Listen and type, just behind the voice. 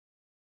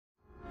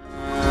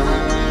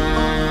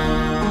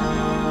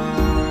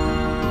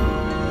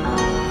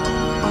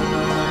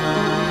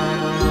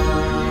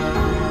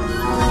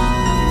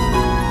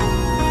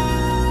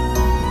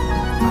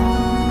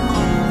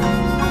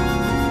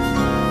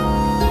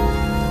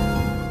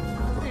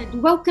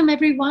Welcome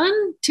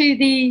everyone to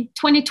the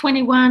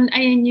 2021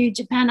 ANU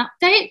Japan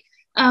Update,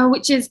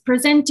 which is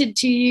presented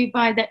to you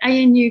by the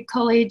ANU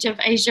College of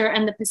Asia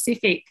and the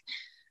Pacific.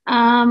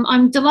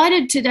 I'm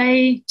delighted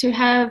today to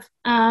have,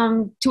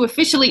 to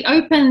officially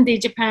open the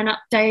Japan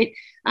Update,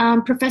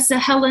 Professor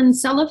Helen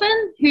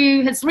Sullivan,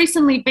 who has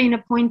recently been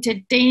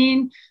appointed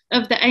Dean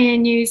of the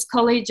ANU's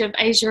College of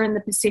Asia and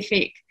the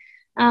Pacific.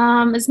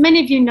 As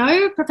many of you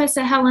know,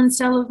 Professor Helen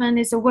Sullivan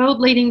is a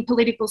world-leading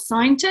political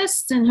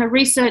scientist, and her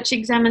research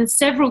examines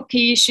several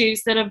key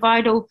issues that are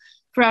vital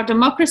for our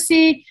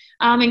democracy,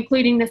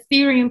 including the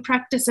theory and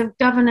practice of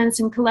governance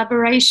and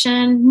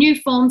collaboration, new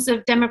forms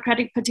of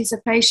democratic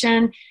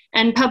participation,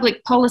 and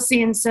public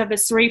policy and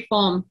service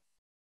reform.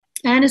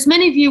 And as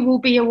many of you will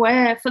be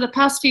aware, for the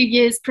past few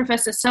years,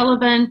 Professor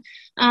Sullivan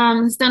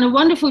has done a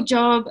wonderful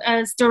job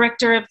as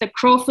director of the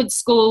Crawford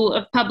School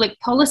of Public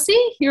Policy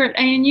here at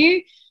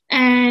ANU.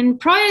 And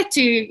prior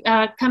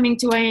to coming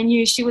to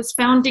ANU, she was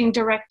founding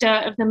director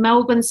of the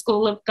Melbourne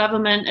School of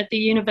Government at the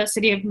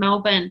University of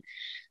Melbourne.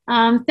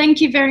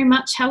 Thank you very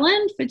much,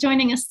 Helen, for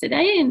joining us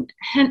today, and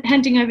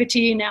handing over to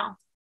you now.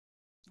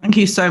 Thank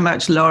you so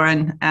much,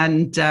 Lauren,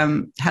 and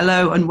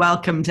hello and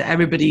welcome to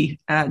everybody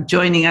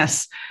joining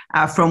us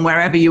from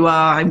wherever you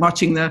are. I'm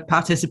watching the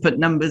participant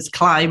numbers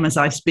climb as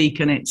I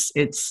speak, and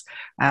it's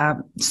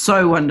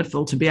so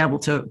wonderful to be able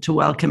to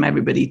welcome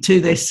everybody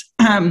to this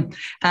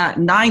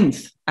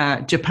ninth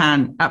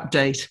Japan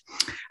update.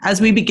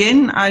 As we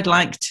begin, I'd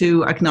like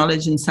to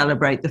acknowledge and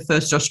celebrate the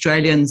first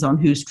Australians on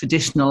whose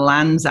traditional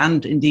lands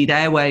and indeed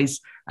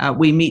airways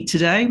we meet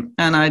today,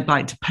 and I'd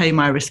like to pay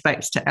my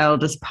respects to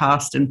elders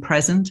past and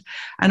present,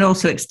 and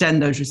also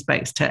extend those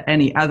respects to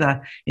any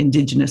other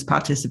Indigenous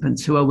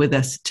participants who are with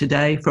us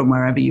today from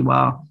wherever you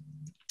are.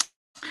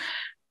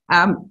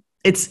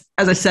 It's,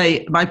 as I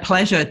say, my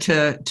pleasure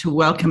to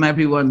welcome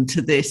everyone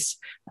to this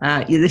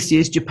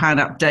year's Japan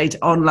Update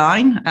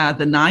online,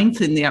 the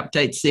ninth in the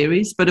update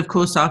series. But of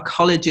course, our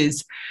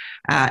college's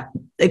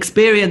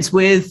experience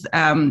with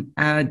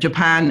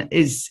Japan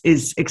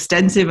is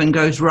extensive and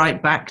goes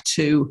right back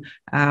to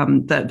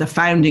the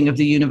founding of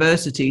the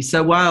university.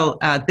 So while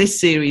this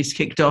series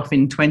kicked off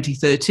in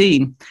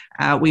 2013,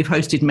 we've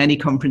hosted many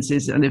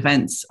conferences and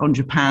events on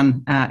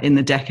Japan in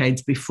the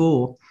decades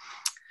before.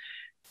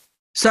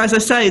 So as I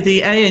say,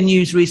 the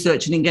ANU's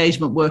research and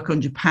engagement work on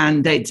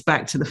Japan dates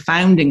back to the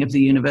founding of the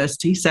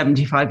university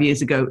 75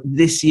 years ago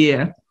this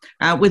year,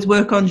 with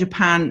work on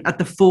Japan at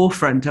the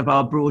forefront of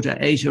our broader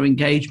Asia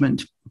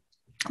engagement.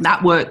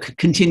 That work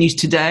continues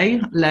today,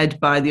 led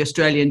by the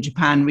Australian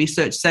Japan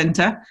Research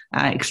Centre,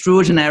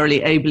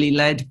 extraordinarily ably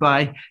led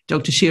by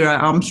Dr. Shiro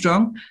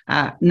Armstrong.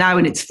 Now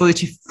in its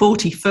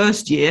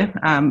 41st year,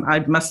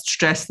 I must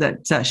stress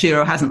that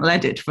Shiro hasn't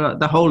led it for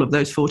the whole of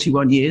those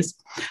 41 years.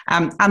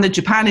 And the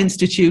Japan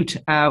Institute,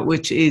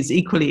 which is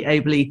equally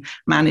ably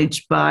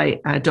managed by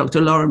Dr.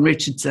 Lauren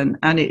Richardson.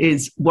 And it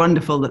is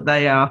wonderful that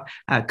they are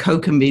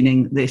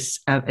co-convening this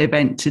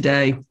event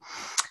today.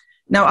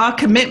 Now, our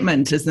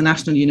commitment as the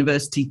National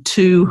University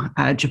to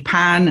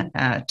Japan,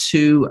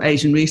 to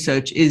Asian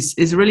research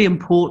is really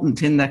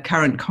important in the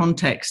current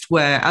context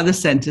where other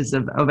centres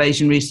of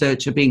Asian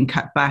research are being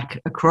cut back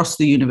across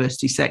the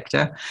university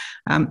sector,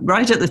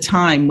 right at the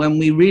time when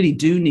we really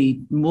do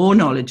need more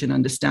knowledge and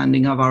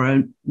understanding of our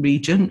own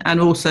region, and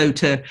also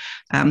to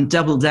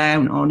double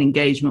down on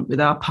engagement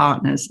with our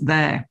partners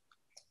there.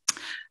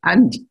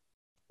 And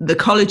the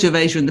College of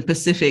Asia and the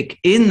Pacific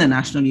in the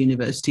National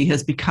University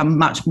has become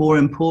much more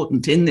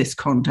important in this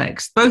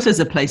context, both as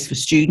a place for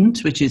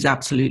students, which is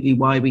absolutely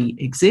why we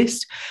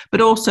exist, but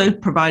also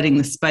providing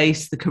the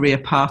space, the career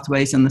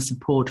pathways, and the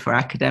support for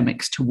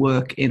academics to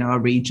work in our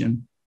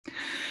region.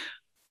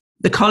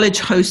 The college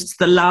hosts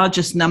the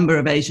largest number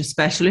of Asia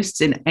specialists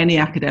in any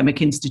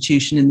academic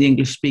institution in the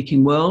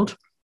English-speaking world,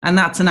 and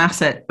that's an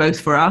asset both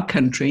for our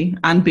country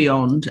and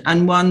beyond,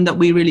 and one that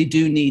we really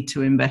do need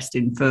to invest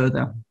in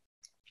further.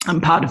 And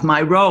part of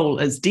my role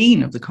as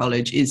Dean of the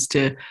College is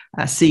to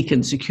seek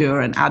and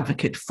secure and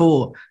advocate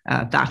for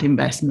that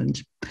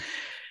investment.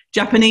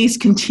 Japanese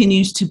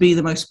continues to be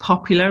the most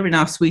popular in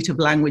our suite of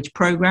language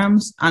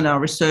programs, and our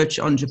research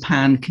on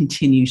Japan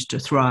continues to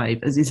thrive,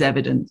 as is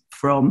evident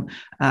from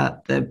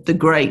the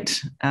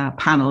great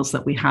panels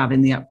that we have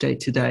in the update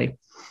today.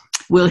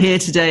 We'll hear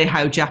today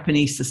how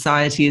Japanese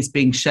society is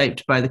being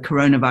shaped by the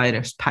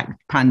coronavirus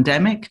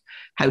pandemic,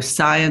 how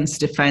science,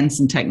 defense,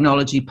 and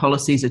technology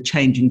policies are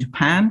changing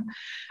Japan,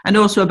 and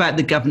also about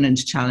the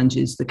governance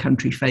challenges the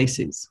country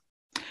faces.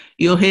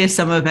 You'll hear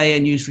some of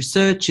ANU's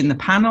research in the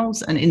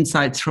panels and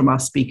insights from our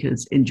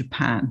speakers in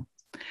Japan.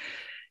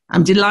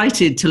 I'm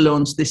delighted to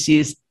launch this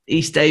year's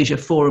East Asia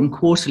Forum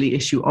quarterly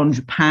issue on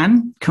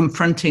Japan,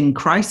 Confronting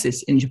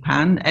Crisis in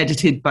Japan,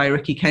 edited by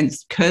Ricky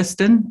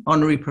Kirsten,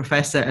 Honorary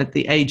Professor at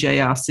the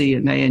AJRC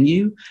and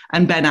ANU,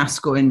 and Ben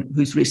Ascoyne,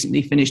 who's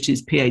recently finished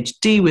his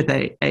PhD with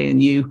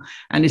ANU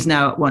and is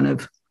now at one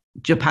of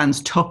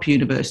Japan's top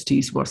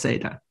universities,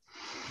 Waseda.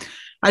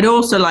 I'd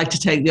also like to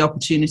take the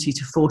opportunity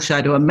to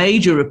foreshadow a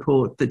major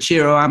report that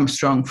Shiro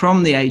Armstrong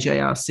from the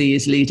AJRC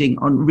is leading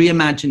on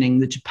reimagining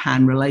the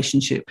Japan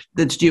relationship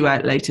that's due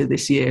out later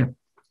this year.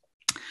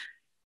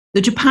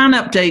 The Japan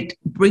update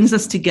brings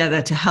us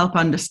together to help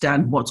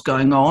understand what's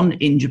going on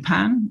in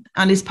Japan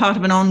and is part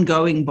of an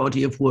ongoing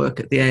body of work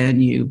at the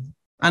ANU.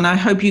 And I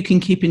hope you can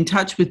keep in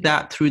touch with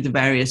that through the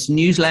various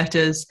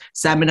newsletters,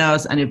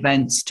 seminars, and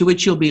events to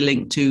which you'll be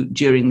linked to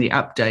during the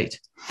update.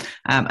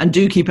 And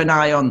do keep an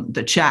eye on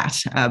the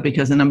chat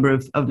because a number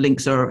of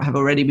links have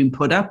already been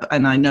put up,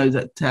 and I know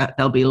that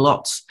there'll be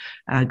lots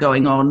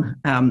going on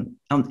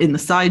in the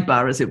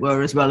sidebar, as it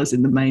were, as well as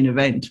in the main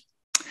event.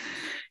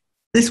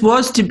 This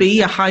was to be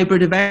a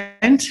hybrid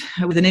event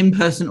with an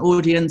in-person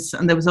audience,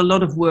 and there was a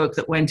lot of work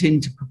that went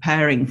into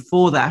preparing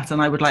for that,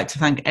 and I would like to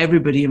thank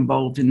everybody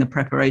involved in the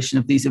preparation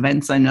of these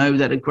events. I know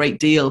that a great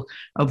deal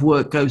of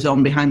work goes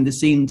on behind the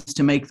scenes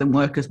to make them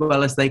work as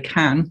well as they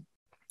can.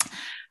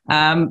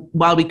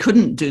 While we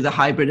couldn't do the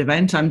hybrid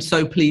event, I'm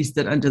so pleased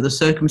that under the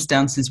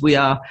circumstances we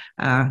are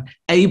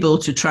able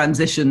to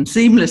transition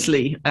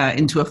seamlessly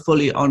into a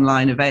fully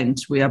online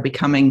event. We are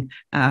becoming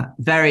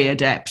very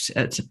adept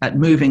at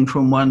moving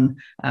from one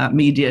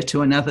media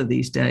to another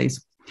these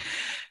days.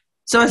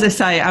 So as I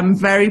say, I'm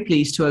very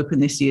pleased to open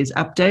this year's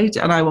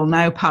update, and I will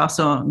now pass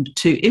on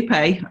to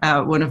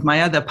Ipe, one of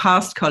my other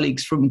past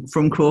colleagues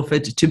from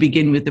Crawford, to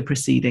begin with the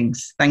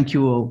proceedings. Thank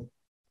you all.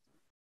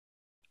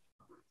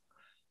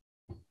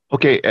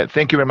 Okay,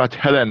 thank you very much,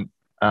 Helen.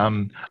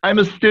 I'm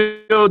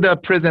still the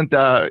present,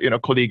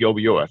 colleague of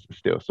yours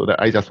still, so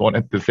that I just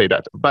wanted to say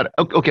that. But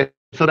okay,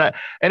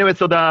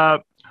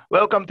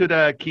 welcome to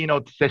the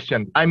keynote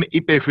session. I'm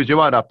Ipe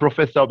Fujiwara,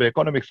 Professor of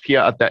Economics here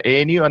at the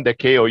ANU and the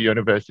Keio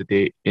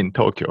University in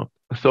Tokyo.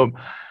 So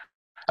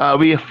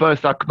we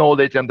first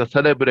acknowledge and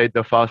celebrate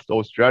the first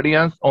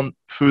Australians on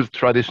whose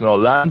traditional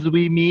lands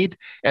we meet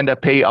and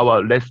pay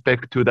our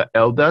respect to the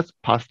elders,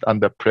 past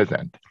and the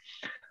present.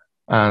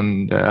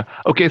 And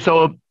okay,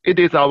 so it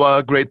is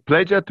our great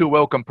pleasure to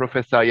welcome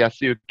Professor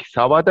Yasuyuki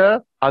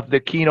Sawada as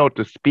the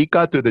keynote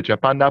speaker to the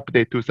Japan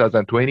Update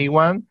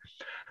 2021.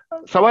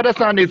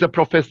 Sawada-san is a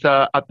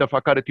professor at the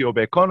Faculty of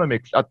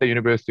Economics at the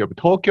University of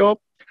Tokyo.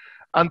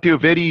 Until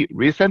very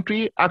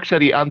recently,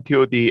 actually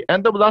until the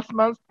end of last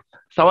month,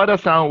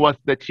 Sawada-san was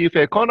the chief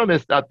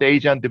economist at the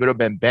Asian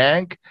Development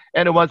Bank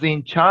and was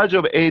in charge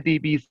of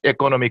ADB's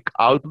economic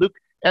outlook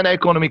and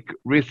economic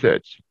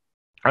research.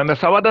 And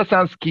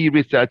Sawada-san's key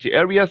research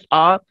areas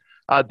are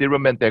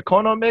development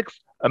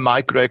economics,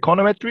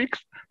 microeconometrics,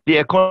 the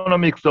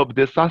economics of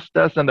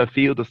disasters and the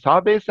field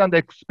surveys and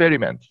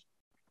experiments.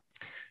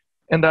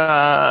 And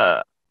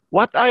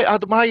what I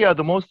admire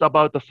the most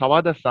about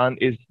Sawada-san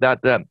is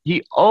that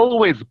he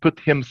always put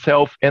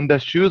himself in the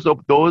shoes of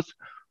those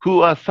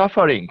who are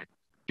suffering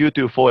due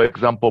to, for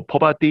example,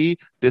 poverty,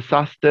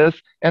 disasters,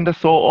 and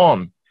so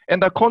on,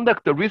 and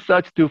conduct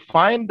research to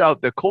find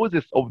out the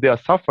causes of their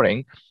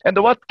suffering and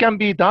what can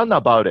be done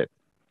about it.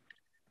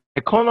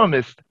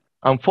 Economists,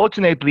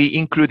 unfortunately,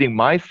 including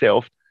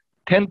myself,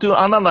 tend to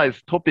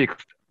analyze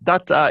topics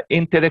that are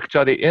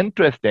intellectually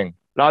interesting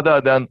rather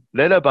than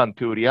relevant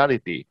to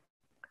reality.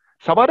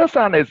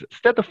 Sawada-san is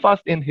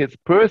steadfast in his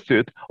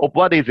pursuit of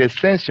what is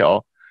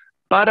essential,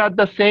 but at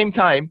the same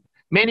time,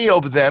 many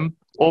of them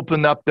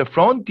open up the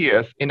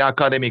frontiers in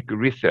academic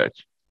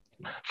research.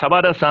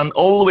 Sawada-san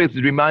always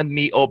reminds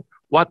me of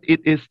what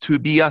it is to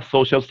be a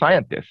social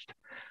scientist.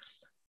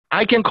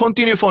 I can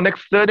continue for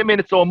next 30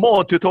 minutes or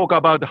more to talk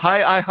about how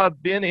I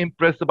have been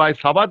impressed by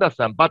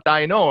Sawada-san, but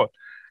I know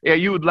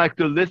you would like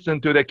to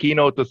listen to the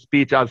keynote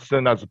speech as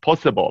soon as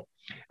possible.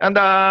 And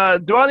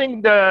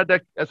during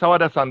the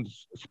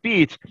Sawada-san's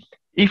speech,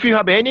 if you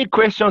have any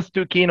questions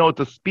to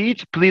keynote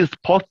speech, please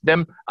post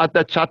them at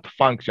the chat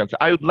functions.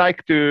 I would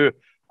like to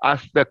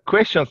ask the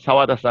questions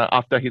Sawada-san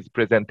after his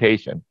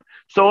presentation.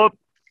 So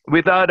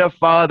without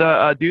further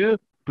ado,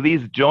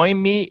 please join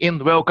me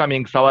in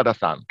welcoming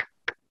Sawada-san.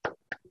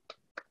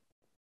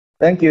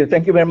 Thank you.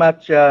 Thank you very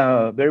much.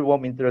 Very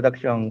warm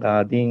introduction,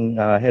 Dean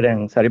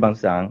Helen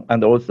Sullivan-san,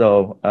 and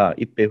also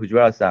Ippe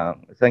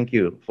Fujiwara-san. Thank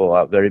you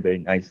for a very, very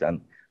nice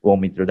and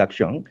warm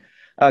introduction.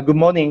 Good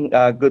morning,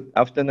 good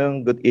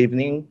afternoon, good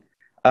evening.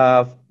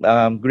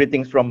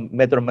 Greetings from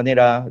Metro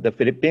Manila, the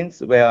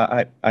Philippines,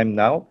 where I'm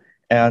now.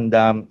 And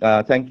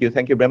thank you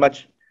very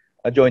much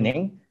for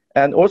joining.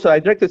 And also,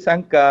 I'd like to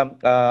thank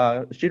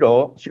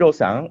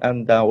Shiro-san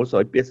and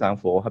also Ippe-san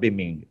for having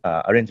me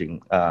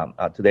arranging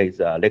today's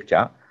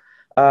lecture.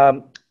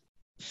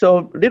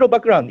 So, little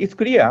background. It's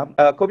clear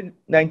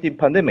COVID-19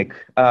 pandemic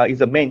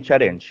is a main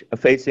challenge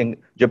facing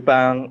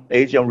Japan,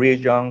 Asian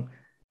region,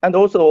 and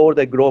also all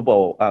the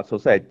global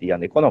society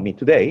and economy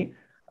today.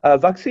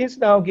 Vaccines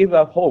now give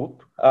a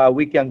hope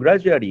we can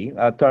gradually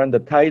turn the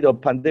tide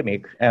of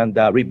pandemic and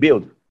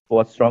rebuild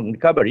for a strong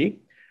recovery.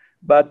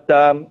 But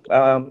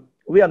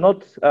we are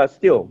not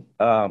still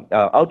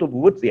out of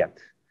woods yet.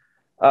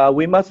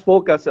 We must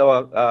focus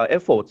our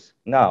efforts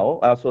now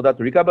so that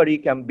recovery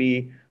can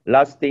be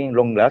lasting,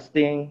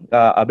 long-lasting,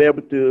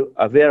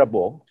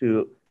 available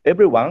to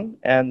everyone,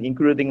 and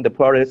including the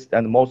poorest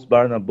and most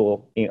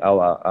vulnerable in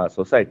our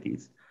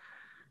societies.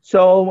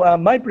 So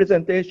my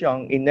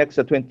presentation in next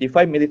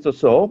 25 minutes or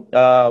so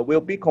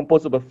will be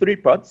composed of three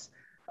parts.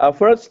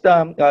 First,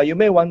 you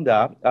may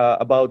wonder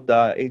about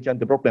the Asian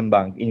Development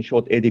Bank, in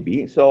short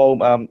ADB. So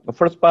the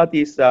first part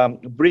is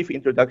brief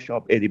introduction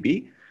of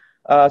ADB.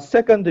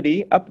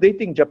 Secondly,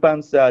 updating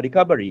Japan's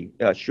recovery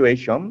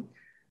situation.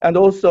 And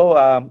also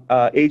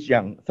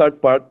Asian.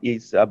 Third part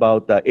is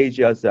about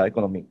Asia's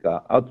economic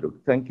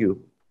outlook. Thank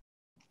you.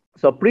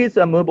 So please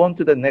move on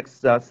to the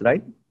next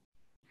slide.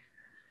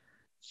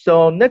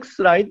 So next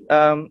slide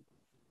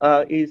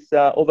is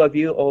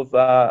overview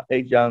of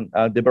Asian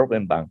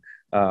Development Bank.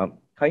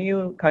 Can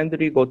you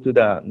kindly go to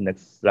the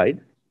next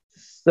slide?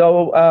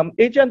 So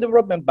Asian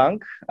Development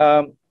Bank,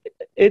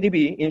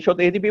 ADB, in short,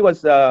 ADB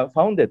was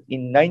founded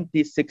in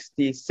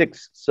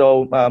 1966,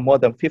 so more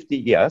than 50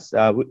 years.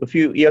 A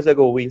few years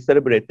ago, we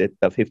celebrated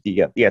 50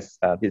 years. Yes,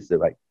 this is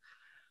right.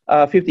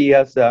 50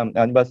 years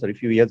anniversary a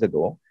few years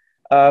ago.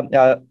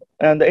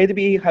 And the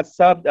ADB has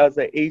served as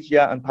the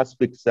Asia and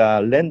Pacific's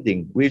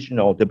lending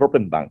regional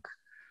development bank.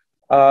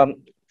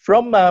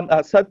 From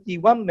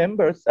 31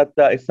 members at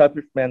the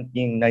establishment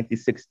in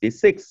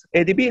 1966,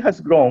 ADB has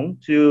grown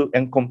to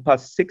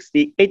encompass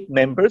 68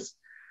 members,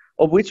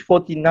 of which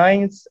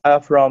 49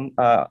 are from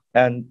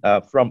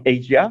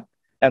Asia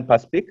and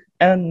Pacific,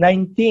 and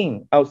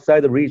 19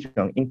 outside the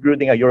region,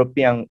 including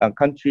European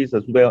countries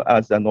as well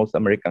as North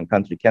American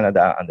country,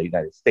 Canada and the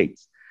United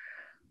States.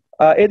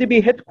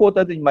 ADB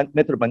headquartered in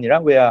Metro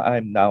Manila, where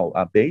I'm now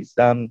based.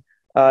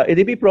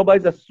 ADB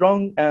provides a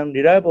strong and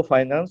reliable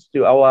finance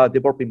to our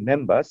developing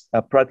members,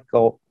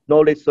 practical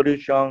knowledge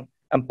solution,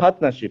 and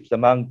partnerships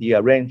among the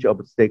range of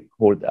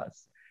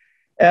stakeholders.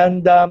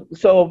 And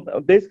so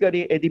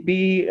basically,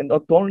 ADB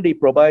not only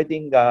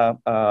providing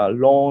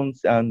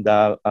loans and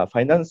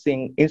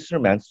financing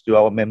instruments to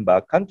our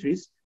member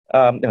countries,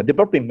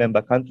 developing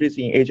member countries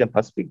in Asia and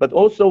Pacific, but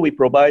also we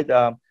provide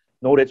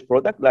knowledge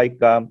product like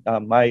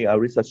my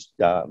research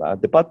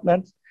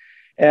department,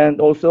 and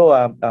also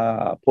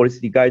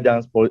policy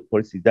guidance,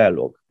 policy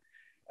dialogue.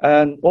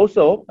 And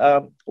also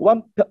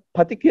one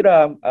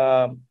particular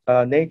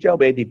nature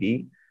of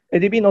ADB,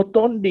 ADB not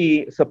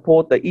only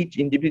support each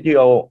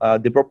individual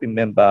developing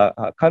member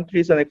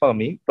countries and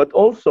economy, but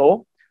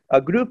also a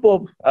group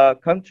of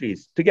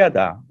countries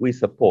together we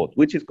support,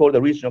 which is called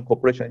the regional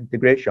cooperation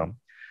integration.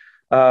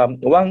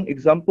 One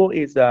example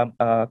is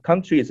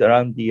countries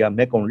around the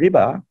Mekong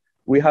River.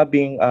 We have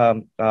been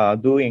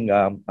doing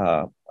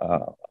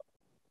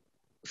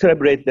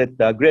celebrated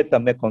the Greater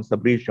Mekong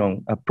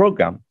Stabilization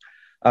Program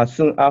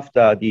soon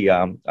after the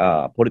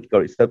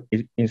political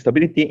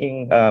instability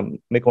in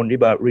Mekong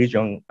River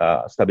region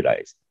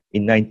stabilized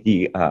in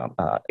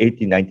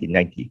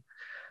 1990.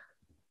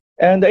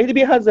 And the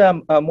ADB has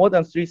more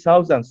than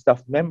 3,000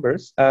 staff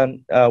members,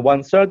 and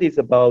one-third is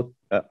about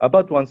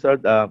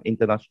one-third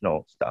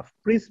international staff.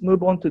 Please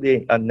move on to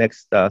the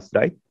next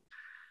slide.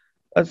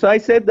 So I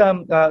said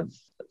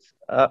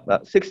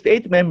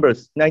 68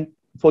 members,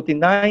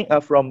 49 are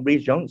from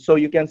region. So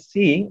you can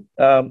see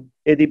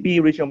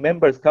ADB regional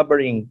members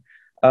covering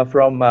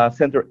from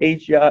Central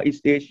Asia,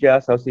 East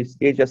Asia, Southeast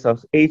Asia,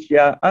 South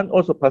Asia, and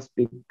also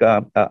Pacific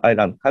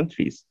island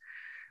countries.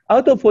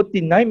 Out of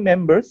 49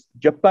 members,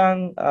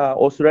 Japan,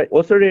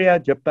 Australia,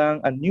 Japan,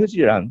 and New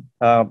Zealand,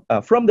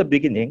 from the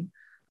beginning,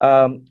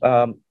 kind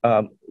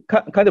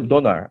of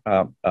donor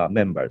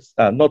members,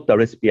 not the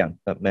recipient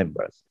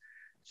members.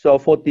 So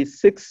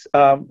 46,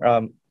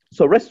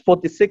 so rest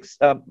 46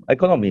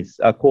 economies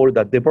are called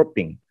the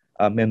developing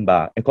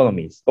member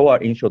economies, or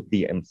in short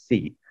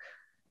DMC.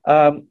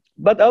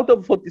 But out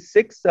of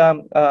 46,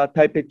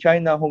 Taipei,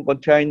 China, Hong Kong,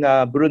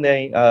 China,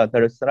 Brunei,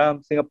 Dar es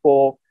Salaam,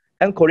 Singapore,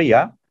 and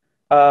Korea,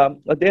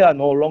 they are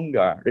no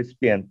longer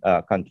recipient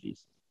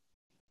countries.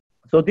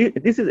 So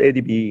this is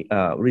ADB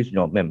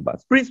regional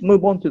members. Please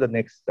move on to the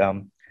next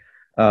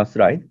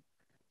slide.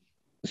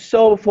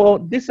 So for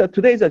this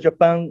today's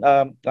Japan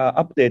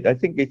update, I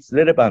think it's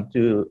relevant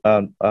to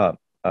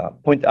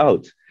point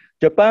out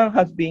Japan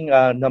has been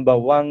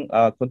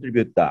 #1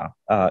 contributor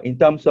in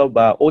terms of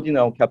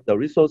ordinary capital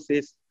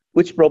resources,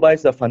 which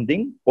provides a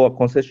funding or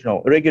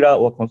concessional, regular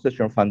or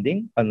concessional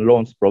funding and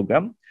loans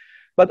program,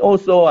 but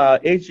also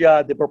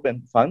Asia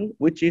Development Fund,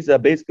 which is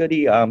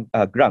basically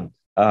grant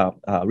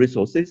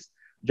resources.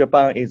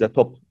 Japan is a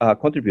top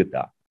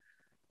contributor.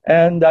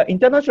 And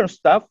international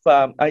staff,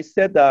 I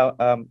said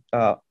around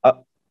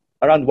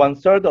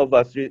one-third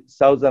of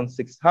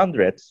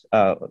 3,600,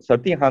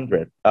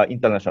 1,300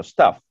 international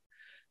staff.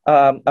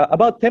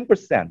 About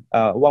 10%,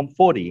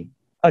 140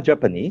 are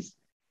Japanese.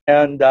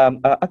 And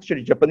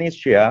actually, Japanese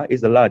share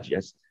is the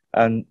largest,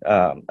 and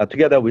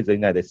together with the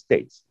United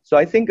States. So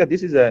I think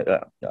this is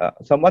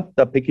somewhat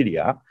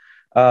peculiar.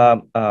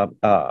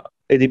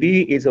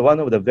 ADB is one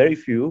of the very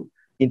few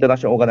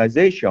international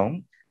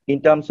organizations in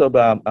terms of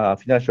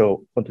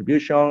financial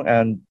contribution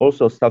and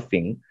also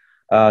staffing.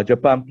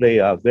 Japan play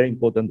a very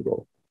important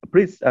role.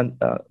 Please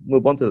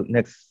move on to the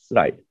next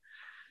slide.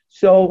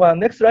 So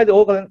next slide, the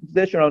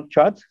organizational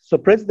chart. So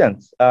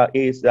president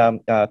is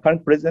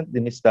current president,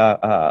 Mr.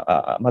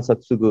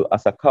 Masatsugu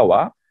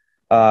Asakawa,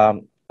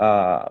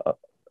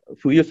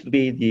 who used to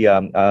be the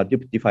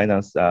deputy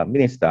finance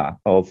minister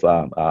of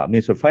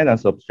Minister of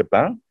Finance of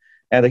Japan.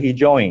 And he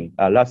joined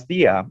last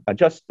year,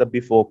 just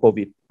before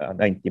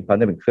COVID-19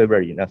 pandemic,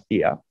 February last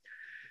year.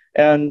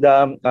 And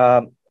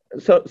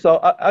so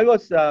I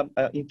was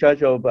in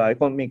charge of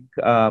economic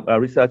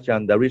research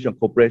and the regional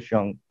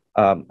cooperation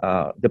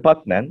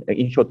department,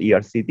 in short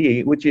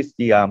ERCD, which is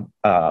the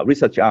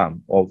research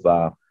arm of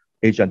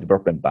Asian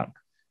Development Bank.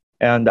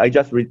 And I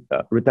just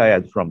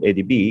retired from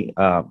ADB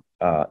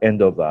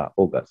end of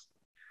August.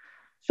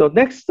 So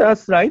next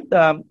slide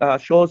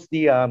shows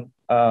the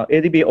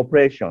ADB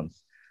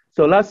operations.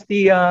 So last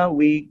year,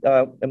 we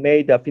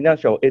made a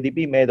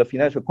ADB made a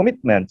financial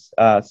commitments,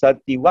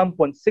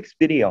 31.6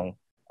 billion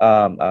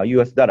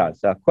US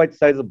dollars, quite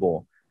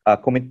sizable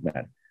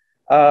commitment.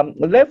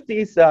 Left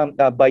is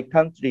by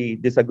country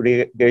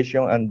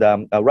disaggregation, and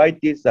right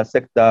is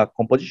sector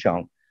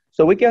composition.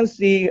 So we can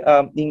see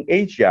in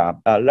Asia,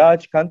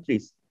 large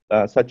countries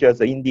such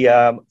as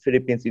India,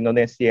 Philippines,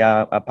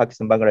 Indonesia,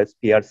 Pakistan, Bangladesh,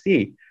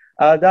 PRC,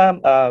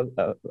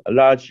 the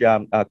large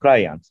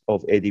clients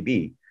of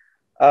ADB.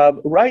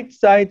 Right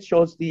side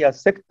shows the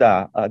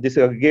sector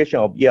disaggregation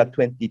of year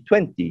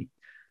 2020.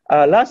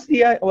 Last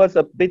year was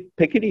a bit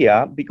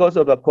peculiar because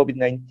of the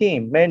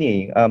COVID-19.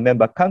 Many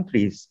member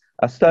countries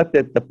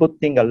started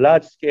putting a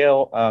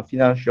large-scale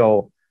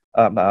financial,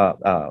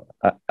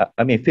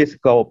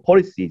 fiscal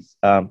policies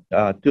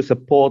to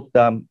support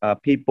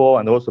people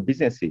and also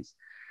businesses.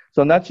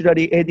 So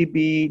naturally,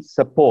 ADB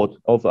support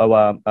of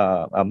our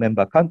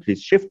member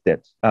countries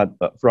shifted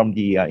from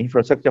the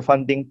infrastructure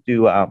funding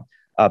to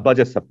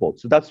budget support.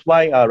 So that's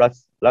why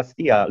last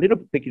year, a little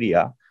bit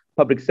peculiar,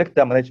 public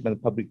sector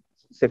management, public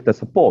sector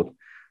support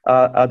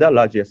are the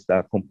largest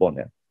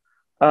component.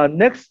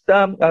 Next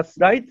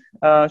slide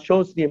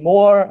shows the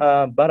more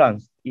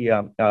balanced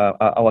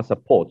our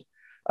support.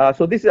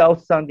 So this is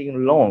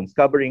outstanding loans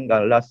covering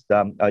last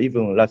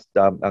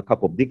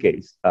couple of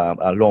decades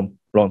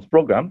loans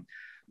program.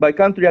 By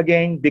country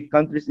again, big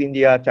countries,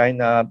 India,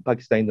 China,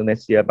 Pakistan,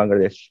 Indonesia,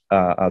 Bangladesh,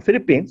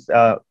 Philippines,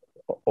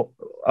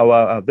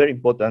 our very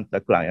important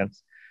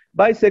clients.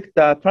 By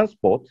sector,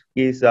 transport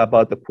is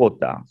about a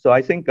quota. So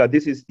I think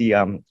this is the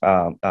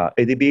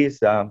ADB's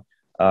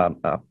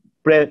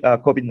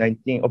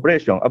pre-COVID-19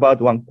 operation,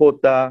 about 1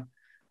 quota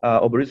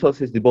of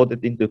resources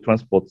devoted into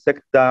transport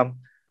sector,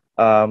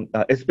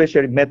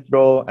 especially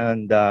metro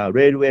and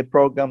railway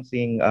programs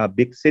in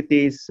big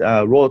cities,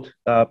 road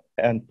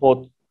and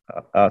port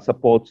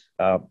support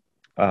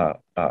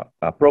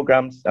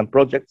programs and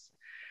projects.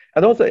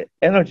 And also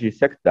energy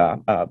sector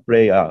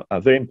play a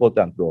very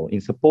important role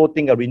in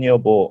supporting a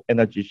renewable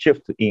energy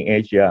shift in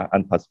Asia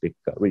and Pacific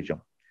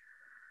region.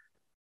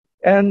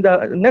 And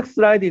next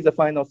slide is the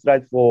final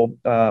slide for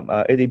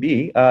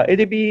ADB.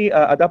 ADB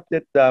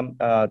adopted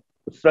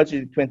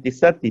strategy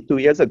 2030 2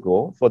 years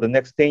ago for the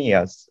next 10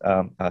 years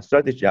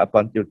strategy up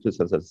until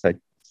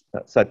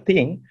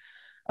 2013.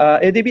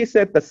 ADB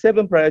set the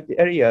 7 priority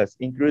areas,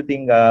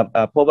 including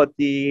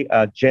poverty,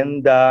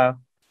 gender,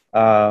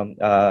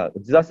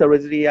 disaster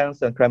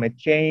resilience and climate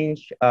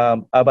change,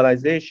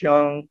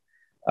 urbanization,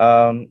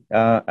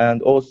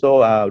 and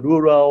also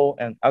rural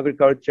and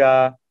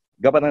agriculture,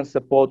 governance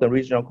support and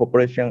regional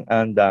cooperation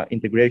and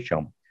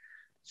integration.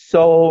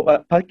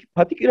 So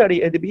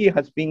particularly ADB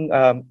has been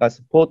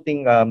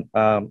supporting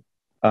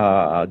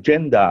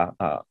gender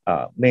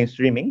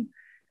mainstreaming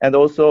and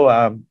also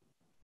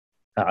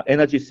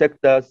energy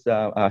sectors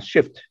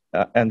shift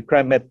and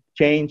climate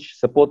change,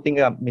 supporting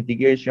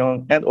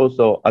mitigation and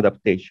also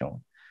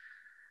adaptation.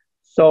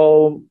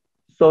 So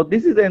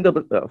this is the end of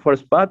the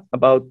first part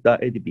about the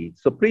ADB.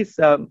 So please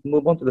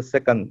move on to the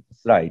second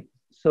slide.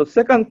 So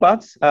second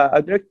part,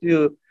 I'd like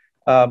to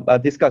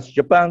discuss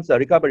Japan's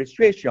recovery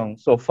situation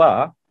so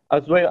far,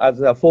 as well as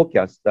a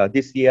forecast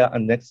this year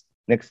and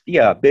next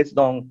year based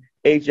on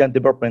Asian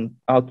Development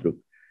Outlook.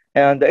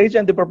 And the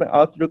Asian Development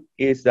Outlook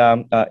is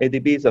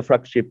ADB's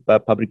flagship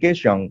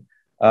publication,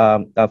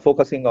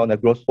 focusing on the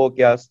growth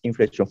forecast,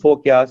 inflation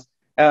forecast,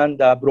 and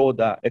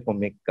broader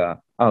economic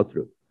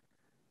outlook.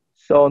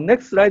 So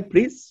next slide,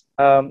 please.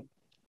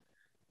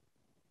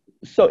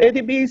 So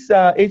ADB's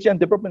Asian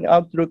Development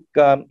Outlook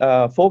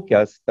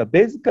forecast,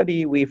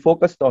 basically we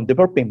focused on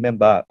developing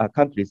member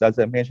countries, as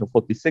I mentioned,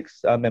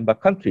 46 member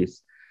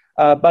countries.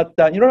 But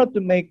in order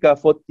to make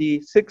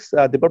 46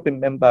 developing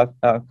member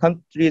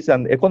countries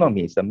and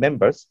economies and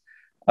members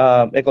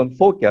economic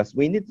forecast,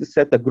 we need to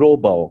set the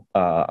global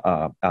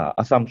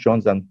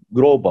assumptions and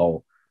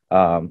global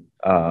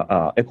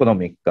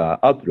economic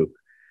outlook.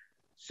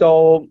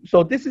 So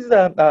this is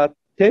a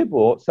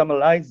table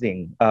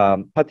summarizing,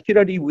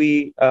 particularly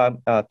we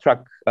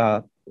track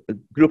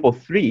group of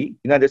 3,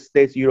 United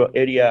States, Euro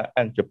area,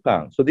 and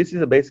Japan. So this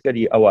is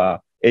basically our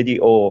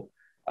ADO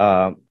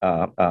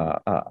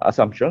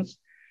assumptions.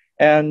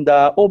 And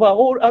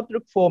overall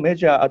outlook for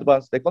major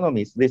advanced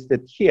economies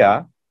listed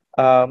here,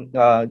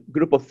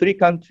 group of 3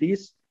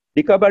 countries,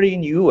 recovery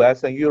in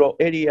US and Euro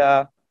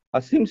area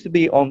seems to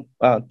be on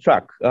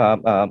track,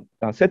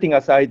 setting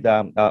aside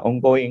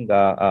ongoing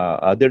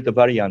Delta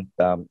variant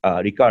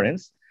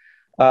recurrence.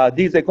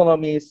 These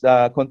economies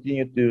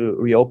continue to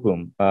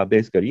reopen,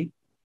 basically.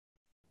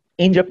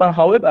 In Japan,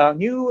 however,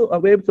 new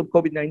waves of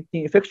COVID-19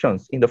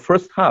 infections in the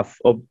first half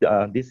of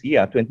this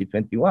year,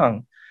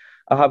 2021,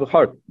 have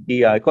hurt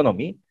the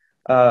economy,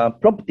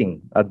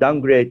 prompting a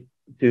downgrade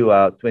to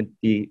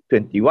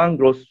 2021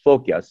 growth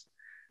forecast.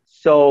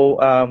 So,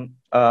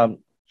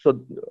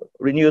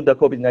 renewed the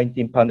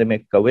COVID-19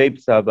 pandemic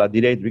waves have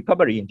delayed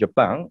recovery in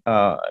Japan.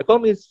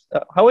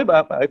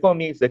 However,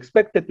 economy is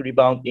expected to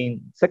rebound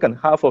in second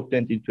half of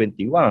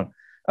 2021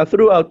 and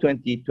throughout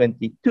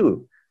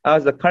 2022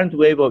 as the current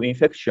wave of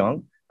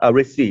infection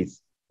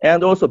recedes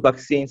and also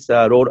vaccines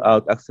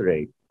rollout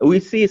accelerate. We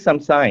see some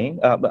sign,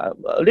 a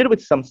little bit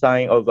some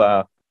sign of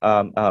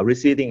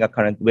receding a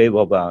current wave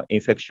of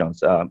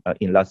infections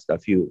in last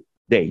few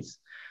days.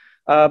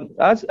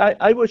 As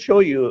I will show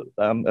you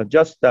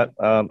just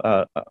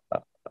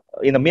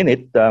in a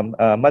minute,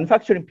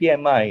 manufacturing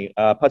PMI,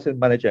 Purchasing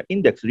Manager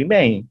Index,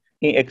 remain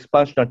in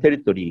expansionary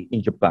territory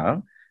in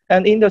Japan,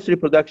 and industry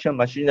production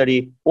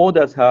machinery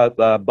orders have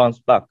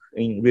bounced back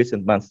in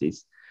recent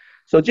months.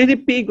 So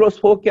GDP growth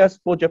forecast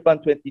for Japan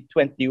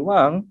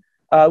 2021,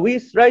 we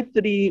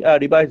slightly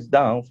revised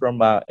down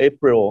from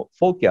April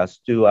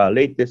forecast to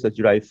latest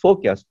July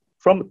forecast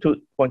from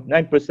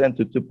 2.9%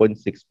 to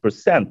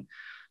 2.6%.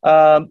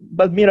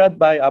 But mirrored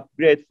by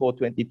upgrade for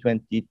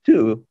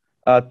 2022,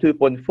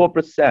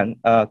 2.4%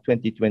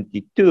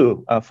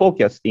 2022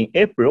 forecast in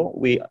April,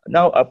 we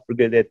now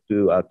upgraded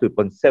to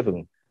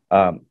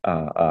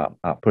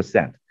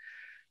 2.7%.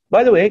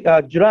 By the way,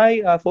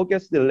 July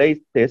forecast the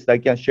latest I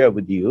can share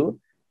with you,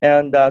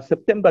 and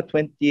September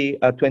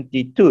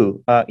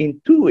 2022,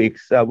 in 2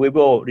 weeks, we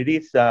will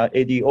release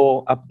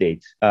ADO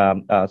updates.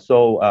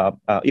 So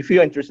if you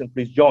are interested,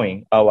 please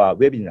join our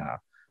webinar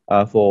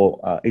for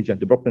Asian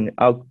Development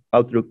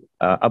Outlook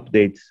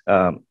updates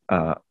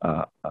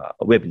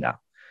webinar.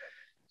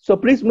 So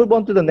please move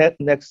on to the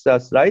next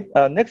slide.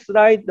 Next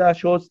slide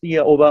shows the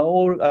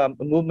overall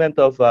movement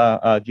of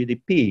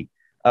GDP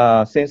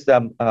since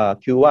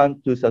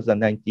Q1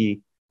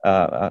 2019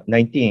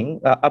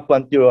 up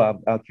until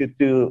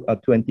Q2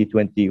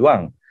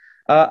 2021.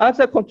 As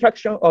a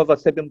contraction of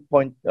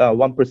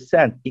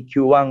 7.1% in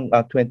Q1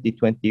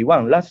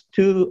 2021, last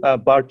two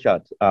bar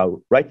charts,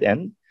 right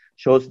end,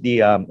 shows the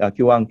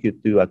Q1,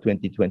 Q2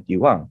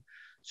 2021.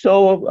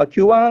 So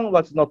Q1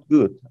 was not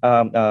good,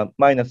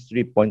 minus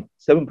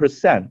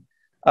 3.7%.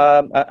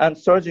 And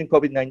surge in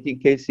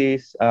COVID-19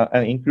 cases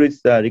and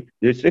increased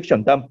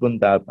restriction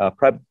dampened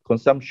private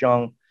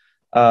consumption.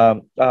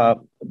 But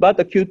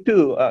the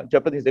Q2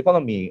 Japanese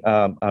economy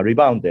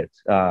rebounded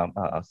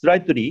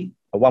slightly,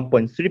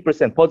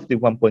 1.3%, positive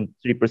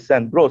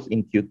 1.3% growth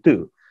in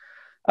Q2.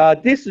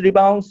 This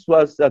rebound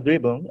was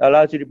driven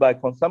largely by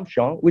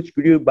consumption, which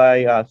grew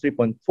by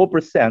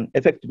 3.4%,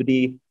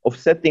 effectively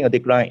offsetting a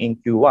decline in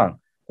Q1.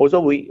 Also,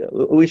 we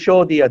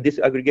show the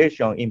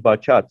disaggregation in bar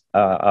chart.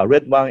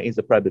 Red one is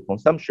the private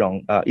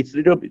consumption. It's a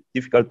little bit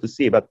difficult to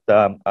see, but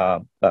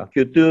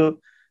Q2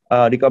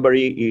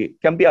 recovery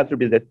can be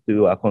attributed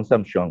to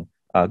consumption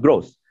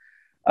growth.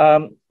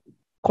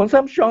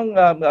 Consumption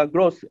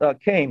growth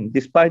came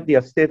despite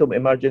the state of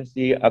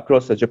emergency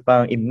across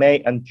Japan in May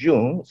and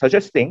June,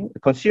 suggesting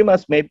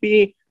consumers may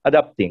be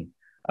adapting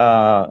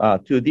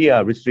to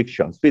the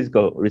restrictions,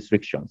 physical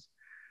restrictions.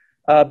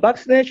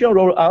 Vaccination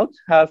rollout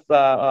have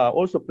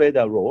also played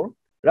a role.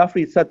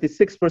 Roughly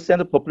 36%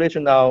 of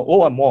population now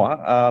or more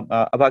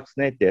are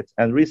vaccinated,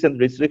 and recent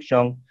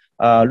restrictions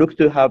look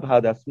to have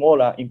had a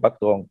smaller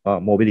impact on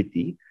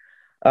mobility.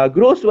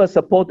 Growth was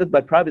supported by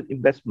private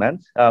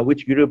investment,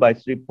 which grew by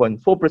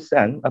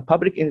 3.4%.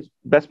 Public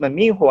investment,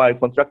 meanwhile,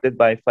 contracted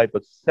by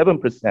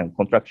 5.7%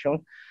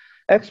 contraction.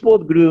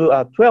 Export grew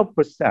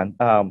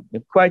 12%,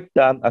 quite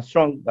a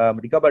strong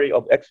recovery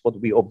of export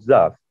we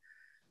observed.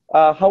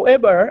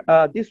 However,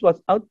 this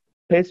was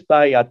outpaced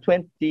by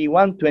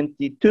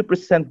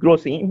 22%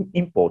 growth in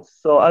imports.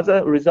 So as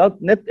a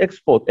result, net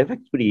export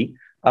effectively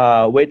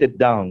weighted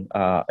down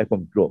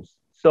economic growth.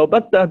 So,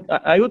 but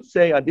I would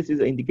say this is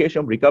an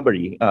indication of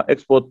recovery.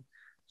 Export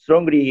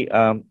strongly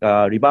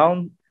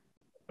rebound,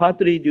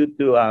 partly due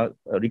to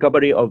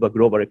recovery of the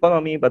global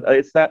economy, but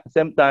at the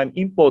same time,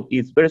 import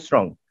is very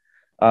strong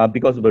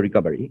because of the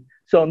recovery.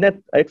 So net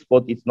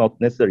export is not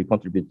necessarily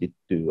contributed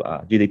to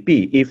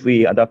GDP if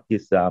we adopt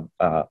this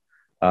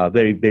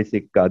very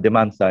basic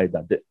demand side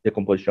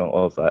decomposition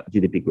of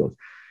GDP growth.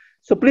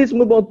 So please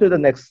move on to the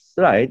next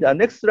slide.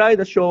 Next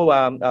slide show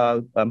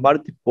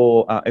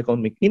multiple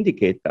economic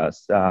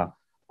indicators.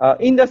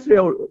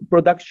 Industrial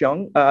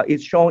production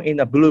is shown in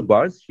the blue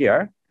bars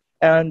here,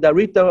 and the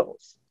retail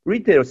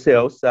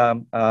sales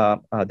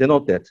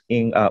denoted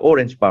in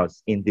orange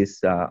bars in this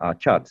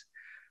chart.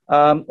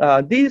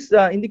 These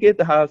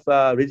indicators have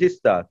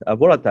registered a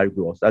volatile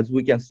growth, as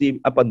we can see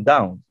up and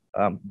down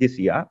this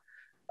year.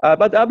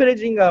 but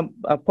averaging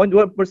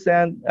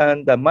 0.1%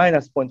 and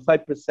minus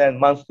 0.5%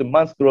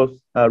 month-to-month growth,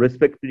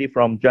 respectively,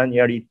 from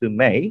January to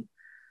May.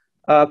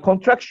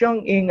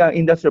 Contraction in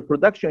industrial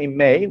production in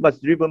May was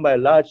driven by a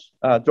large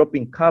drop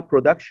in car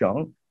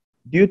production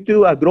due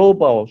to a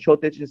global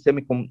shortage in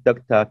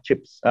semiconductor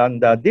chips,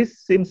 and this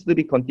seems to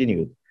be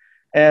continued.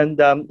 And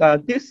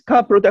this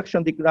car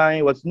production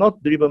decline was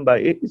not driven by,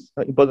 it's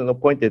important to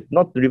point it,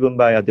 not driven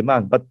by a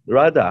demand, but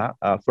rather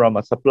from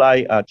a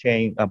supply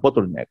chain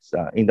bottlenecks,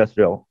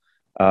 industrial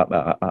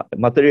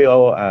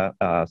material,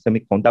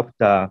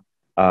 semiconductor,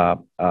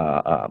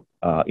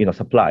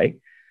 supply.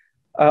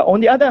 On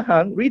the other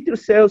hand, retail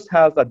sales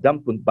have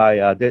dampened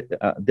by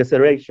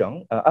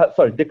declaration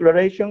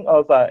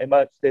of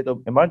state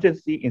of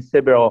emergency in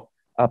several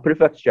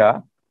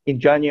prefectures in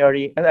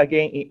January and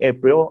again in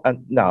April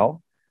and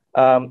now,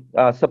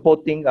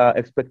 supporting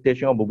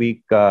expectation of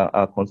weak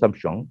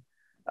consumption.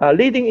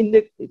 Leading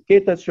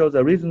indicators shows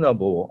a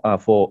reasonable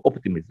for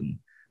optimism.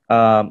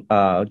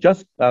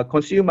 Just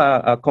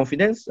consumer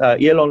confidence,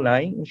 yellow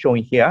line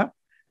showing here,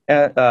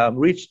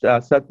 reached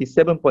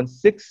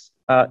 37.6.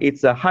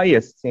 It's the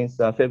highest since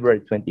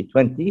February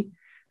 2020.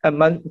 And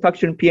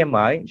manufacturing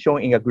PMI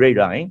showing a gray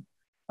line,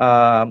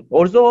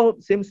 although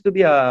seems to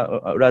be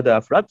a rather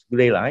flat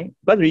gray line,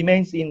 but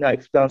remains in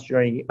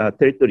expansionary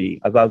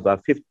territory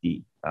above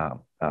 50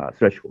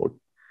 threshold.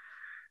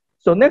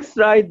 So next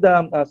slide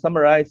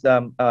summarize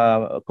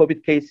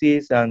COVID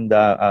cases and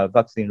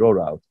vaccine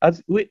rollout.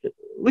 As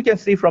we can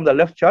see from the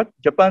left chart,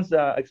 Japan's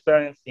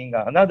experiencing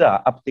another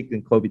uptick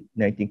in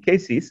COVID-19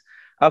 cases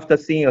after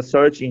seeing a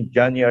surge in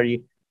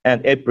January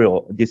and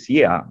April this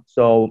year.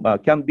 So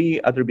can be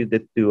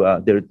attributed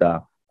to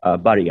Delta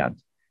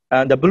variant.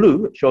 And the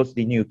blue shows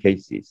the new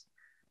cases.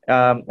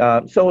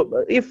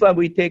 So if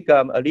we take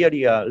a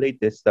really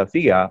latest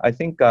figure, I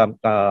think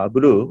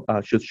blue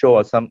should show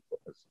us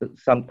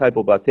some type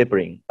of a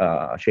tapering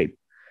shape.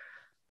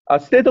 A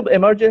state of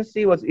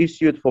emergency was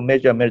issued for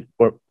major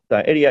metropolitan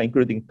area,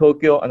 including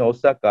Tokyo and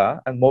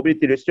Osaka, and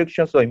mobility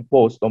restrictions were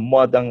imposed on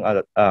more than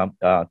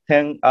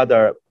 10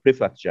 other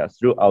prefectures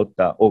throughout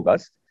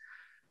August.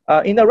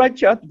 In the right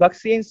chart,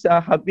 vaccines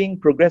have been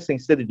progressing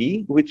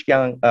steadily, which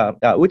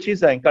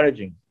is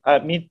encouraging.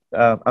 Amid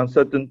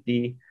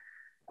uncertainty,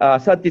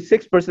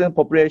 36%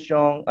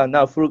 population are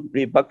now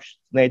fully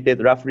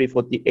vaccinated. Roughly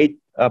 48%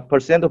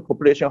 of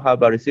population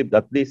have received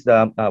at least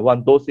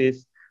one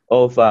doses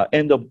of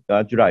end of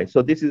July.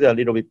 So this is a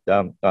little bit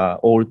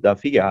old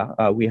figure.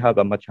 We have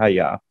a much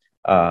higher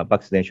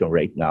vaccination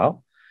rate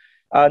now.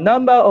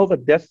 Number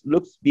of deaths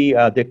looks to be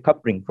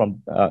decoupling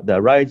from the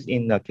rise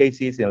in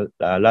cases in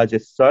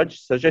largest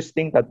surge,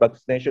 suggesting that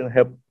vaccination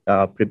help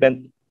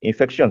prevent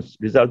infections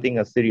resulting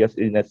in serious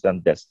illness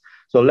and deaths.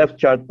 So left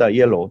chart,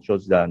 yellow,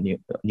 shows the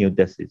new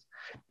deaths.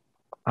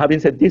 Having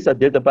said this,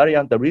 Delta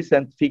variant, the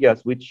recent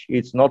figures, which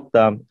is not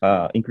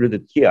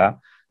included here,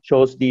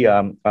 shows the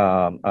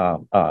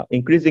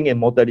increasing in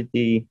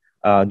mortality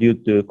due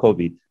to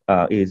COVID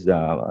is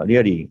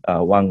really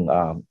one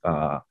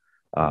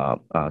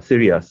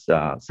serious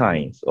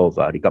signs of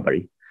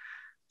recovery.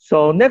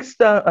 So next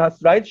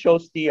slide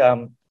shows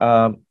the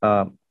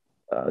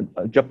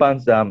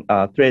Japan's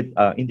trade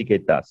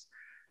indicators.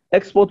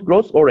 Export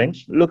growth,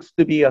 orange, looks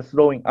to be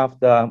slowing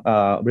after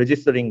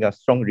registering a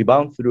strong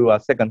rebound through a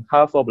second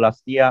half of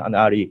last year and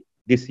early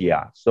this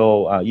year.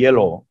 So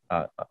yellow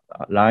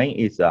line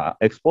is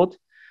export.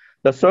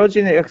 The surge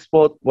in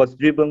export was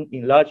driven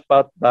in large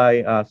part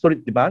by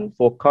solid demand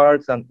for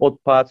cars and auto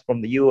parts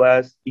from the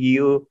US,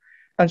 EU,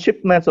 and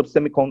shipments of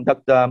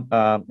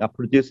semiconductor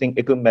producing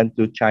equipment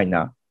to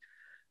China.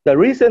 The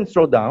recent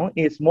slowdown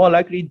is more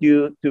likely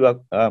due to a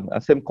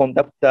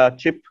semiconductor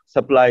chip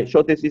supply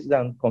shortages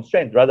and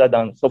constraints rather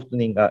than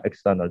softening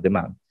external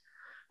demand.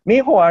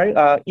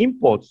 Meanwhile,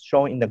 imports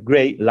shown in the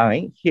gray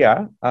line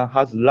here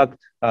has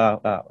locked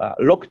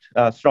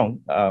strong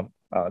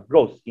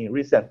growth in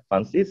recent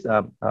months,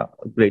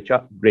 gray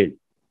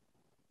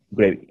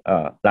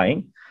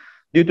line,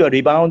 due to a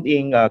rebound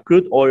in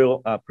crude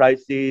oil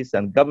prices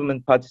and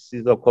government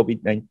purchases of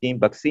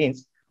COVID-19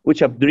 vaccines, which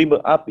have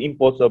driven up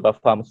imports of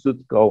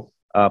pharmaceutical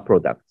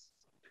products.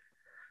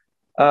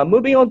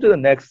 Moving on to the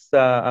next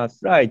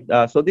slide.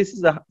 So this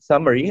is a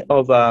summary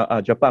of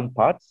Japan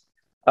parts.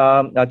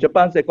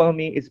 Japan's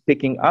economy is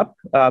picking up,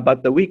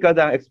 but the weaker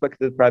than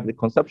expected private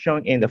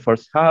consumption in the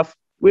first half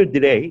will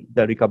delay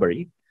the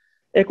recovery.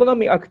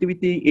 Economic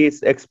activity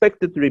is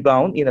expected to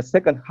rebound in the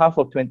second half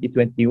of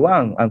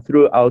 2021 and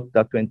throughout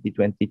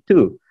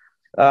 2022.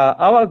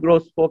 Our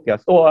growth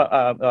forecast, or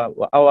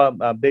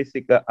our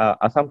basic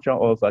assumption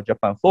of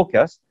Japan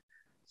forecast,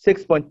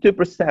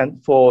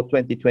 6.2% for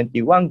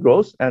 2021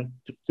 growth and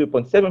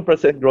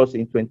 2.7% growth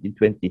in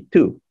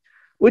 2022,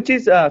 which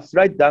is a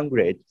slight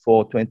downgrade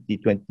for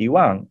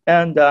 2021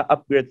 and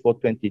upgrade for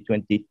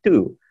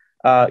 2022.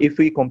 If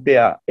we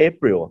compare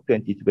April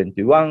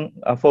 2021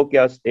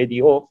 forecast,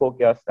 ADO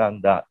forecast,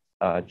 and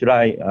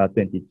July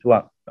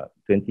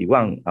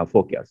 2021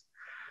 forecast.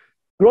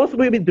 Growth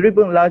will be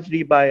driven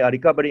largely by a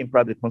recovery in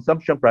private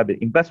consumption, private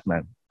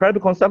investment.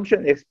 Private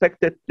consumption is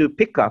expected to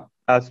pick up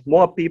as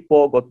more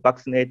people got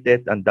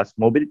vaccinated and thus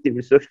mobility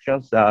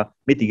restrictions are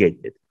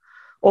mitigated.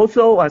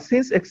 Also,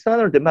 since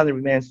external demand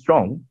remains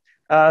strong,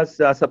 as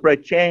supply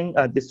chain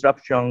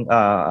disruption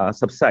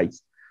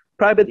subsides,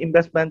 private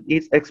investment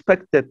is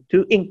expected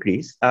to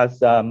increase as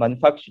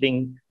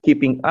manufacturing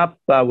keeping up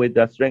with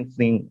the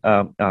strengthening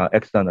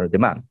external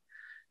demand.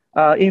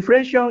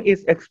 Inflation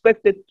is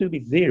expected to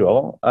be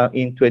zero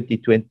in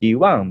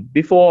 2021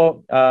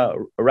 before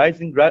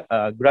rising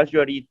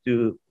gradually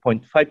to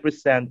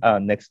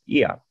 0.5% next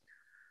year.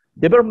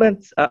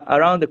 Developments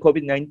around the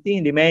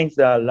COVID-19 remains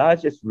the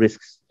largest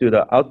risks to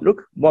the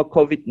outlook. More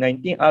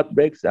COVID-19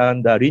 outbreaks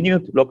and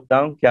renewed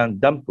lockdown can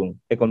dampen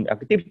economic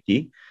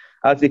activity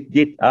as it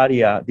did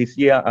earlier this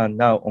year and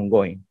now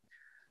ongoing.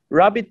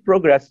 Rapid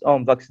progress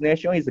on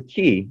vaccination is a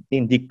key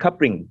in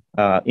decoupling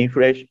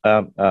inflation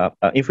of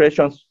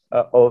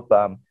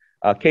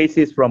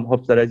cases from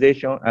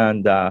hospitalization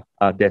and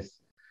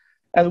deaths.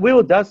 And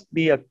will thus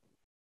be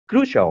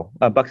crucial.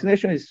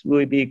 Vaccination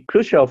will be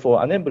crucial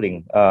for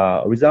enabling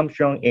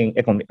resumption in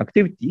economic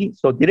activity.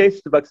 So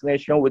delays to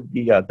vaccination would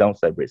be a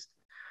downside risk.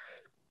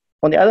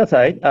 On the other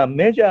side, a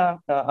major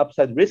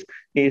upside risk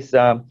is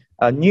a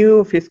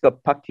new fiscal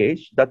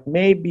package that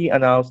may be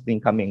announced in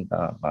coming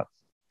months.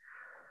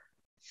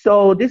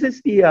 So this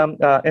is the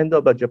end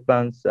of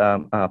Japan's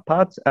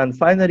parts. And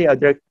finally,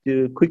 I'd like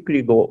to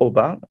quickly go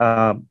over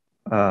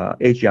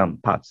Asian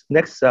parts.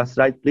 Next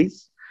slide,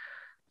 please.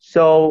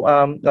 So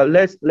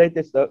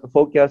latest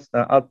forecast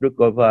outlook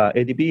of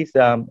ADB's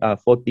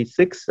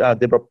 46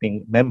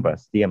 developing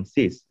members,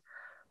 DMCs.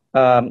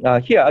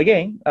 Here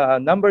again,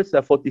 numbers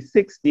are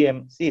 46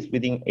 DMCs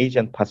within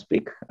Asian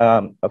Pacific,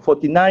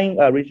 49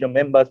 regional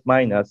members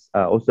minus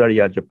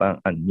Australia,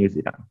 Japan, and New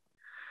Zealand.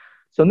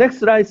 So next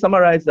slide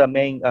summarize the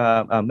main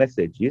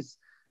messages.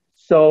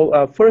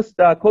 So first,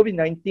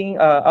 COVID-19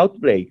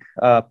 outbreak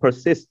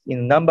persists in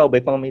a number of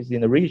economies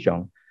in the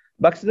region.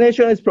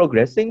 Vaccination is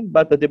progressing,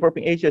 but the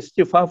developing Asia is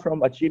still far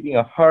from achieving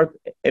a herd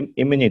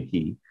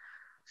immunity.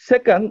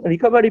 Second,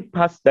 recovery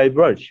paths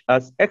diverge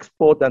as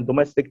export and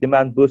domestic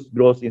demand boost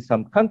growth in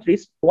some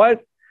countries, while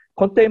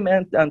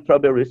containment and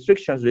travel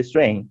restrictions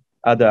restrain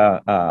other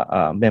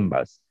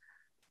members.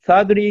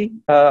 Thirdly,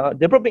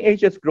 developing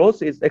Asia's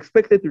growth is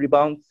expected to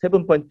rebound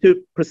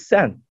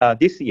 7.2%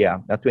 this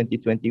year,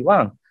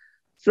 2021,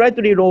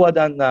 slightly lower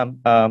than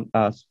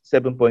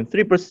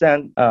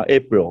 7.3%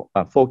 April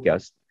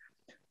forecast.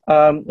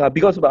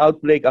 Because of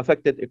outbreak,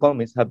 affected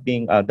economies have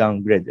been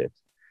downgraded.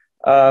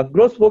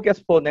 Growth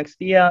forecast for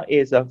next year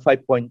is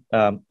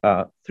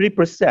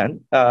 5.3%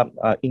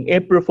 in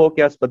April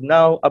forecast, but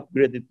now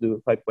upgraded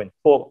to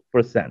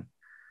 5.4%.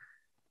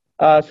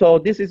 So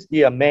this is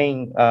the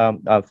main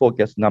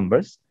forecast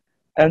numbers.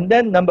 And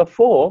then number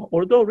 4,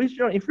 although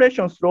regional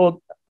inflation slowed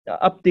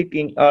uptick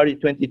in early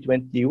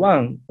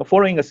 2021,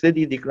 following a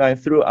steady decline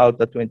throughout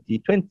the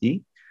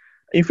 2020,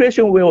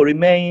 inflation will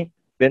remain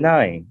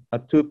benign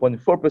at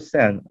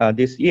 2.4%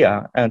 this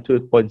year and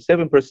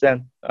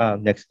 2.7%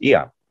 next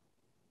year.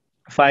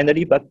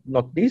 Finally, but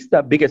not least,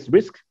 the biggest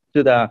risk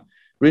to the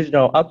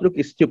regional outlook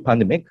is still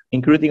pandemic,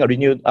 including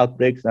renewed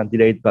outbreaks and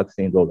delayed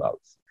vaccine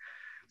rollouts.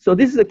 So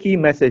this is the key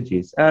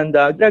messages. And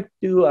I'd like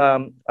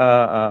to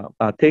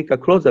take a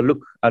closer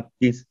look at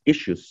these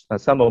issues,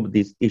 some of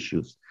these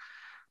issues.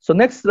 So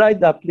next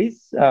slide,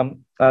 please.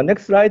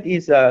 Next slide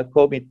is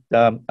COVID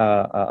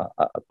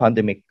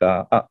pandemic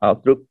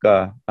outlook.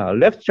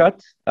 Left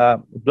chart,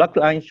 black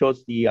line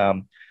shows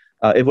the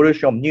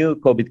evolution of new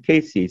COVID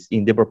cases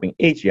in developing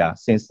Asia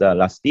since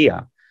last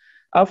year.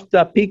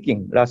 After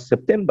peaking last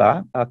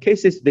September,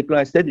 cases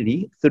declined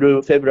steadily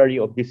through February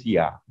of this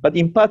year. But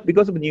in part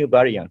because of new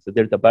variants, the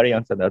Delta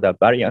variants and other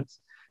variants,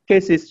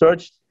 cases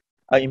surged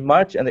in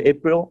March and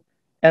April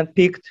and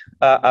peaked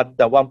at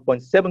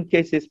 1.7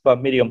 cases per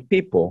million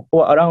people,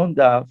 or around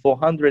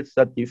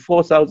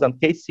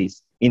 434,000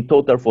 cases in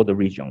total for the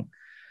region.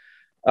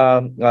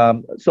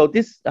 So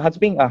this has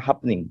been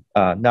happening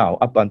now,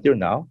 up until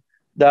now.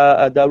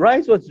 The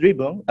rise was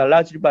driven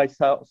largely by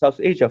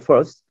South Asia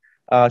first,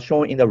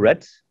 shown in the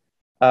reds,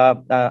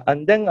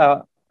 and then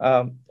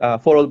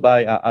followed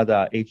by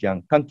other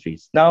Asian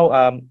countries.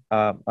 Now,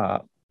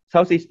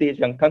 Southeast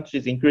Asian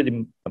countries,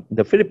 including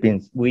the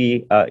Philippines,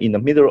 we are in the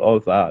middle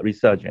of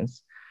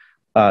resurgence,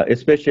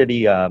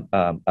 especially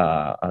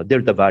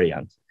Delta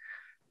variant.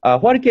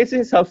 While cases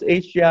in South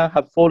Asia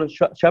have fallen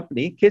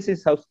sharply, cases in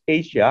South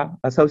Asia,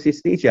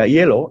 Southeast Asia,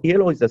 yellow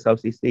is the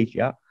Southeast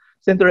Asia,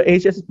 Central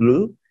Asia is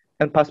blue,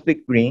 and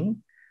Pacific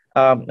green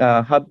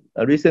have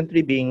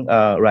recently been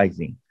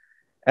rising.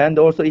 And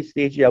also East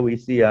Asia, we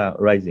see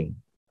rising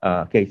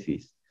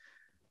cases.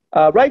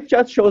 Right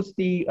chart shows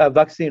the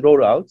vaccine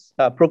rollouts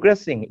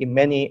progressing in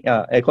many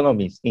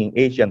economies in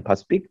Asia and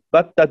Pacific,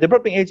 but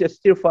developing Asia is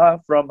still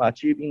far from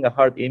achieving a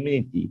herd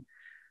immunity.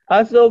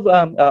 As of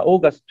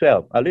August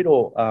 12, a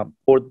little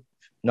odd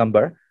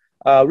number,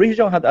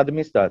 region had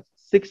administered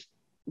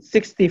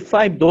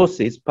 65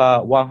 doses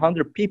per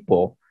 100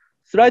 people,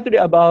 slightly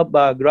above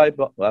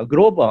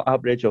global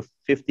average of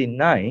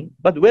 59,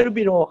 but well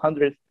below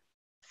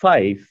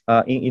 105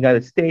 in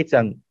United States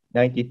and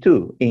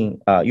 92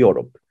 in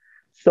Europe.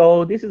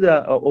 So this is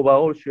the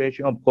overall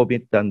situation of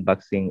COVID and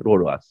vaccine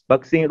rollouts.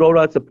 Vaccine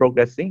rollouts are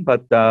progressing,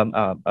 but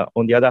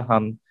on the other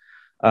hand,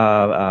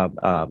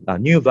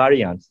 new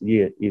variants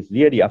is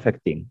really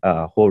affecting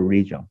whole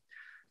region.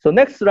 So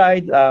next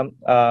slide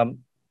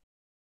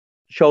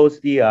shows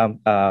the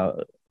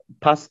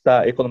past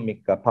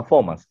economic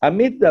performance.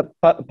 Amid the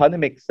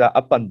pandemic's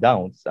up and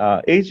downs,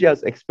 Asia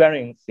is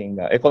experiencing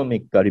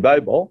economic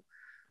revival,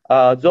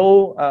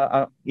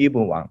 though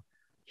uneven one.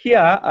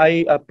 Here,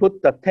 I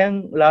put the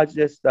 10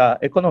 largest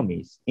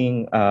economies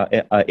in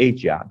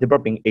Asia,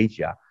 developing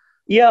Asia.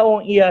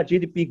 Year-on-year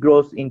GDP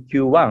growth in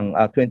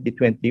Q1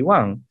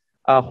 2021,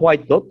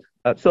 white dot.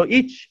 So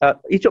each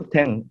of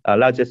 10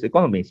 largest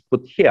economies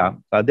put here,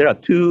 there are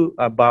two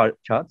bar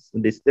charts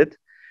listed.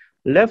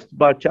 Left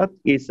bar chart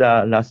is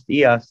last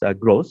year's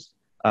growth,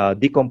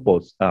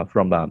 decomposed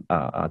from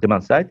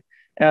demand side.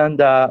 And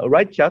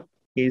right chart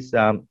is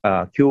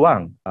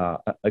Q1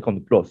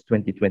 economic growth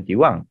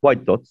 2021,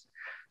 white dots.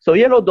 So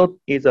yellow dot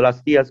is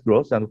last year's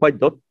growth, and white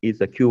dot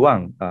is a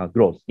Q1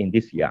 growth in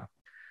this year.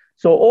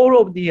 So all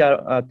of the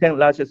 10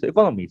 largest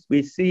economies,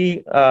 we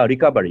see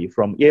recovery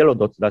from yellow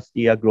dots last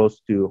year growth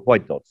to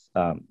white dots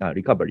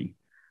recovery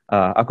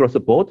across the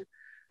board.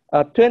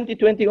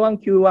 2021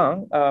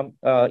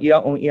 Q1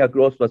 year-on-year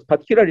growth was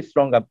particularly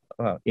strong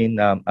in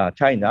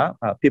China,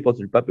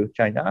 People's Republic of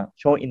China.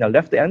 Shown in the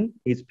left end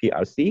is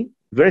PRC,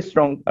 very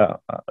strong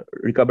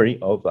recovery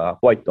of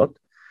white dot.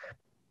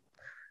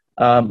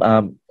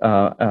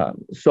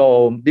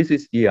 So this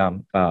is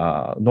the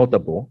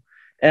notable.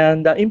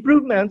 And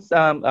improvements,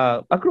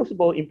 across the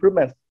board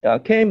improvements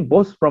came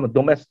both from a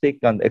domestic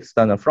and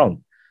external front.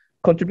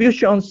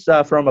 Contributions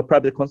from a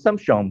private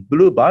consumption,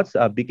 blue bars,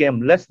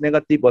 became less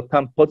negative or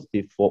turned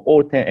positive for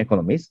all 10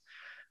 economies.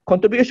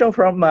 Contribution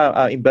from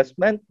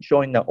investment,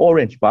 showing the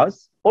orange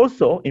bars,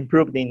 also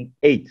improved in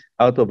 8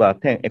 out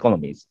of 10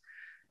 economies.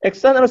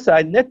 External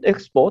side, net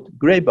export,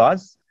 gray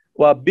bars,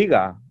 were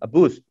bigger, a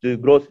boost to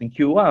growth in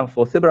Q1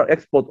 for several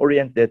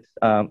export-oriented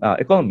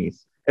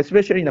economies,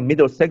 especially in the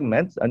middle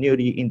segments,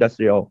 newly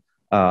industrial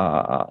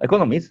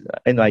economies,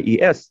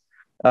 NIES,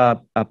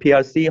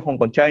 PRC, Hong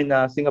Kong,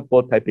 China,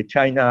 Singapore, Taipei,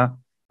 China.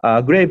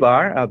 Gray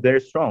bar are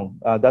very strong.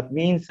 That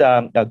means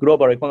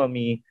global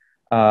economy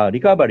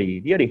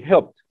recovery really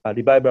helped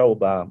revival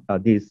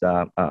of these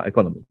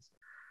economies.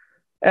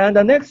 And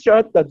the next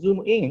chart,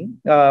 zoom in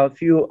a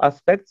few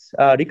aspects.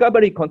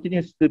 Recovery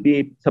continues to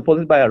be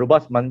supported by a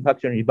robust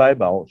manufacturing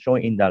revival,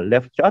 shown in the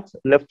left chart.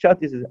 Left chart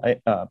is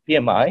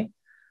PMI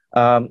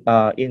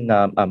in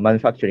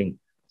manufacturing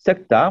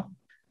sector.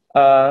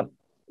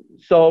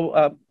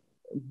 So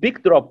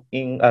big drop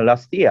in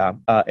last year.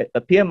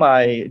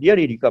 PMI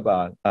really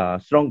recovered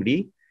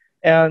strongly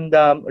and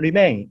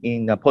remain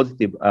in a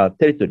positive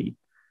territory.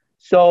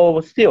 So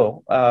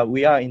still,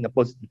 we are in a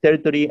positive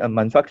territory and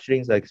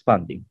manufacturing is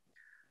expanding.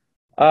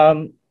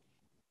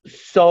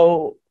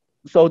 So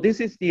this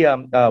is the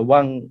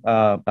one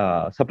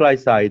supply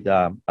side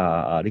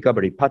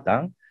recovery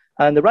pattern.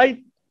 And the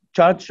right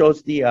chart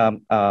shows the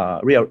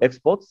real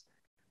exports.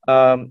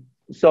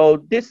 So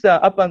this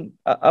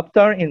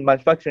upturn in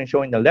manufacturing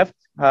shown in the left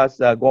has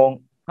gone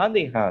hand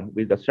in hand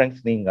with the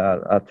strengthening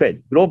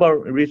trade. Global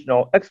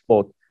regional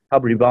export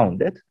have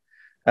rebounded.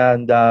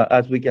 And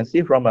as we can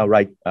see from our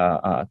right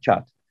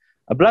chart,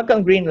 black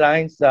and green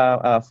lines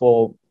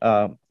for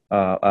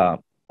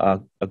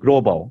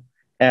global,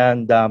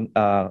 and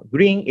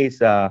green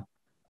is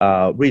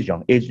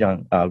region,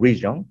 Asian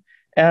region.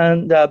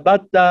 And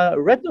but the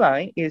red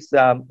line is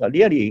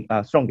really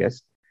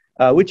strongest,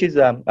 which is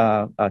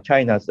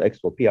China's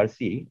export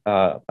PRC,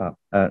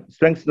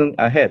 strengthening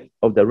ahead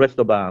of the rest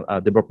of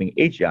developing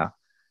Asia.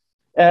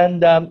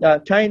 And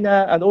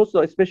China and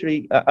also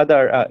especially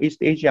other East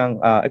Asian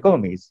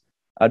economies,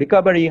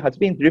 recovery has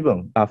been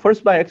driven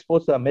first by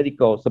exports of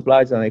medical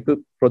supplies and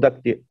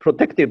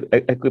protective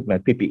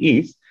equipment,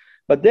 PPEs,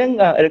 but then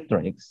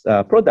electronics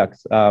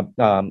products,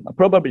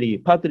 probably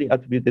partly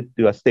attributed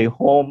to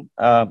stay-home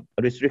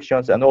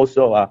restrictions and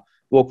also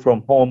work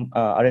from home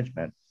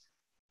arrangement.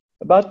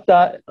 But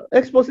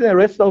exports in the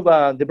rest of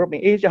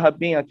developing Asia have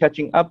been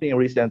catching up in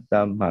recent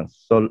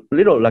months, so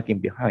little lagging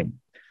behind.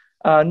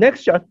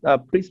 Next chart,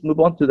 please move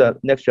on to the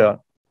next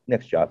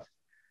chart.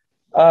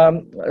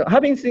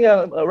 Having seen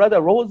a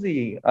rather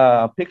rosy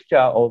picture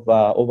of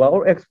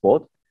overall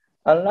export,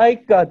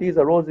 unlike this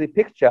rosy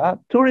picture,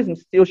 tourism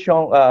still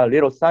shown a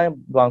little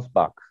sign bounce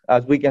back,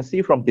 as we can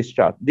see from this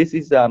chart. This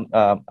is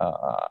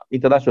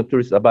international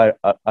tourist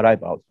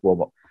arrivals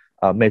for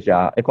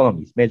major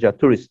economies, major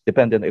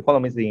tourist-dependent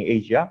economies in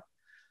Asia.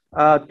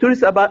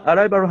 Tourist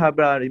arrivals have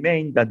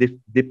remained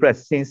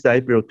depressed since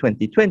April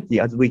 2020,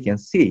 as we can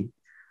see,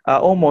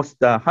 almost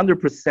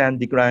 100%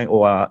 decline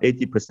or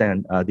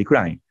 80%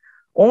 decline.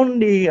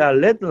 Only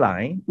red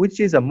line, which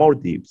is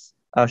Maldives,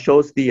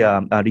 shows the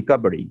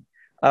recovery.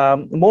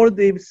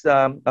 Maldives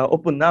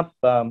opened up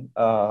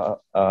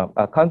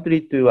a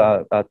country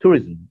to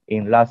tourism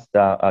in last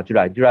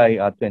July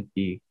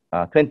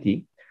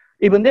 2020.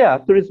 Even there,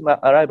 tourism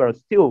arrivals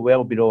still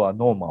well below a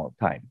normal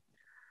time.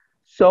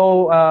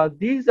 So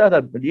these are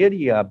the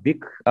really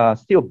big,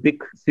 still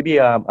big,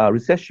 severe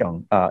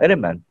recession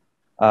element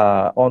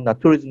on the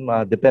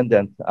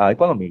tourism-dependent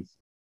economies.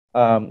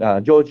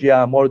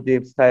 Georgia,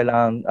 Maldives,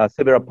 Thailand,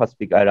 several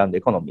Pacific Island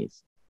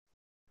economies.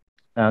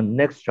 And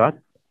next chart.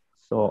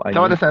 So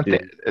Sawada-san,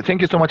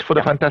 thank you so much for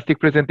the fantastic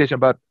presentation,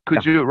 but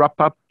could you wrap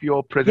up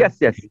your presentation?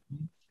 Yes.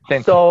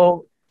 Thank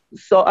you.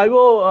 So I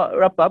will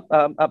wrap up.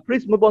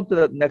 Please move on to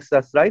the next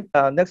slide.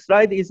 Next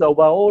slide is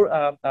overall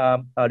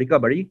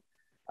recovery.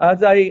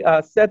 As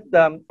I said,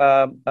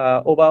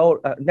 overall,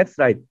 next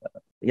slide.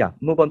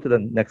 Move on to the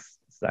next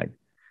slide.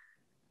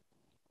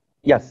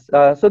 Yes,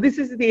 so this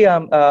is the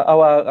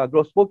our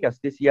growth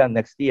forecast this year,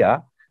 next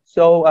year.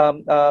 So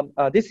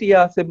this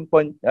year,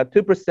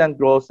 7.2%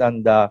 growth,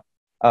 and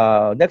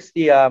next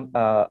year,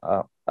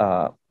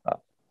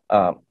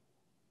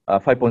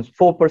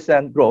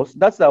 5.4% growth.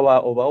 That's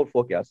our overall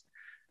forecast.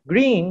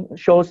 Green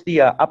shows the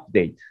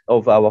update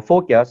of our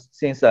forecast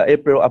since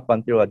April up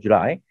until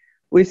July.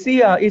 We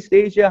see East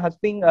Asia has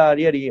been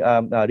really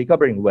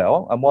recovering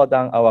well, more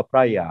than our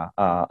prior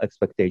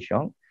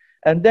expectation.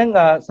 And then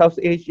South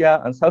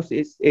Asia and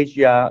Southeast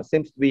Asia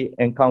seems to be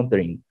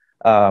encountering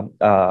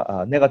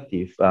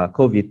negative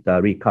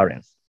COVID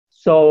recurrence.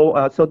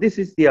 So this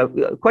is the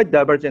quite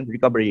divergent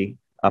recovery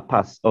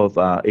path of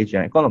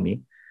Asian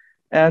economy.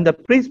 And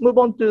please move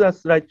on to the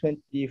slide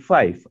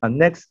 25,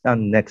 next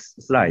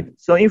slide.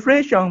 So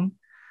inflation,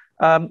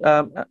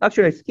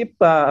 actually skip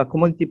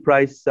commodity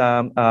price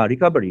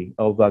recovery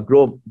of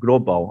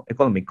global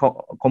economy,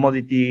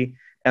 commodity,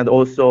 and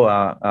also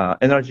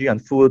energy and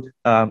food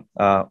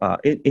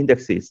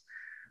indexes.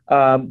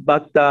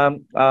 But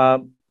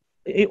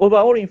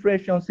overall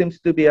inflation seems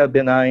to be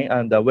benign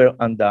and well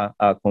under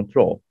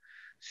control.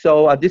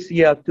 So this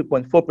year,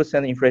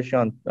 2.4%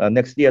 inflation,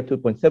 next year,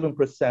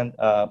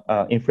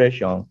 2.7%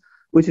 inflation,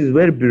 which is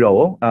well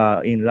below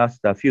in last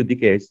few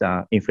decades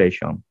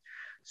inflation.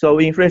 So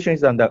inflation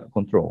is under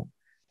control.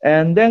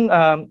 And then,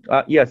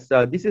 yes,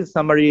 this is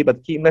summary,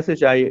 but key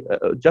message I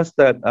just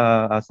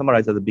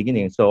summarized at the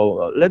beginning.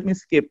 So let me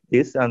skip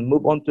this and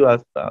move on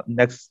to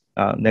next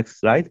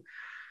slide.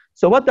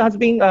 So what has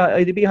been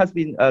ADB has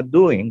been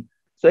doing?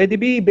 So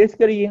ADB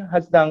basically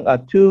has done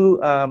two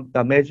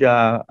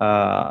major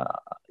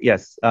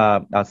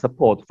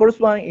support. First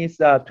one is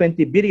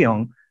 20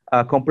 billion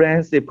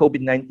comprehensive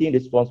COVID-19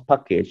 response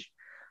package.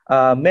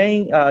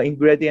 Main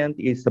ingredient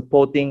is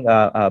supporting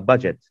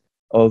budget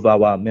of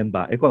our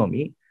member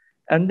economy.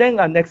 And then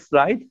next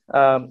slide,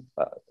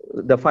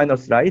 the final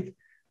slide.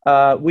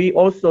 We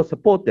also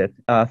supported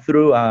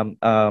through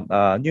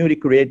newly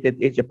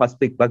created Asia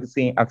Pacific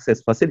Vaccine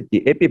Access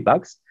Facility,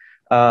 APVAX.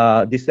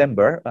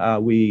 December,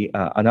 we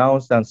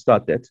announced and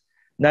started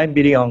 9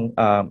 billion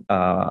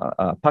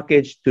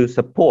package to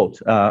support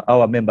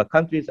our member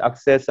countries'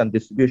 access and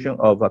distribution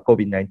of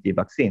COVID-19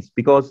 vaccines,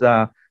 because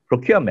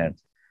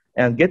procurement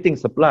and getting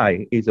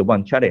supply is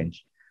one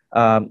challenge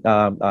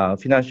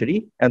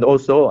financially and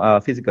also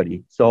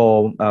physically.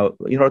 So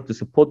in order to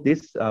support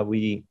this,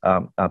 we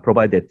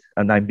provided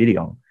a 9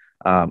 billion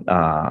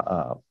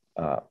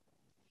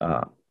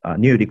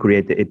newly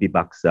created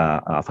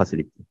APVAX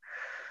facility.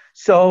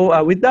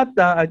 So with that,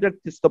 I'd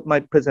like to stop my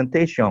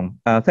presentation.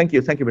 Thank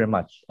you very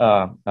much.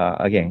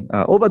 Again,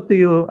 over to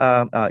you,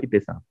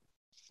 Ipe-san.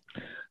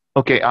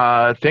 Okay,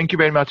 thank you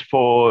very much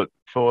for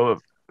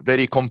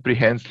very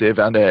comprehensive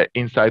and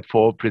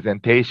insightful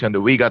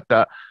presentation. We got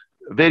a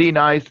very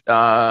nice,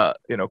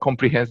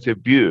 comprehensive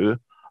view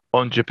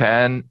on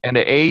Japan and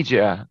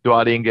Asia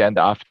during and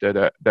after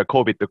the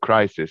COVID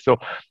crisis. So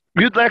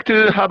we'd like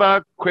to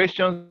have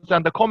questions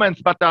and the comments,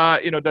 but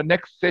the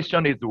next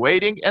session is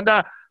waiting. And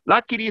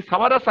luckily,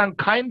 Sawada-san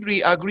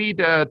kindly agreed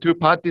to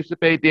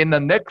participate in the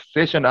next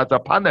session as a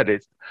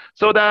panelist.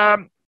 So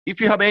if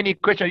you have any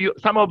questions,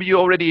 some of you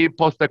already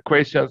posted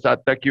questions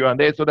at the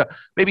Q&A. So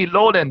maybe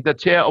Lauren, the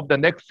chair of the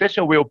next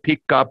session, will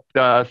pick up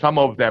some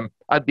of them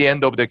at the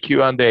end of the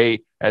Q&A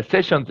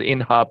sessions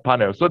in her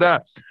panel. So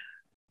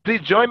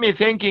please join me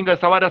thanking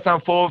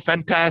Sawada-san for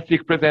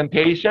fantastic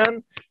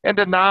presentation. And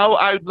now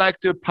I would like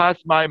to pass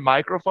my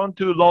microphone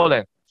to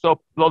Lauren.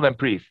 So Lauren,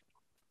 please.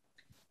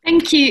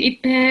 Thank you,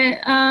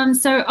 Ipe.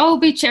 So I'll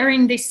be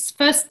chairing this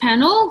first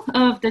panel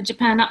of the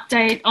Japan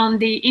Update on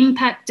the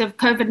impact of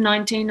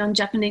COVID-19 on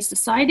Japanese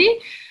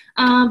society.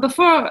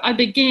 Before I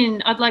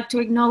begin, I'd like to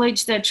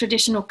acknowledge the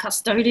traditional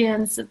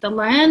custodians of the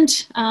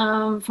land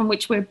from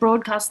which we're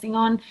broadcasting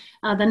on,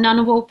 the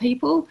Ngunnawal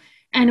people,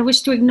 and I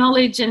wish to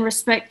acknowledge and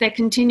respect their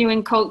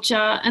continuing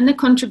culture and the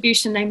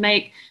contribution they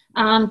make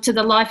to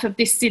the life of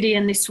this city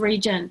and this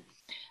region.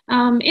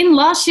 In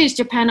last year's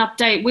Japan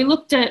Update, we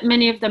looked at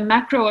many of the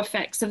macro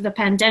effects of the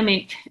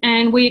pandemic,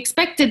 and we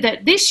expected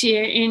that this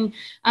year in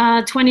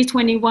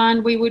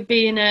 2021, we would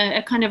be in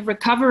a kind of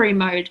recovery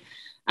mode.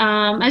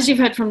 As you've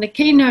heard from the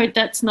keynote,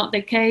 that's not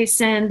the case,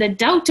 and the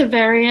Delta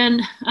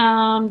variant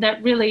that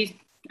really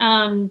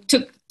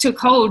took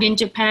hold in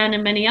Japan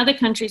and many other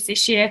countries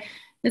this year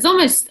has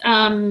almost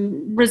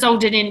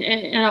resulted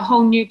in a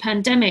whole new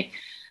pandemic.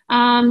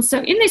 So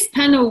in this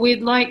panel,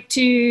 we'd like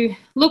to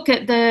look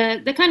at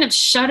the kind of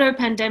shadow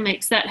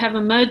pandemics that have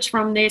emerged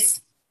from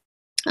this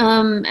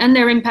and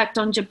their impact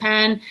on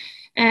Japan.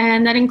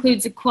 And that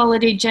includes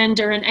equality,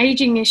 gender, and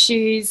aging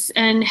issues,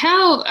 and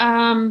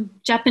how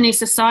Japanese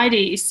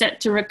society is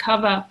set to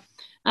recover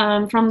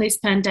from this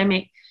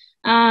pandemic.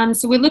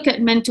 So we look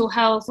at mental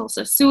health,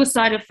 also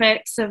suicide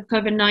effects of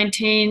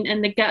COVID-19,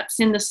 and the gaps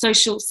in the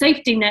social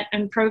safety net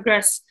and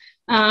progress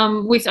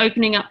with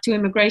opening up to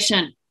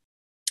immigration.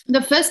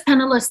 The first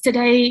panelist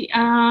today,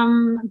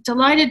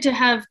 delighted to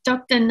have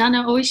Dr.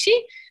 Nana Oishi,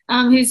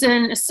 who's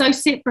an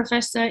associate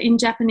professor in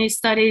Japanese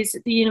studies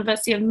at the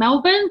University of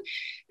Melbourne.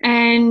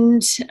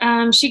 And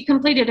she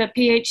completed a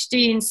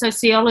PhD in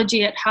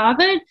sociology at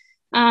Harvard.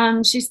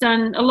 She's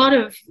done a lot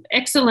of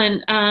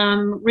excellent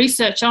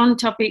research on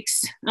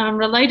topics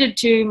related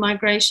to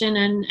migration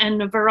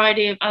and a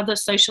variety of other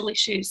social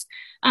issues.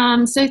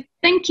 So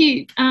thank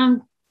you,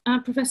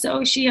 Professor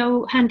Oishi.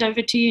 I'll hand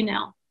over to you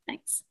now.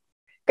 Thanks.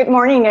 Good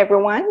morning,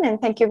 everyone, and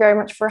thank you very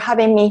much for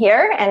having me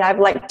here. And I'd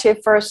like to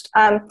first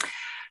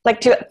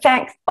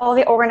thank all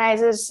the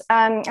organizers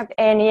of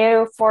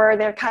ANU for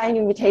their kind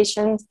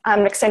invitations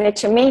extended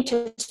to me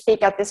to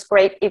speak at this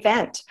great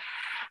event.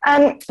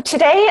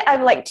 Today,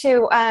 I'd like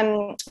to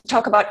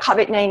talk about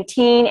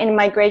COVID-19 and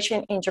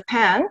migration in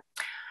Japan.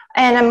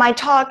 And my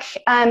talk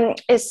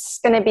is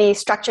going to be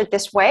structured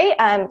this way.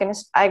 I'm going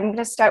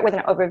to start with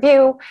an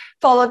overview,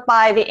 followed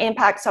by the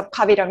impacts of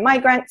COVID on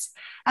migrants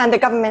and the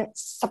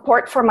government's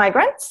support for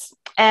migrants,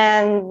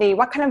 and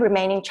what kind of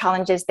remaining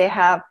challenges they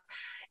have,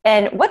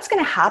 and what's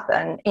going to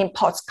happen in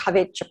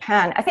post-COVID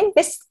Japan. I think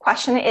this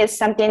question is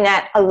something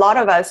that a lot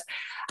of us,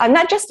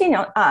 not just in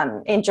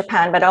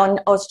Japan, but in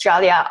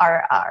Australia,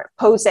 are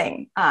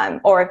posing,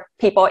 or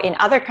people in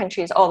other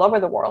countries all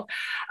over the world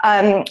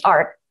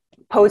are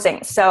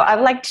posing. So I'd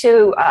like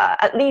to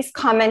at least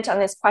comment on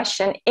this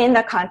question in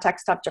the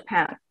context of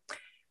Japan.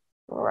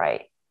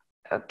 Right.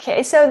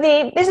 Okay, so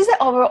this is the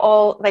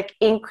overall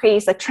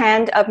increase, the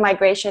trend of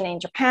migration in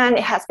Japan.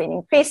 It has been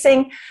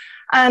increasing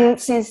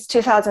since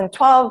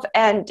 2012,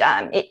 and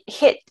it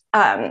hit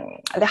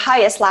the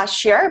highest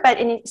last year, but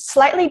it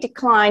slightly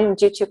declined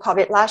due to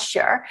COVID last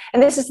year.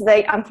 And this is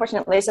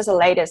unfortunately, this is the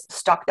latest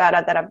stock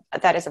data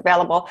that is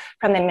available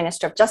from the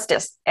Minister of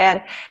Justice.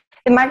 And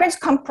the migrants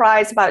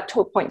comprise about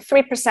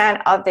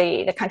 2.3% of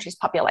the country's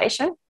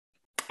population.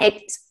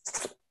 It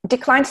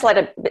declined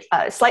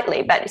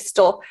slightly, but it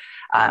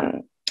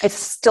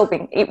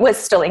was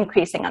still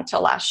increasing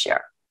until last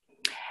year.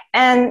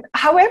 And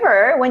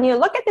however, when you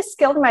look at the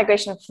skilled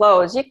migration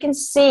flows, you can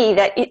see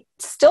that it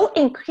still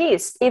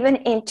increased even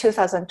in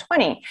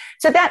 2020.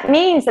 So that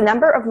means the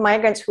number of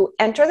migrants who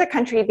enter the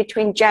country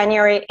between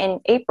January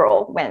and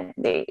April, when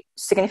they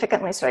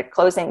significantly started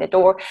closing the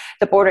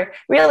border,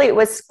 really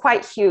was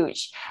quite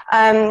huge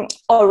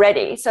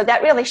already. So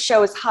that really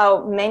shows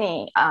how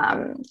many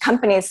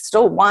companies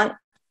still want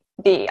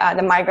the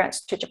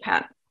migrants to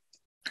Japan.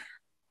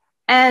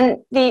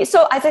 And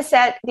so as I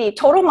said, the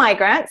total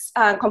migrants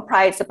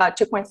comprise about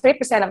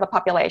 2.3% of the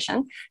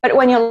population. But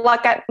when you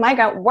look at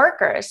migrant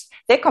workers,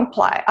 they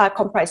comprise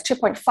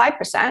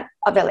 2.5%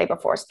 of the labor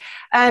force.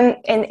 And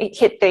it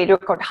hit the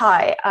record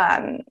high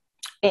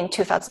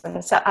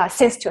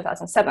since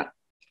 2007.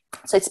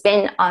 So it's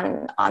been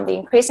on the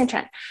increasing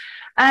trend.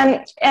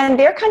 And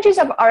their countries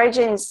of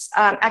origins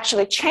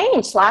actually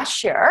changed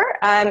last year.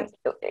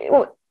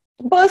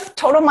 Both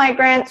total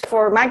migrants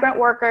for migrant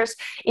workers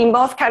in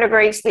both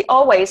categories, they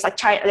always,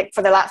 China,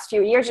 for the last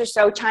few years or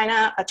so,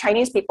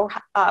 Chinese people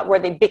were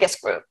the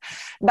biggest group.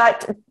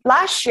 But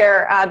last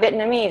year,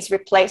 Vietnamese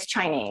replaced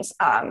Chinese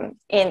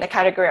in the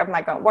category of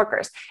migrant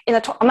workers.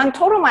 Among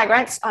total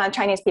migrants,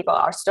 Chinese people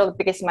are still the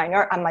biggest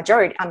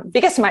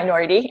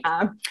minority,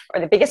 or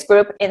the biggest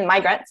group in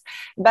migrants.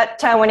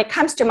 But when it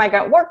comes to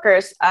migrant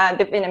workers,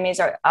 the Vietnamese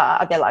are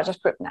the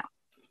largest group now,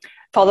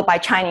 followed by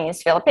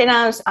Chinese,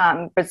 Filipinos,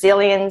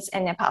 Brazilians,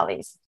 and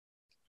Nepalis.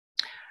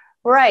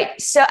 Right,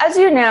 so as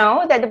you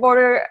know, that the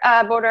border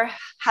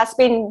has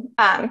been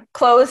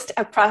closed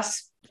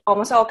across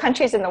almost all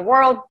countries in the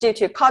world due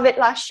to COVID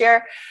last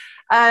year.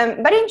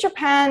 But in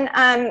Japan,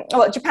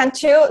 Japan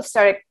too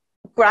started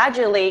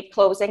gradually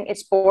closing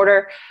its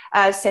border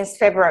since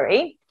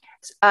February.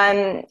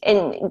 And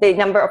the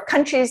number of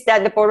countries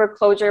that the border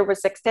closure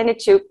was extended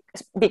to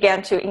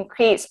began to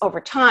increase over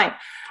time.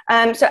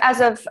 So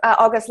as of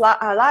August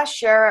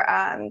last year,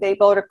 the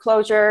border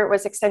closure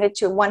was extended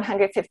to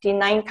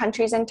 159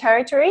 countries and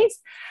territories.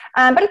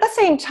 But at the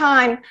same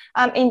time,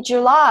 in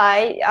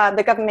July,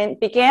 the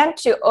government began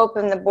to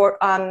open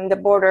the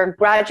border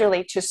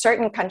gradually to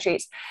certain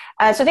countries.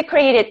 So they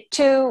created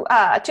two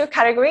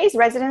categories,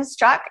 residence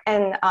track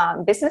and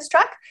business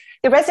track.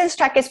 The residence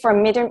track is for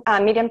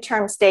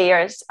medium-term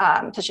stayers,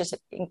 such as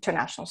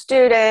international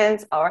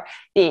students or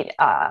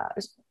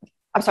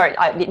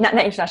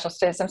not international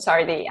students,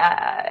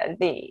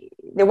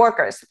 the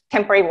workers,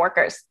 temporary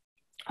workers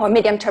or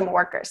medium-term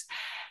workers.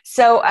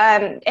 So,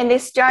 and they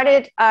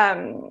started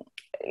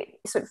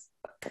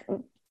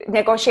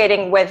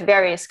negotiating with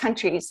various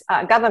countries'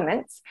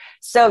 governments.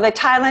 So the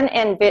Thailand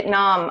and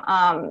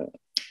Vietnam,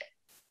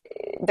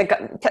 the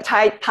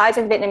Thais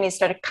and Vietnamese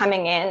started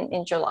coming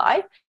in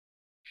July.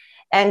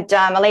 And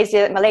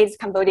Malaysia,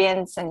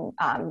 Cambodians, and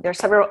there are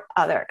several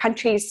other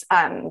countries,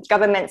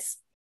 governments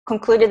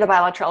concluded the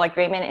bilateral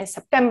agreement in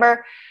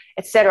September,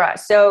 etc.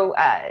 So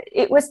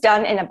it was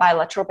done in a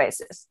bilateral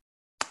basis.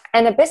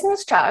 And a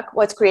business track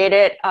was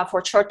created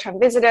for short-term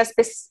visitors,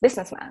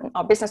 businessmen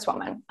or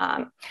businesswomen.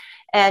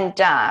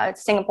 And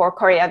Singapore,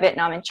 Korea,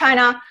 Vietnam, and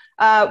China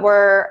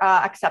were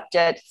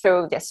accepted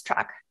through this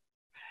track.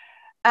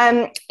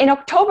 In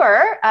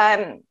October,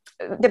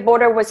 the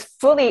border was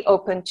fully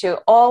open to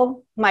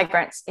all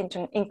migrants,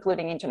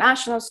 including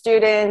international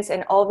students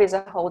and all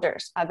visa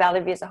holders,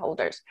 valid visa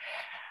holders.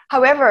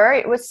 However,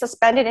 it was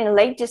suspended in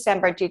late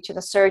December due to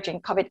the surge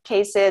in COVID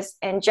cases.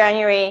 In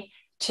January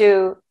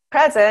to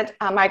present,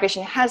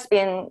 migration has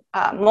been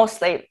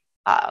mostly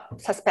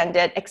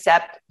suspended,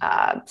 except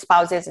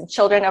spouses and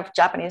children of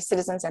Japanese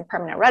citizens and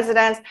permanent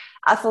residents,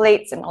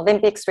 athletes, and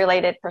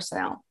Olympics-related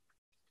personnel.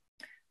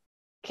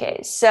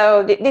 Okay,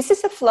 so this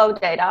is the flow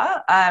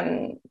data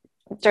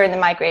during the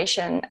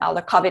migration,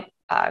 the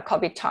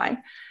COVID time.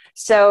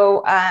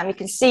 So you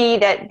can see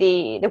that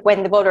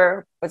when the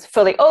border was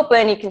fully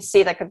open, you can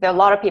see like a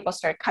lot of people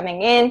started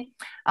coming in,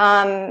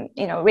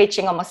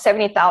 reaching almost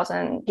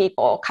 70,000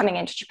 people coming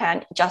into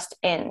Japan just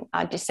in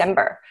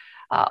December,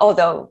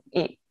 although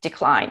it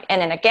declined.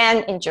 And then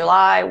again in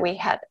July, we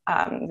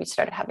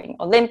started having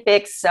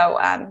Olympics, so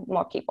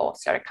more people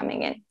started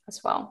coming in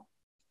as well.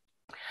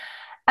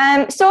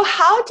 So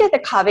how did the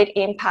COVID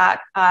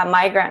impact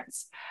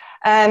migrants?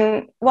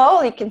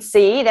 Well, you can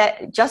see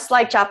that just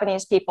like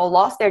Japanese people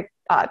lost their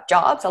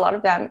jobs, a lot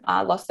of them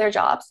lost their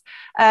jobs.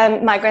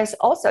 Migrants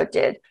also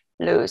did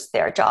lose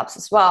their jobs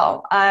as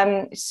well.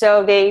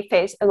 So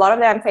a lot of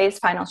them faced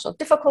financial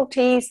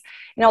difficulties.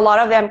 A lot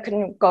of them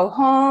couldn't go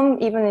home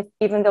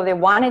even though they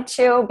wanted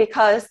to,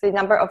 because the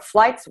number of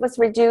flights was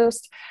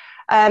reduced.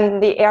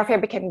 The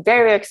airfare became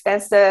very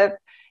expensive,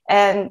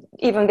 and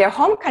even their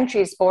home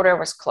country's border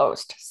was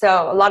closed.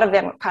 So a lot of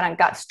them kind of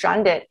got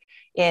stranded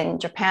in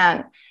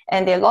Japan,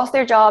 and they lost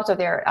their jobs, or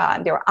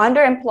they were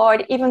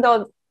underemployed. Even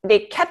though they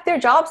kept their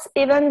jobs,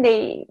 even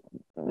the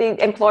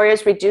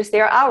employers reduced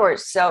their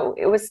hours. So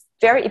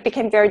it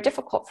became very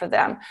difficult for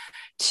them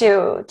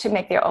to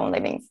make their own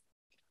livings.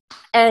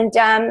 And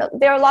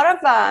there are a lot of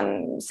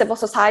civil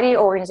society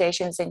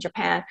organizations in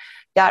Japan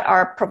that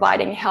are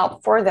providing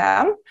help for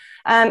them.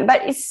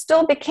 But it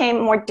still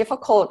became more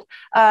difficult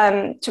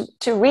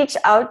to reach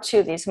out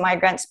to these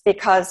migrants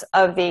because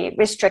of the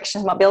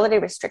mobility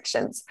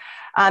restrictions.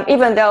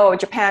 Even though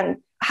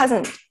Japan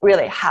hasn't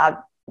really had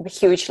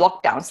huge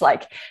lockdowns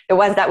like the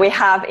ones that we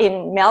have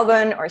in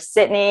Melbourne or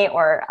Sydney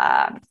or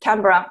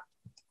Canberra,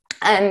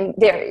 and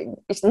there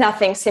is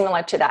nothing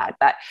similar to that.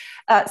 But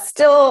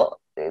still,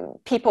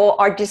 people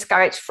are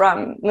discouraged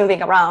from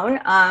moving around,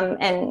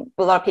 and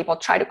a lot of people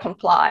try to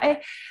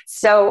comply.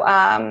 So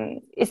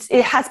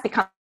it has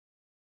become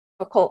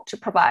difficult to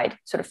provide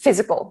sort of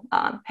physical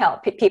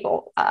help,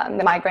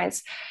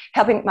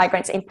 helping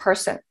migrants in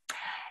person.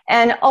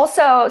 And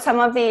also, some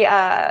of the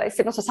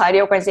civil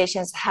society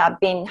organizations have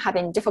been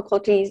having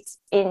difficulties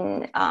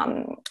in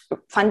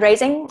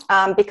fundraising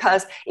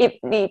because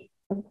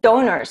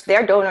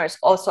their donors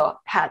also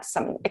had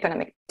some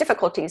economic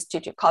difficulties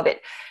due to COVID.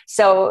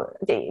 So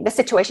the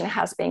situation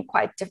has been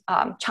quite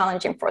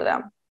challenging for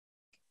them.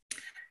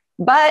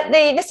 But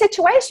the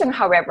situation,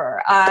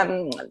 however,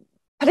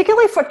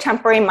 particularly for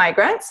temporary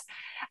migrants,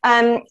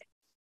 the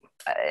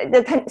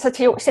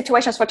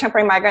situations for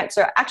temporary migrants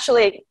are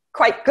actually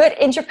quite good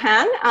in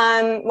Japan.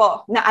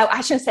 Well, no,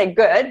 I shouldn't say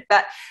good,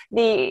 but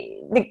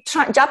the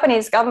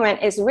Japanese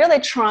government is really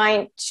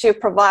trying to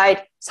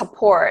provide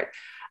support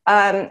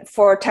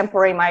for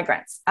temporary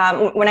migrants.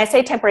 When I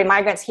say temporary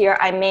migrants here,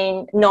 I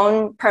mean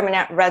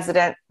non-permanent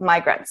resident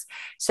migrants.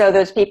 So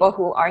those people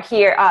who are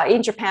here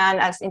in Japan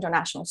as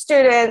international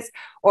students,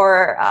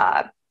 or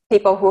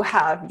people who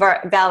have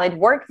valid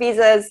work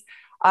visas,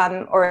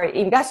 or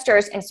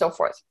investors and so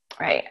forth,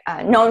 right?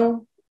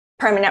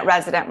 Non-permanent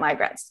resident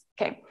migrants,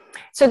 okay?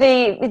 So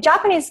the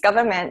Japanese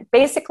government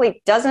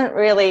basically doesn't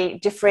really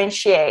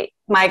differentiate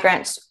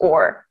migrants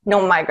or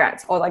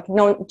non-migrants, or like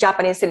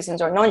non-Japanese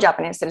citizens or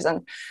non-Japanese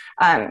citizens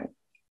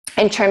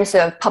in terms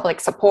of public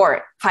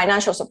support,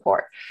 financial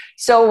support.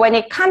 So when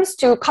it comes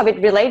to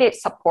COVID-related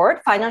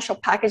support, financial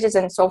packages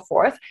and so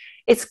forth,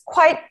 it's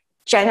quite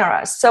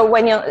generous. So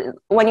when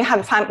you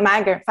have a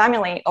migrant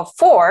family of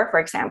 4, for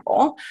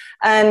example,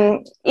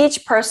 each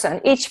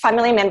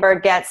family member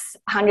gets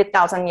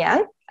 100,000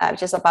 yen,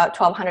 which is about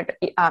 1,200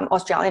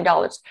 Australian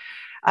dollars.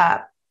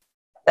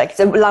 Like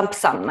it's a lump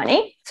sum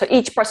money. So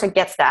each person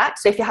gets that.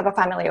 So if you have a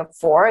family of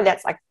 4,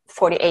 that's like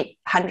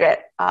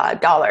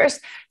 $4,800.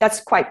 That's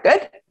quite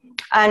good.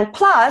 And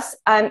plus,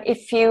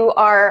 if you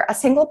are a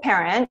single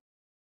parent,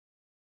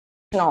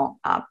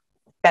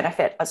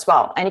 benefit as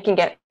well. And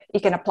you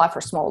can apply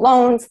for small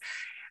loans.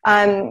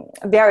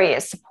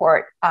 various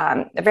support,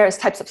 various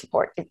types of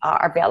support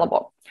are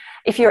available.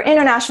 If you're an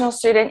international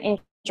student in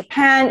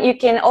Japan, you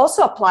can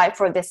also apply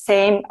for the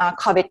same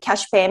COVID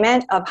cash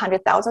payment of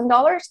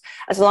 $100,000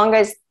 as long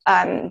as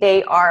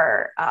they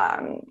are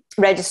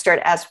registered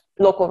as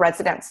local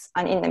residents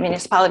in the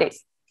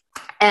municipalities.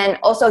 And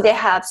also they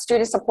have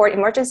student support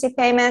emergency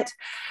payment.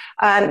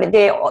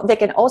 They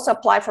can also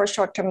apply for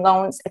short-term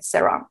loans,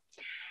 etc.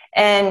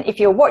 And if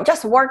you're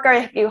just a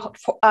worker,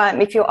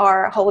 if you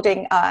are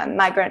holding a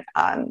migrant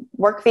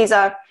work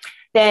visa,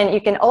 then you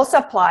can also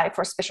apply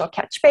for special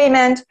cash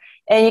payment,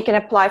 and you can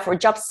apply for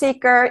job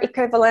seeker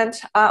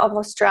equivalent of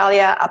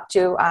Australia up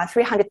to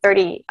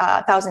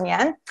 330,000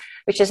 yen,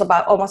 which is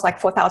about almost like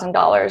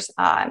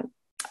 $4,000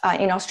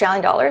 in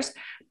Australian dollars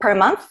per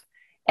month.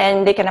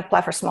 And they can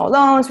apply for small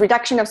loans,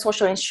 reduction of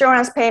social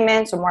insurance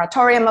payments, or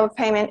moratorium of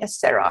payment,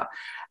 etc.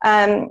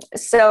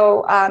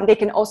 So they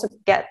can also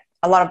get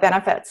a lot of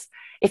benefits.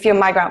 If you're a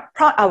migrant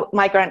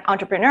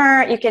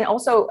entrepreneur, you can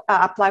also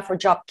apply for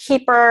job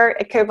keeper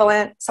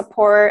equivalent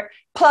support,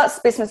 plus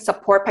business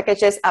support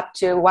packages up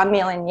to 1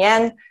 million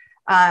yen,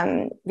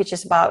 which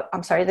is about, I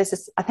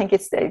think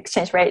it's the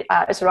exchange rate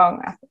is wrong.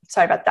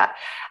 Sorry about that.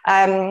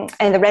 And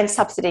the rent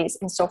subsidies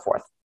and so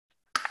forth.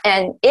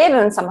 And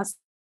even some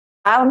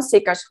asylum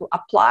seekers who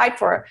applied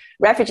for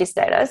refugee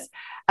status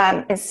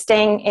and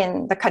staying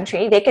in the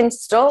country, they can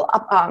still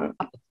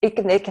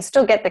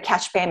get the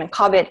cash payment,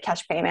 COVID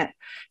cash payment.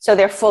 So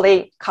they're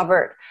fully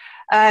covered.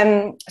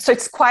 So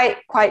it's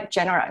quite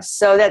generous.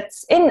 So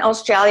that's in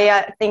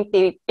Australia. I think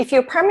if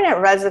you're a permanent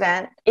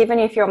resident, even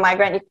if you're a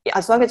migrant,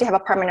 as long as you have a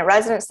permanent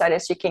resident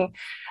status, you can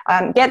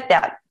get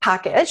that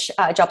package,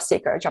 job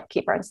seeker, job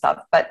keeper, and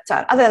stuff. But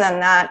other than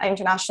that,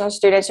 international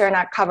students are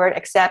not covered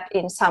except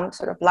in some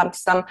sort of lump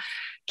sum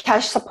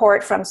cash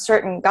support from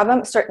certain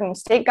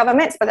state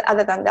governments. But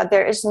other than that,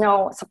 there is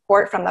no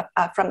support from the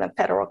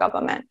federal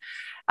government,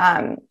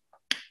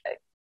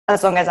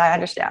 as long as I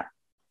understand.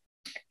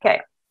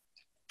 Okay.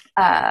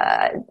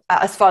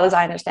 As far as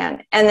I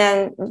understand. And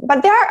then,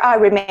 but there are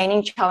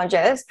remaining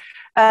challenges.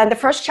 The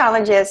first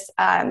challenge is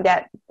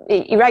that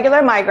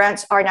irregular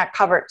migrants are not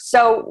covered.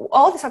 So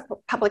all the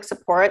public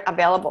support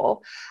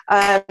available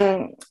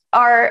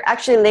are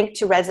actually linked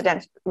to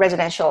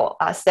residential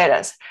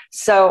status.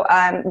 So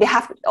they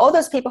have all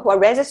those people who are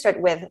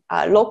registered with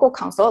local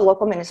council,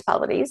 local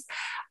municipalities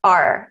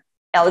are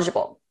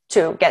eligible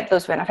to get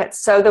those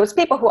benefits. So those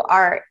people who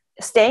are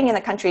staying in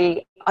the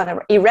country on an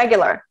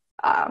irregular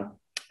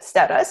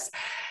status,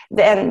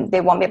 then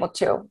they won't be able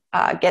to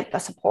get the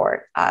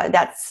support. And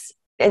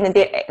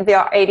there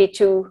are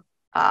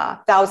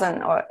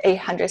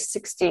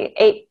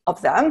 82,868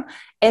 of them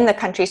in the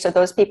country. So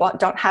those people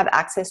don't have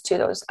access to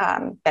those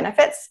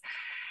benefits.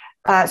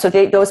 So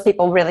those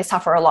people really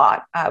suffer a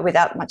lot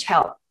without much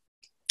help.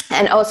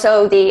 And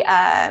also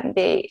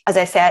as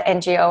I said,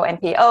 NGO,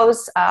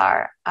 NPOs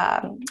are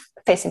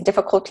facing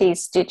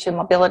difficulties due to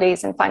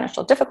mobilities and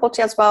financial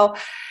difficulty as well.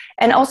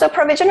 And also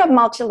provision of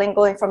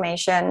multilingual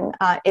information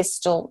is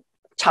still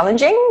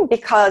challenging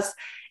because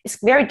it's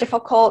very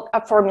difficult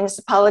for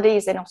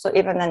municipalities and also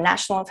even the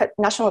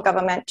national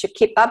government to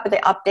keep up with the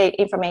update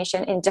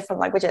information in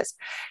different languages.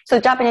 So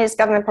the Japanese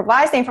government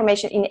provides the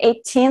information in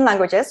 18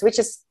 languages, which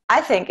is,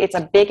 I think it's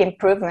a big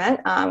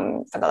improvement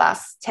for the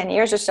last 10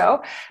 years or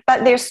so,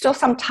 but there's still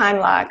some time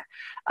lag.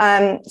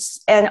 And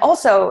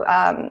also,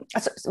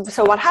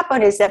 so what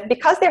happened is that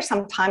because there's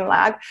some time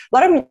lag, a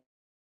lot of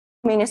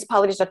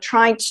municipalities are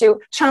trying to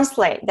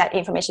translate that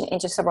information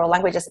into several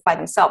languages by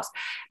themselves.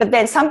 But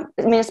then some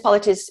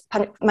municipalities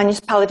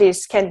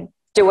can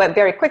do it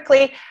very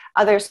quickly,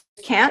 others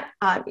can't,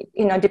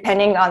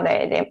 depending on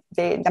the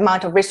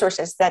amount of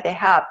resources that they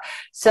have.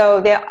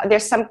 So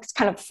there's some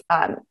kind of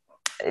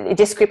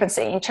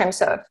discrepancy in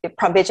terms of the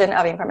provision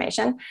of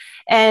information.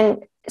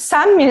 And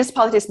some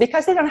municipalities,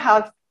 because they don't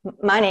have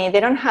money,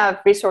 they don't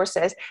have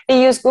resources,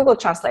 they use Google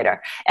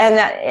Translator,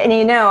 and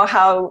you know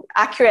how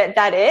accurate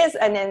that is.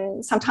 And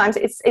then sometimes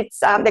it's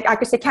the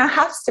accuracy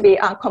has to be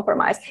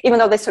compromised, even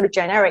though this sort of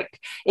generic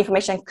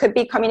information could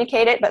be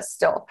communicated, but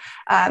still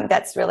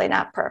that's really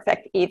not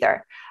perfect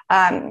either.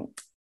 And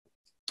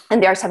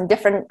there are some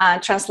different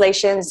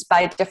translations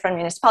by different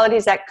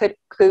municipalities that could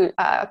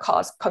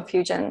cause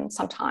confusion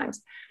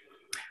sometimes.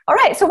 All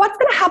right, so what's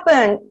going to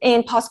happen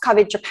in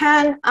post-COVID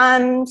Japan?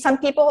 Some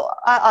people,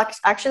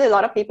 actually a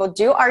lot of people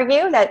do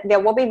argue that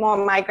there will be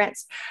more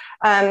migrants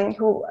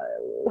who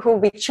will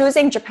be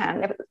choosing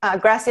Japan.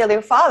 Gracia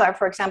Liu-Fowler,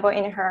 for example,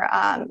 in her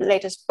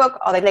latest book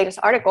or the latest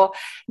article,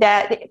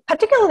 that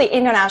particularly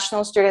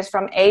international students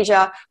from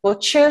Asia will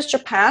choose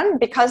Japan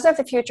because of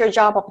the future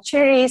job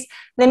opportunities,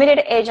 limited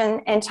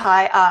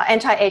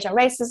anti-Asian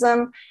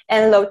racism,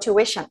 and low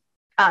tuition.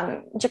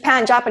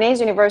 Japanese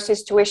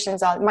universities'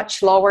 tuitions are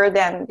much lower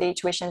than the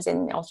tuitions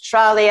in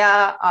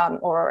Australia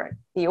or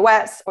the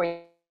US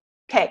or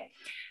UK.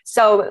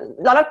 So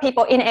a lot of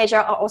people in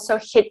Asia are also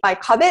hit by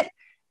COVID,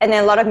 and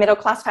then a lot of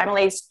middle-class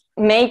families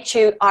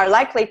are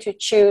likely to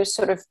choose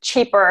sort of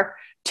cheaper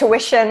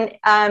tuition,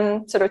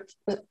 sort of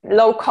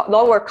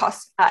lower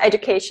cost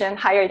education,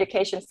 higher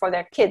education for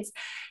their kids.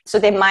 So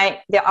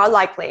Gracia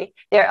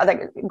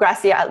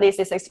at least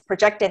is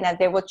projecting that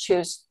they will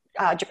choose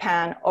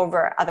Japan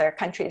over other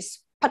countries,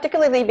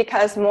 particularly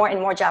because more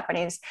and more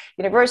Japanese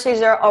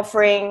universities are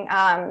offering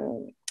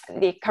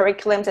the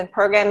curriculums and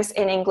programs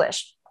in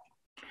English.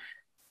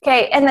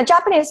 Okay, and the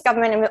Japanese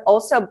government will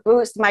also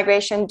boost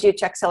migration due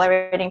to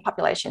accelerating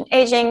population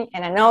aging.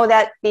 And I know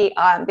that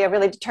they're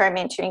really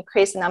determined to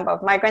increase the number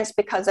of migrants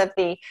because of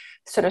the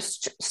sort of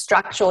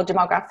structural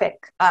demographic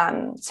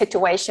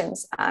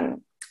situations.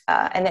 And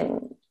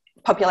then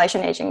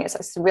population aging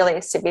is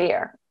really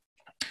severe.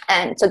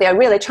 And so they're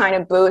really trying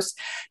to boost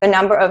the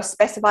number of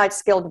specified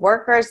skilled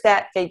workers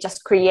that they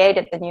just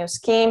created the new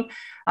scheme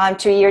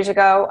 2 years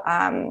ago.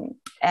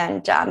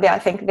 I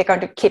think they're going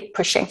to keep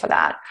pushing for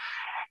that.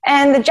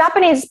 And the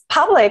Japanese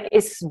public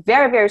is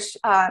very, very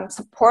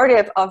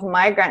supportive of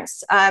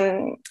migrants.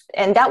 And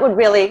that would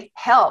really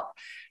help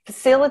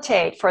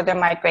facilitate further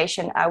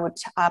migration, I would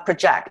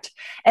project.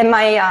 And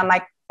my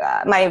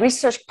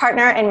research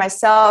partner and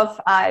myself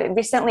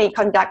recently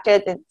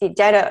conducted the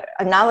data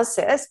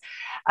analysis.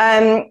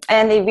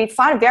 We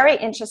found a very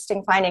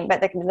interesting finding.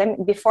 But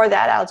before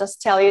that, I'll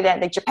just tell you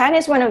that Japan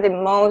is one of the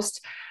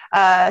most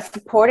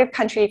supportive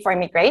country for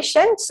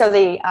immigration. So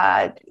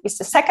it's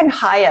the second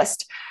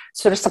highest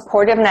sort of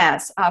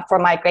supportiveness for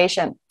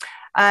migration.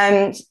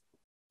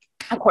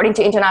 According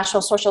to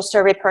International Social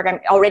Survey Program,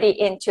 already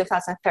in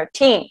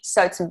 2013.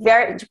 So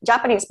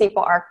Japanese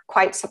people are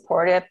quite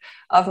supportive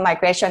of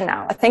migration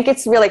now. I think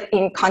it's really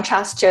in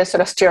contrast to sort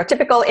of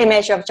stereotypical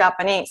image of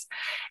Japanese.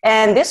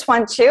 And this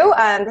one too,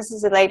 this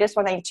is the latest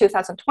one in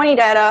 2020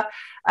 data.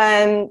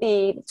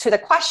 To the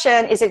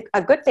question, is it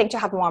a good thing to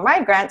have more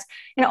migrants?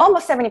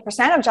 Almost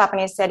 70% of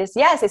Japanese said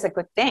yes, it's a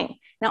good thing.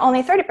 Now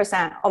only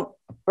 30%,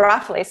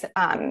 roughly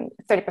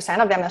 30%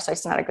 of them say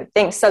it's not a good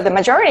thing. So the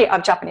majority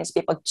of Japanese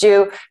people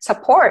do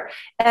support.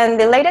 And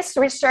the latest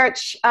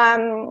research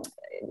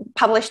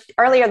published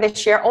earlier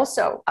this year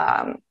also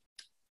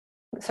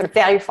sort of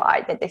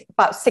verified that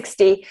about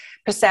 60%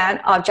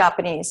 of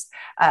Japanese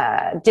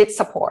did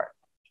support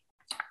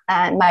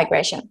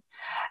migration.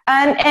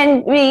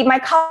 My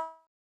colleague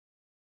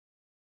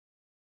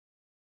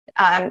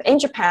in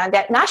Japan,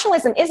 that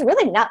nationalism is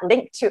really not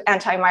linked to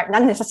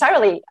not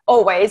necessarily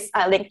always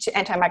linked to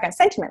anti-migrant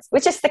sentiments,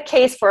 which is the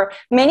case for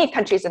many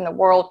countries in the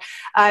world.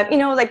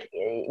 Like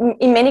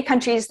in many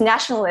countries,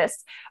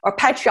 nationalists or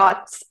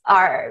patriots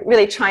are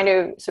really trying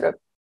to sort of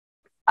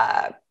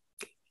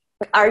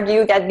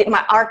argue that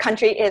our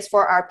country is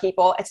for our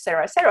people, et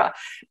cetera, et cetera.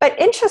 But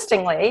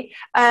interestingly,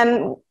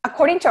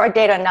 according to our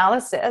data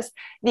analysis,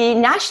 the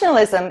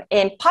nationalism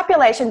in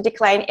population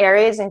decline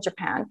areas in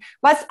Japan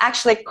was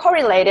actually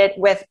correlated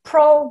with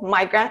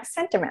pro-migrant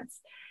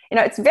sentiments.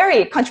 It's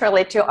very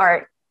contrary to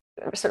our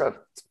sort of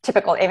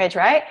typical image,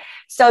 right?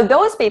 So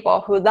those people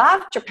who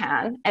love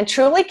Japan and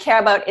truly care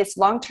about its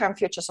long-term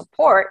future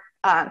support,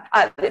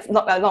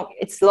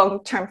 its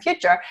long-term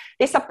future,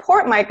 they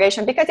support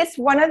migration because it's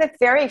one of the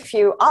very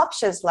few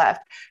options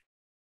left.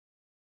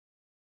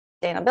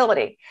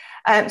 Sustainability.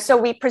 So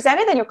we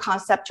presented a new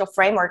conceptual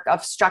framework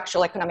of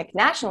structural economic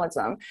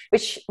nationalism,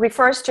 which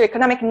refers to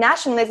economic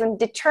nationalism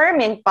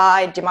determined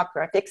by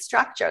demographic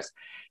structures.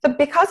 So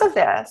because of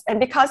this, and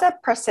because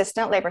of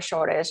persistent labor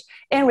shortage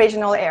in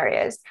regional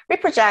areas, we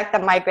project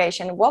that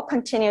migration will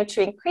continue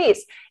to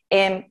increase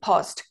in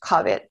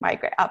post-COVID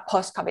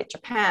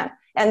Japan.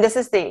 And this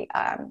is the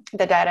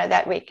data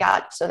that we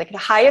got. So the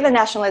higher the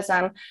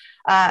nationalism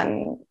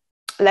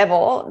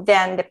level,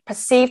 then the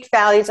perceived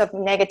values of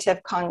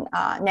negative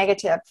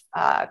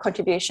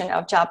contribution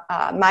of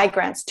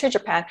migrants to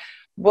Japan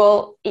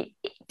will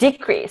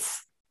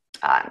decrease.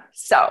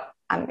 So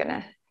I'm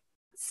gonna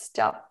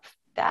stop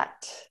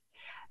that.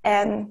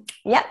 And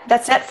yeah,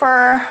 that's it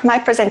for my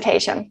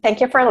presentation.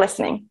 Thank you for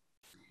listening.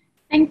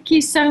 Thank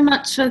you so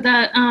much for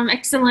that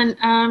excellent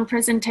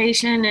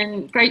presentation,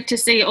 and great to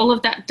see all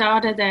of that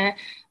data there.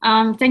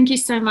 Thank you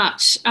so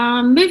much.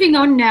 Moving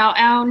on now,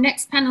 our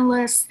next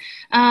panelist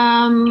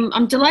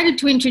I'm delighted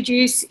to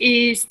introduce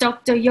is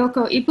Dr.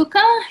 Yoko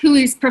Ibuka, who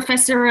is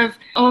Professor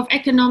of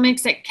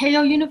Economics at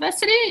Keio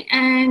University,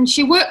 and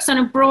she works on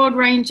a broad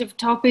range of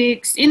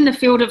topics in the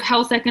field of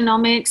health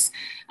economics,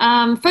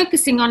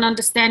 focusing on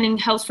understanding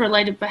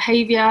health-related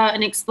behaviour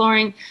and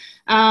exploring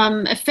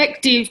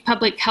effective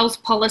public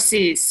health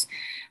policies.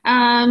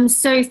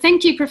 So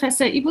thank you,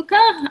 Professor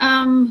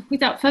Ibuka.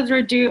 Without further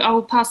ado, I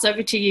will pass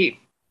over to you.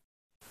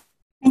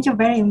 Thank you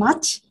very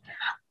much.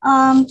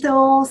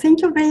 So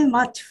thank you very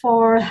much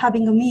for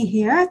having me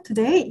here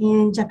today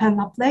in Japan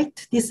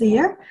Update this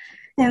year.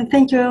 And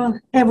thank you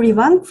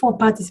everyone for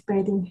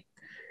participating.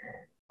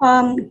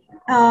 I'm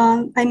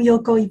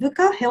Yoko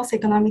Ibuka, Health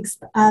Economics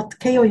at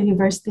Keio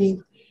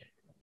University.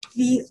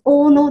 We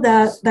all know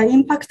that the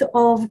impact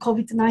of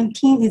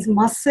COVID-19 is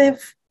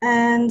massive,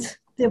 and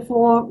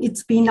therefore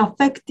it's been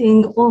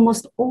affecting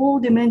almost all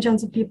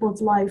dimensions of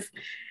people's life.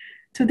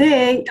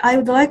 Today, I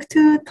would like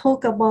to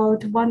talk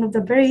about one of the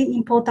very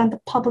important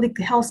public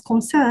health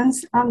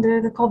concerns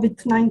under the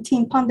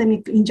COVID-19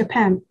 pandemic in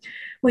Japan,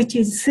 which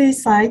is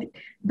suicide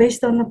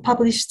based on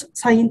published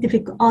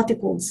scientific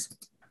articles.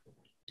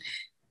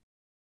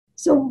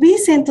 So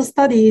recent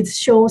studies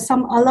show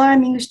some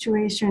alarming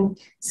situation.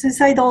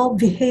 Suicidal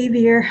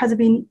behavior has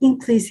been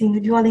increasing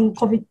during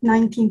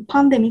COVID-19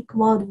 pandemic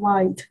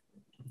worldwide.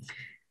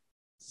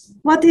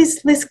 What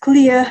is less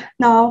clear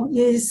now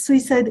is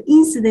suicide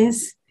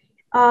incidence,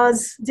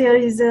 as there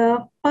is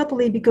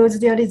partly because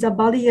there is a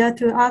barrier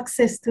to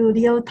access to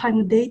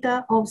real-time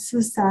data of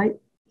suicide.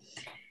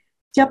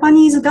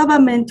 Japanese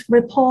government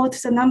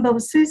reports the number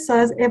of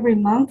suicides every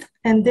month,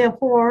 and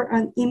therefore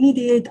an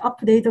immediate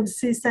update of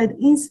suicide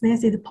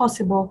incidence is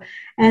possible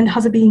and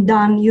has been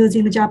done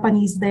using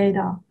Japanese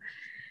data.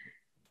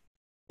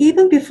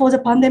 Even before the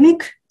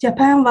pandemic,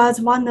 Japan was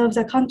one of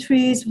the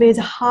countries with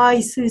high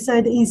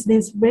suicide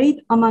incidence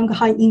rate among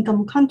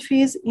high-income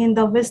countries in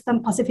the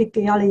Western Pacific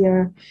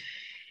area.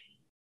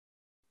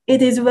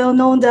 It is well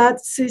known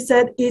that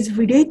suicide is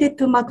related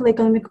to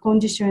macroeconomic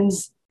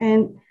conditions,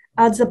 and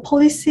as the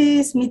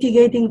policies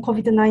mitigating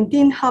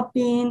COVID-19 have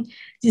been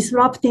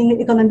disrupting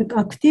economic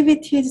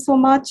activities so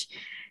much,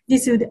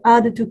 this would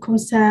add to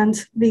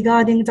concerns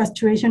regarding the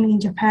situation in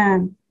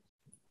Japan.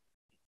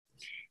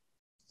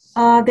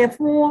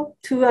 Therefore,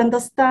 to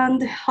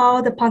understand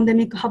how the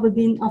pandemic have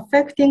been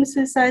affecting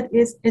suicide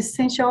is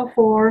essential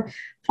for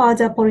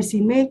further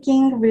policy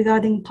making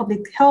regarding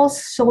public health,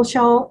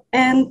 social,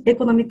 and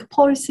economic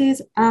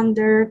policies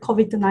under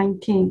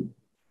COVID-19.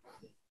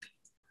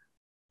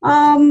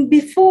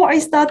 Before I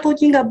start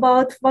talking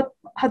about what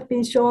has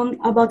been shown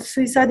about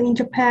suicide in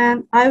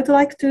Japan, I would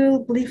like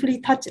to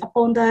briefly touch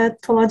upon the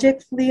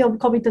trajectory of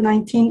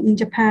COVID-19 in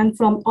Japan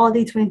from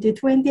early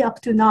 2020 up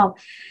to now.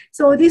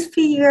 So this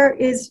figure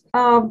is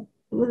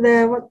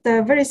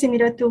very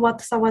similar to what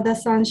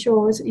Sawada-san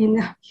shows in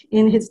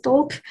his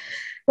talk.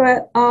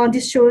 But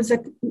this shows the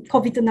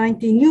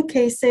COVID-19 new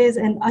cases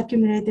and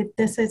accumulated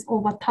deaths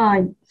over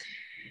time.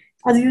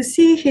 As you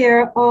see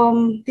here,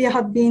 there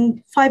have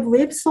been 5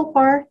 waves so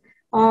far,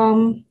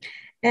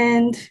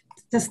 and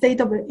the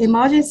state of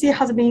emergency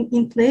has been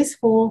in place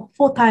for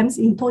 4 times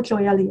in Tokyo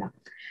area.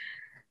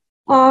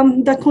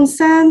 The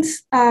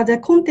concerns, the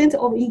content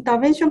of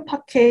intervention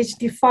package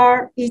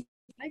differ,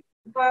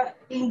 but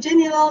in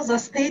general, the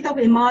state of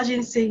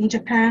emergency in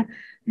Japan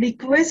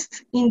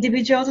requests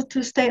individuals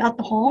to stay at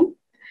home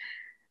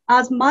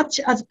as much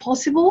as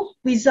possible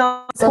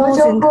without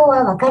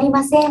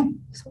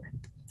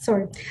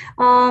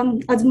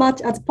as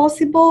much as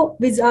possible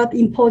without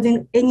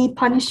imposing any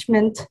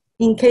punishment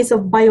in case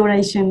of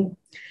violation.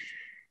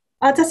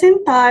 At the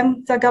same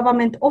time, the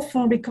government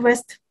often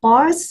requests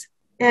bars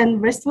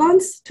and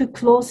restaurants to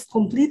close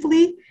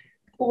completely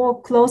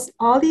or close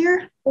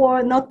earlier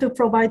or not to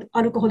provide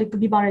alcoholic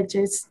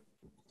beverages.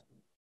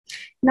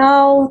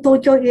 Now,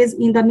 Tokyo is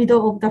in the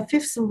middle of the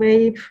 5th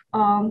wave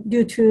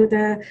due to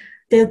the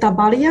Delta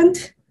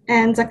variant,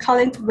 and the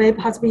current wave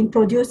has been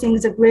producing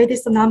the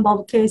greatest number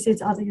of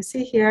cases, as you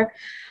see here.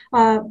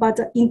 But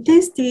the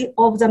intensity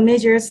of the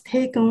measures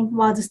taken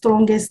was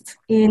strongest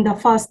in the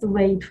first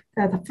wave,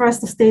 the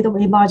first state of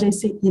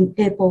emergency in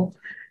April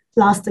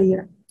last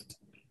year.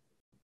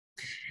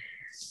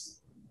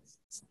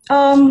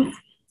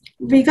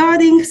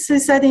 Regarding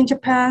suicide in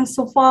Japan,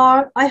 so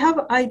far, I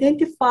have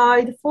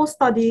identified 4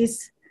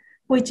 studies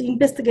which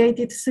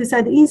investigated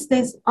suicide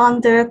incidents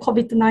under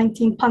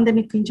COVID-19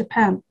 pandemic in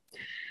Japan.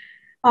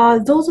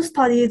 Those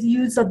studies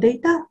use the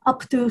data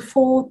up to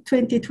fall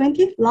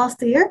 2020,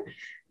 last year,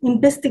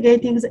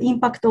 investigating the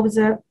impact of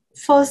the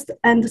first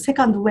and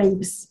second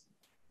waves.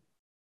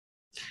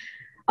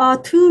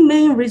 2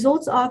 main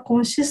results are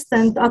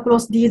consistent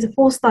across these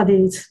 4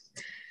 studies.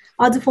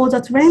 As for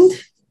the trend,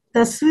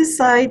 the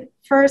suicide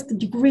first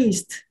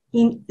decreased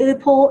in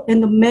April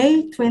and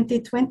May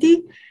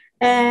 2020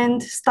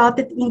 and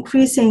started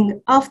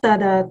increasing after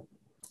that.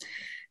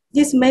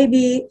 This may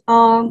be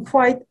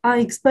quite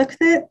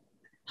unexpected.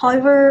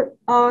 However,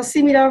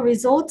 similar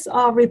results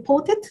are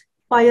reported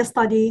by a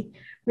study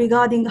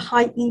regarding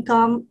high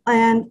income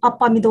and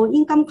upper middle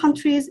income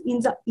countries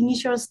in the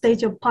initial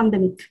stage of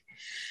pandemic.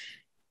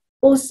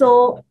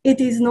 Also,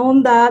 it is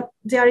known that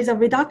there is a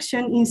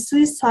reduction in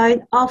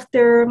suicide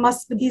after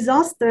massive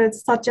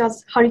disasters such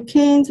as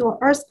hurricanes or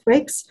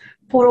earthquakes,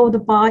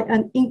 followed by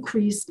an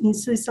increase in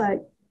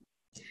suicide.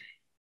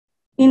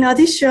 In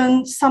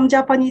addition, some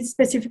Japanese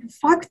specific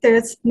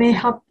factors may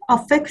have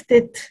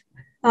affected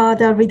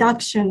the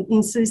reduction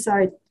in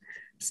suicide.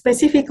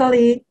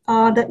 Specifically,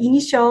 the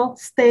initial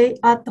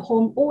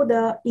stay-at-home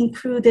order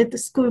included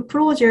school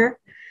closure,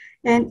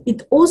 and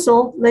it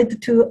also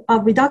led to a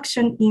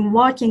reduction in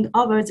working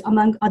hours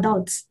among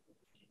adults.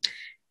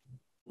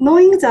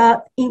 Knowing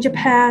that in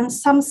Japan,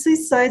 some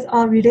suicides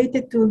are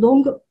related to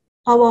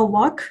long-hour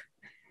work,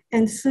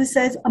 and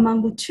suicides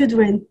among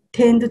children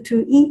tend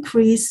to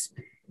increase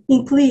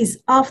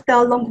after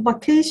a long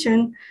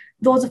vacation,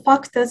 those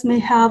factors may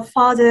have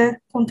further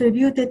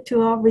contributed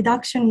to a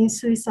reduction in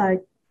suicide.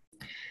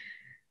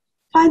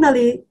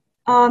 Finally,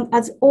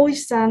 as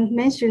Oishi-san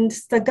mentioned,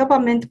 the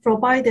government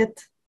provided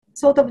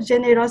sort of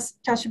generous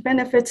cash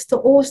benefits to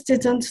all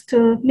students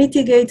to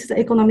mitigate the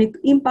economic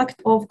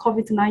impact of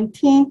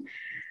COVID-19,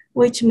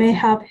 which may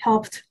have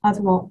helped as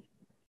well.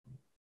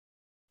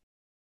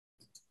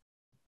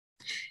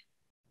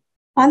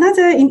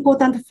 Another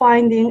important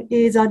finding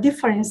is a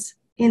difference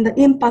in the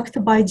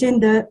impact by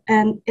gender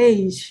and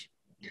age.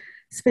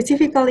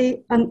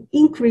 Specifically, an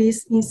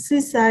increase in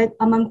suicide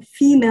among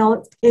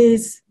females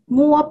is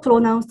more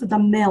pronounced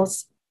than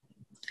males.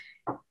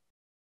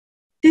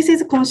 This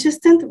is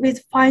consistent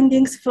with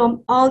findings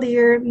from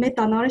earlier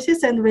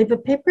meta-analysis and review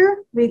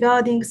paper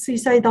regarding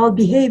suicidal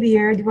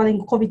behavior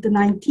during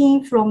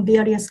COVID-19 from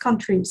various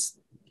countries.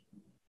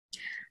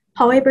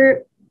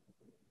 However,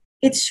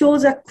 it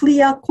shows a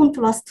clear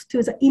contrast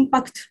to the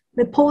impact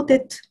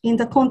reported in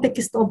the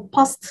context of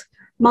past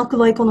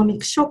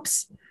macroeconomic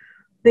shocks,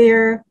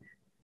 where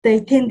they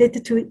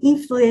tended to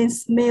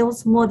influence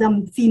males more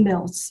than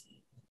females.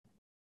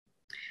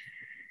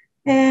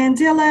 And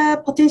there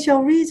are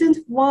potential reasons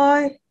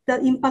why the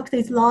impact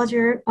is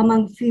larger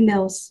among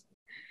females.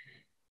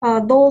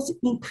 Those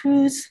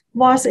include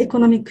worse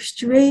economic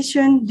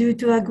situation due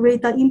to a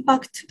greater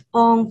impact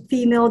on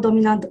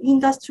female-dominant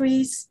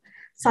industries,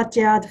 such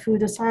as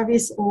food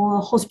service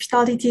or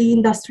hospitality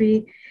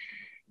industry,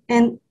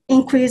 and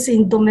increase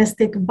in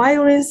domestic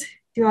violence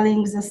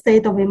during the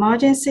state of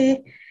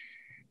emergency,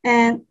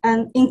 and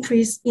an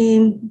increase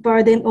in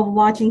burden of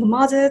working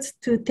mothers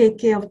to take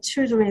care of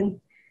children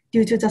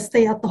due to the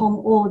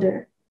stay-at-home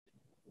order.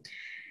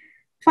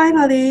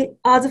 Finally,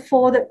 as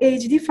for the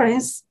age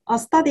difference, a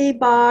study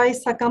by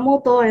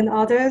Sakamoto and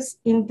others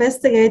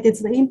investigated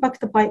the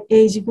impact by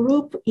age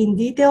group in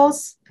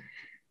details,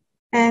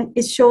 and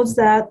it shows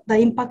that the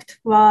impact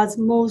was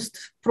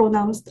most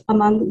pronounced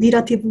among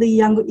relatively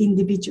young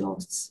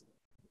individuals.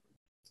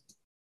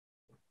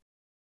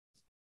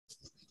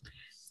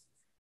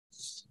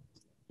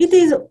 It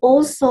is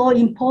also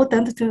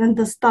important to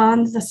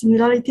understand the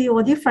similarity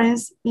or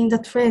difference in the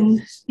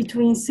trend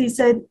between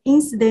suicide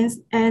incidents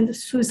and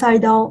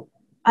suicidal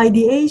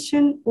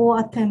ideation or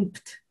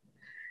attempt.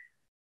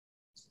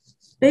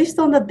 Based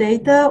on the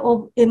data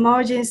of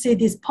emergency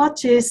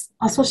dispatches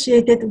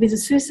associated with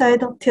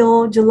suicide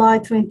till July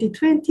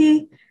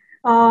 2020,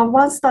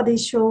 one study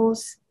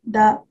shows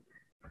that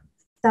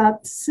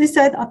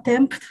suicide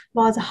attempt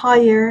was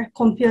higher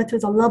compared to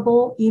the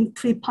level in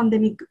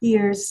pre-pandemic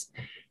years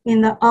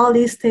in the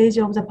early stage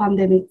of the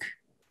pandemic.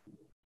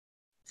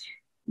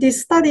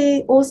 This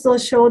study also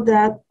showed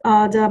that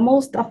the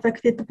most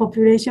affected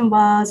population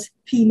was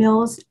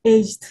females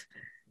aged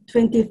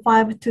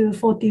 25 to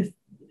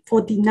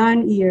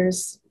 49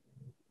 years.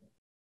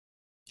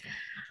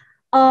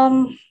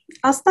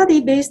 A study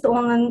based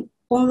on an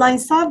online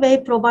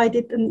survey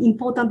provided an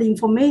important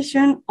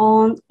information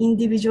on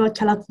individual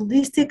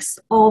characteristics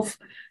of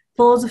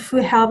those who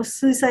have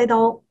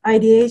suicidal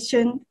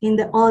ideation in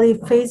the early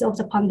phase of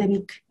the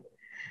pandemic.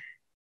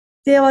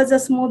 There was a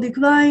small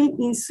decline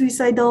in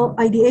suicidal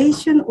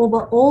ideation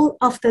overall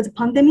after the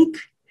pandemic.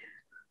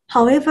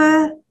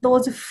 However,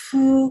 those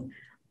who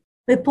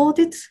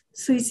reported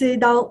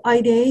suicidal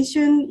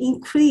ideation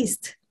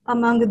increased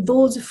among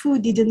those who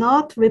did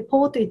not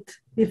report it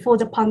before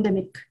the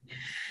pandemic.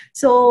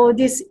 So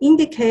this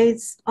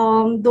indicates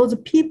those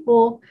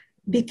people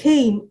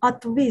became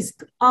at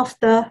risk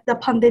after the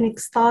pandemic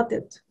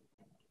started.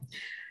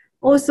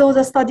 Also,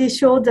 the study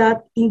showed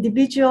that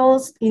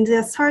individuals in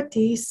their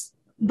 30s,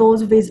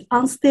 those with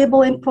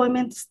unstable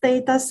employment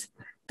status,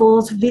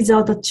 those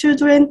without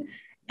children,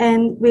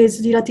 and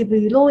with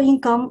relatively low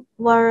income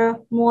were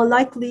more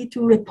likely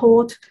to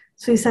report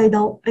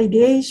suicidal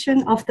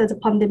ideation after the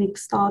pandemic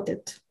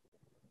started.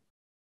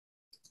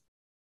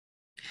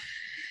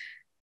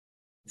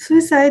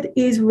 Suicide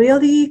is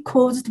rarely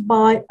caused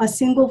by a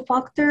single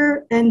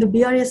factor, and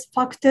various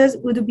factors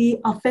would be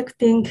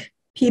affecting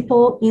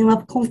people in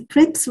a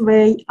complex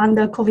way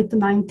under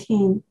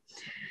COVID-19.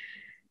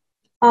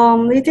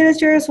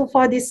 Literature so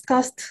far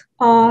discussed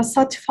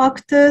such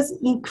factors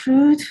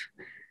include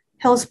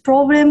health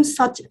problems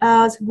such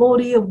as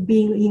worry of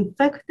being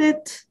infected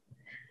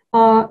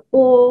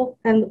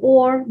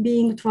or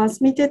being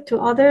transmitted to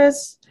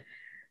others,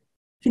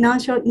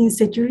 financial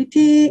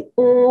insecurity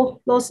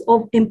or loss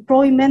of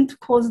employment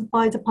caused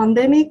by the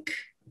pandemic,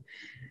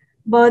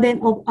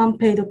 burden of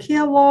unpaid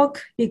care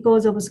work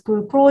because of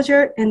school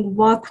closure and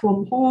work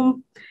from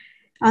home,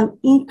 an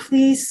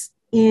increase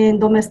in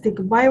domestic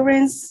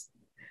violence,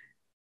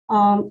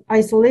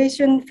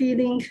 isolation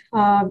feeling,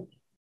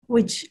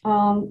 which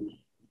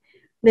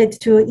led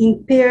to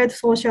impaired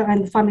social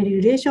and family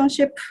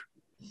relationship,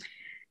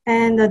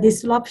 and a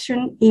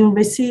disruption in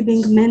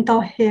receiving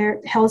mental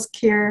health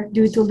care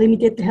due to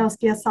limited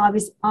healthcare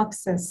service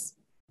access.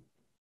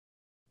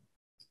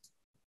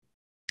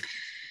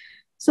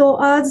 So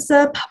as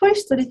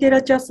published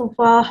literature so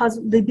far has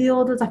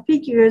revealed the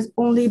figures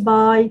only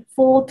by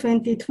fall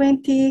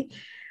 2020,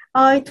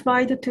 I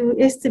tried to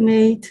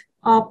estimate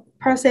a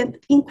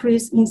 %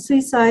 increase in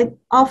suicide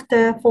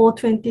after fall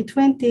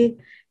 2020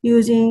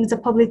 using the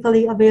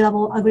publicly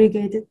available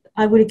aggregated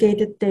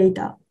aggregated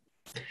data.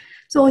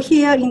 So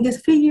here in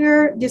this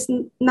figure, this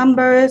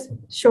number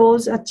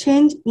shows a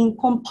change in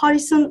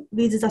comparison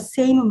with the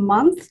same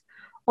month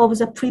of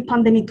the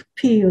pre-pandemic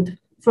period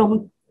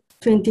from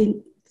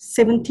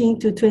 2017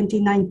 to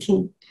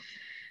 2019.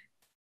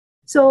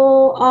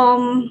 So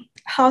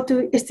how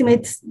to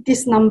estimate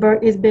this number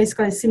is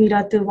basically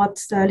similar to what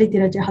the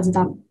literature has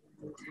done.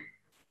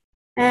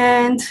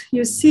 And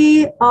you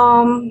see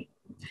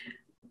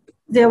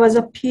there was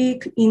a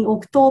peak in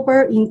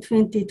October in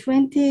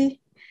 2020,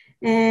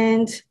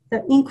 and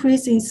the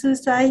increase in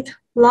suicide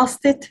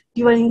lasted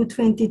during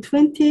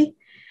 2020.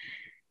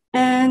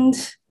 And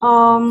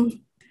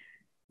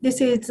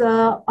this is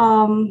a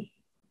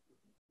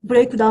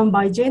breakdown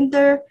by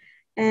gender,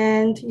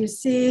 and you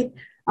see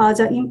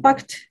the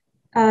impact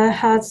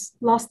has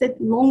lasted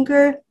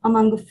longer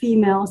among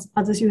females,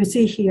 as you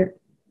see here.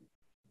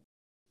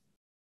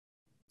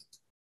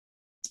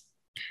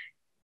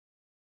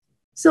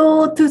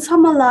 So to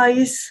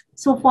summarize,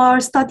 so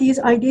far studies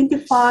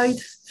identified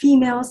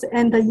females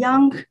and the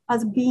young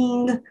as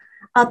being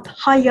at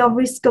higher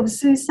risk of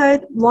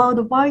suicide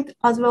worldwide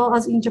as well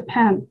as in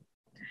Japan.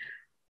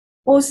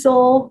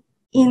 Also,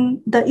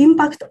 in the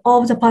impact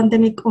of the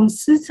pandemic on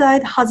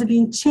suicide has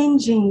been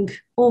changing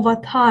over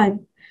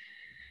time.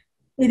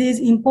 It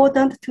is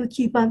important to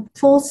keep a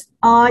close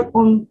eye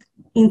on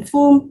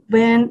inform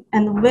when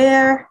and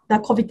where the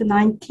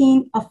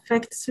COVID-19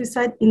 affects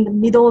suicide in the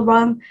middle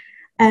run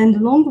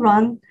and long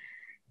run,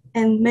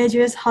 and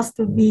measures has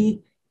to be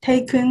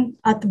taken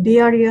at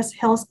various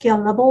healthcare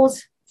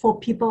levels for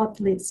people at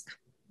risk.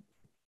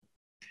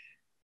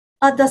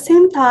 At the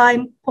same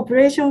time,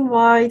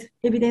 population-wide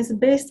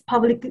evidence-based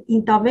public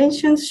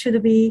interventions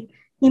should be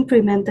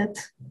implemented.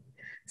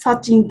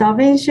 Such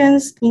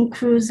interventions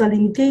include the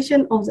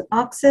limitation of the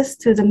access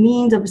to the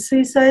means of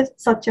suicide,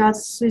 such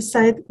as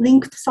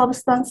suicide-linked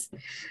substance,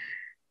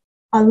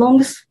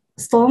 along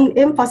strong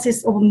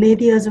emphasis of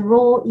media's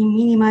role in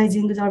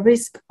minimizing the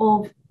risk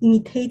of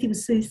imitative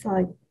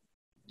suicide.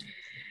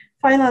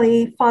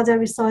 Finally, further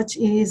research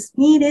is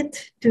needed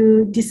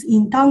to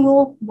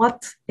disentangle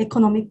what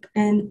economic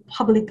and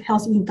public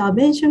health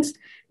interventions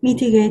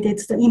mitigated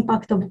the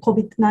impact of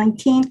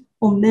COVID-19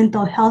 on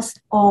mental health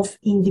of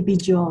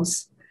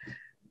individuals.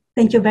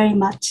 Thank you very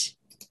much.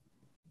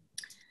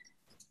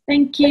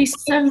 Thank you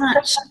so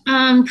much,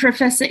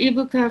 Professor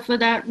Ibuka, for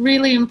that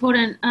really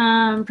important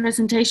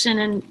presentation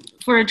and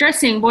for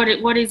addressing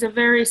what is a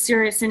very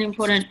serious and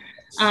important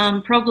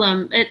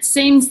problem. It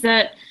seems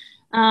that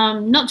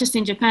not just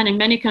in Japan, in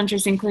many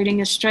countries, including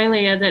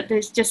Australia, that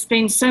there's just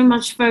been so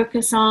much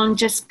focus on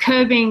just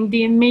curbing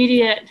the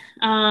immediate,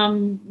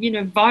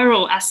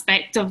 viral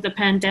aspect of the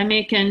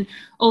pandemic. And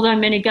although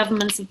many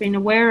governments have been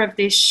aware of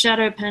this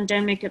shadow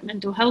pandemic of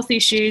mental health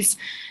issues,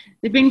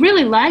 they've been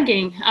really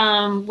lagging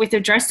with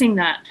addressing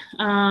that.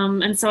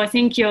 And so I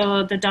think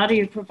the data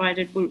you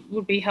provided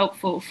would be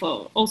helpful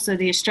for also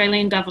the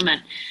Australian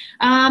government.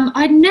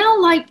 I'd now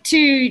like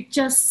to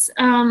just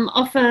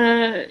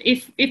offer,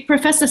 if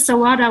Professor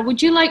Sawada,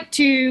 would you like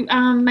to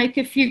make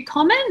a few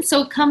comments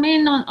or come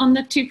in on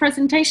the two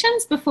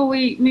presentations before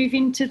we move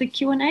into the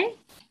Q&A?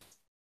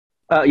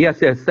 Yes.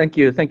 Thank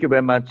you. Thank you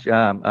very much,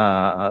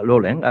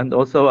 Lauren. And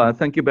also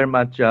thank you very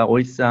much,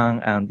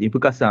 Oishi-san and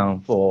Ibuka-san,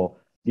 for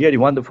really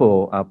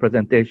wonderful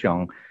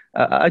presentation.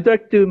 I'd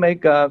like to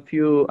make a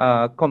few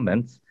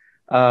comments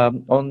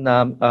on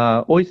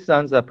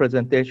Oishi-san's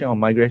presentation on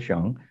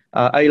migration.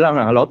 I learned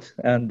a lot,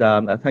 and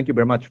thank you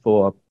very much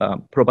for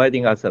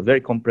providing us a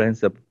very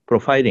comprehensive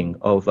profiling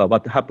of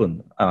what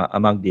happened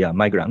among the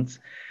migrants.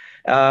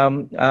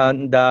 So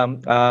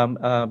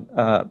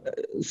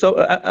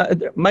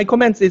my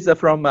comments is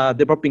from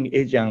developing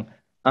Asian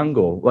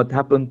angle, what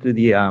happened to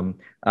the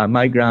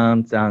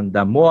migrants, and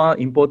more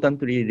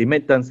importantly,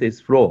 remittances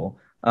flow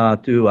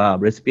to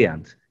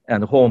recipient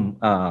and home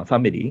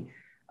family.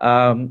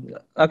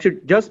 Actually,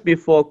 just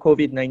before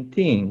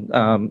COVID-19,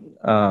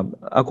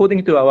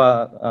 according to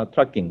our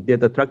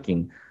data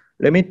tracking,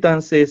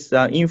 remittances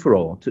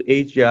inflow to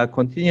Asia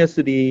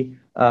continuously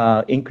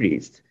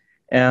increased.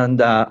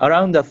 And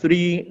around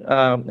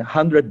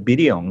 300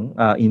 billion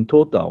in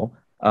total,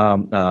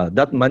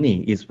 that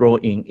money is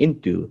flowing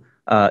into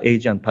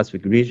Asian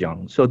Pacific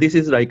region. So this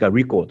is like a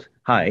record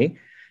high.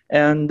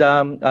 And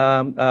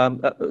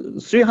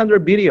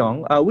 300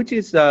 billion, which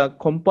is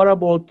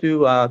comparable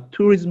to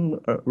tourism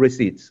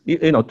receipts,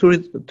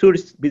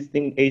 tourists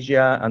visiting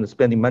Asia and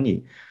spending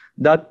money.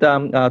 That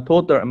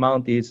total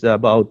amount is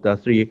about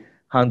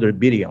 300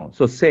 billion,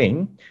 so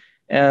same.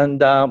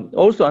 And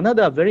also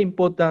another very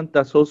important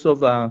source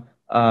of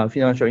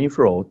financial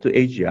inflow to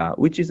Asia,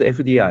 which is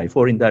FDI,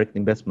 foreign direct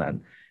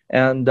investment.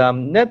 And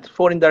net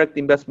foreign direct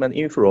investment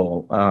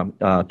inflow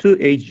to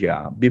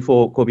Asia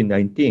before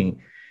COVID-19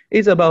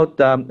 is about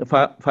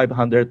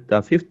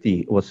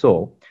 550 or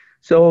so.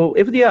 So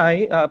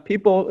FDI,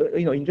 people,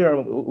 in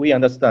general, we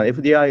understand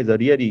FDI is a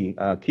really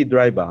key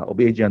driver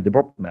of Asian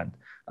development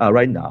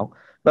right now.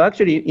 But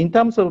actually, in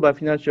terms of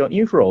financial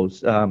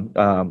inflows,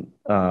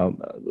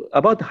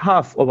 about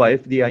half of our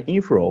FDI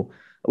inflow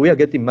we are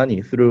getting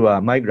money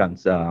through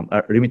migrants,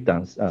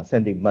 remittance,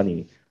 sending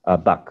money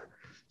back.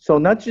 So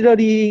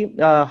naturally,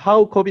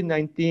 how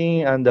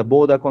COVID-19 and the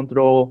border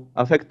control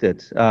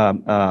affected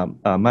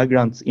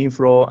migrants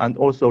inflow and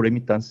also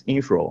remittance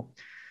inflow.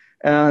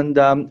 And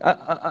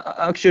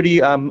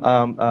actually,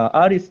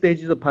 early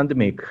stages of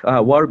pandemic,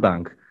 World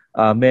Bank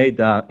made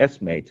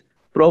estimate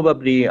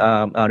probably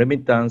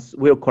remittance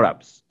will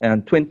collapse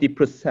and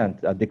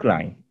 20%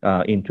 decline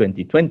in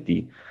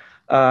 2020.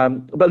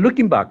 But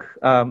looking back,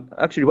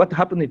 actually what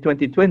happened in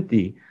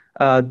 2020,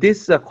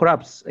 this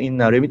collapse in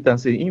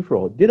remittance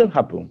inflow didn't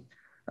happen.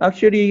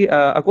 Actually,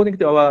 according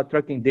to our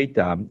tracking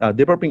data,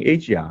 developing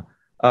Asia,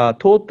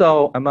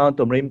 total amount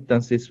of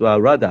remittances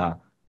were rather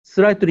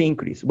slightly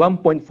increased,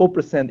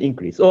 1.4%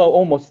 increase, or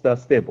almost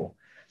stable.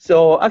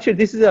 So actually,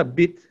 this is a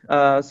bit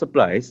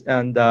surprise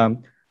and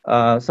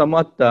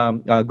somewhat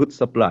good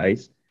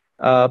supplies.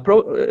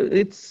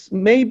 It's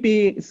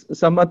maybe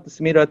somewhat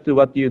similar to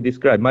what you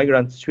described.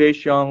 Migrant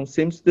situation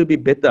seems to be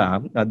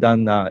better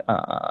than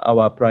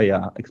our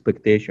prior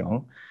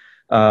expectation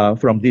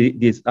from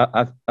this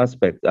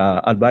aspect,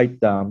 albeit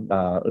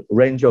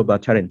range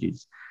of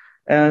challenges.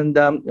 And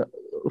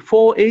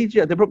for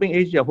Asia, developing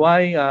Asia,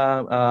 why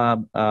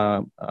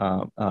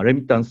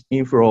remittance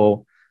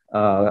inflow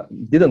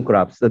didn't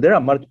collapse? So there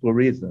are multiple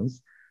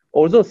reasons.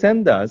 Although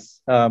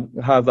senders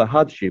have a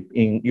hardship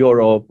in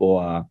Europe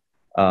or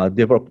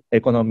developed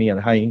economy and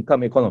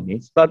high-income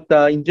economies, but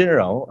in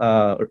general,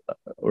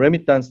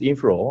 remittance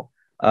inflow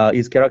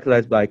is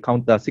characterized by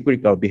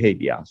counter-cyclical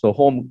behavior. So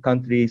home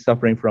country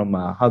suffering from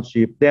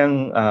hardship,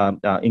 then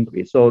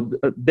increase. So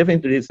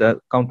definitely this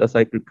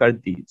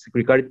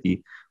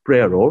counter-cyclicality play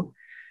a role.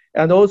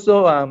 And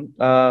also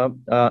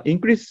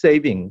increased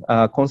saving,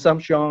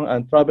 consumption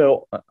and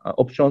travel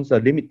options are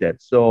limited.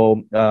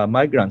 So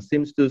migrants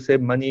seems to save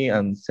money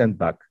and send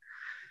back.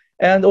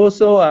 And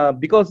also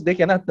because they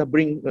cannot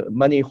bring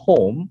money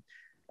home,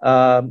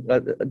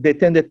 they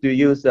tended to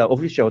use the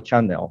official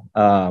channel,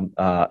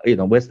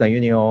 Western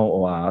Union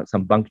or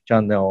some bank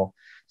channel.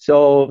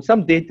 So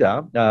some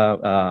data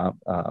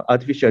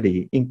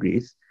artificially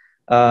increase.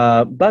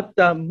 But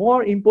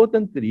more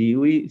importantly,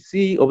 we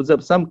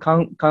observe some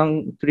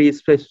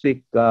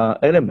country-specific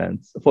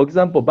elements. For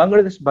example,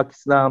 Bangladesh,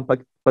 Pakistan,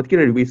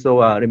 particularly we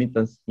saw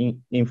remittance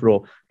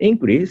inflow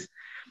increase.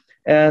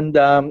 And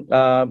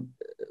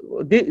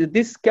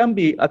this can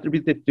be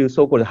attributed to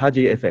so-called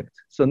Haji effect.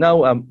 So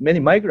now many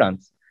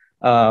migrants,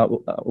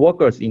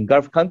 workers in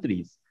Gulf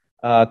countries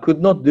could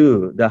not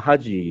do the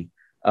Haji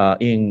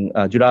in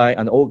July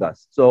and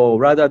August. So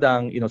rather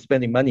than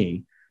spending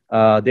money,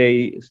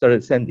 they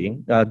started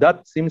sending.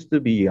 That seems to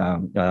be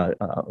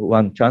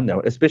one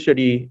channel,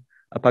 especially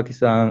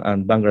Pakistan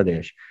and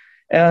Bangladesh.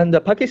 And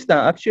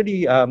Pakistan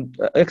actually,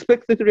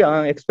 expectedly,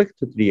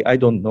 unexpectedly, I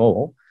don't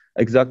know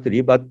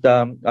exactly, but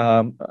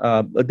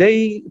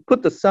they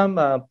put some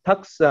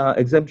tax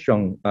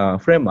exemption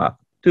framework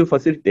to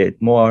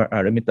facilitate more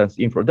remittance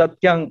inflow that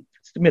can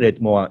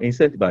stimulate more,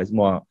 incentivize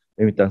more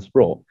remittance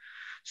flow.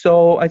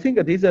 So I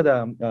think these are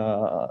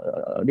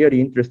the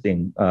really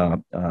interesting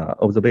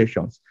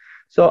observations.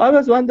 So I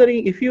was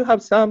wondering if you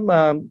have some,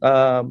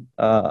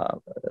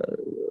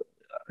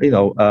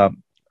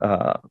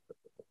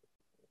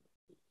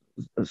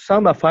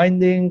 some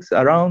findings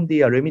around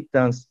the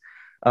remittance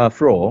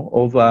flow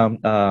of,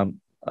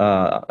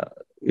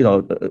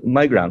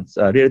 migrants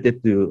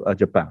related to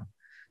Japan.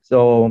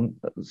 So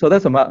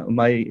that's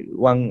my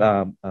one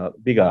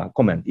bigger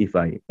comment, if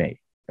I may,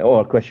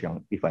 or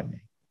question, if I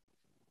may.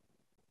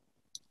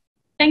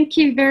 Thank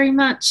you very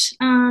much,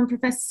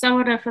 Professor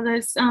Sawada, for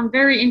those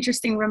very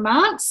interesting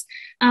remarks.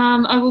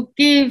 I will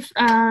give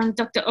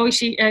Dr.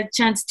 Oishi a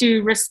chance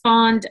to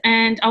respond,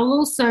 and I'll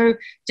also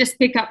just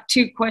pick up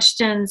two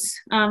questions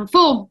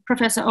for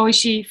Professor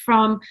Oishi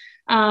from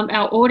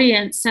our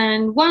audience.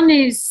 And one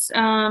is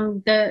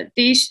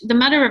the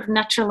matter of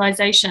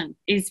naturalization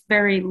is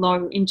very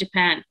low in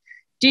Japan.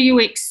 Do you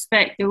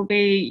expect there will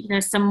be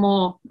some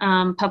more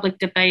public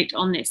debate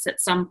on this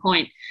at some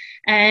point?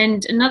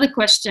 And another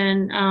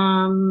question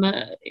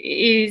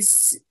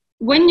is,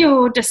 when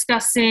you're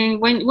discussing,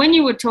 when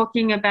you were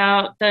talking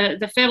about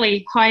the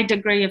fairly high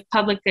degree of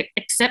public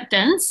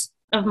acceptance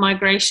of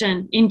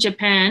migration in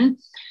Japan,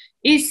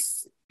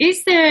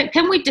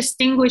 can we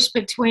distinguish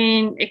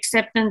between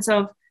acceptance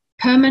of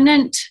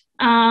permanent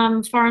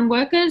foreign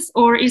workers,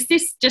 or is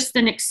this just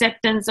an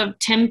acceptance of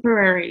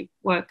temporary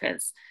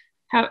workers?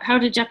 How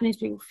do Japanese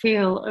people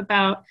feel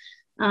about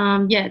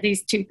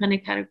these two kind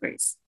of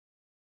categories?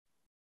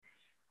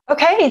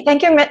 Okay,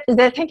 thank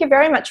you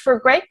very much for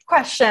great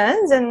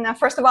questions. And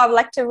first of all, I would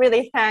like to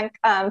really thank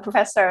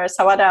Professor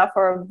Sawada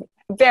for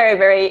very,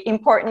 very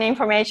important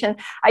information.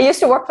 I used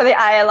to work for the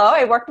ILO.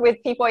 I worked with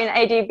people in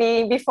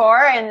ADB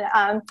before,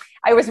 and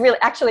I was really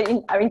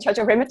actually in charge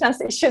of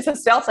remittance issues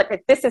as well. So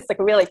this is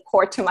really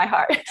core to my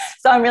heart.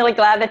 So I'm really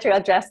glad that you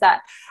addressed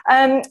that.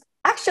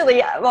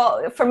 Actually,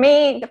 well, for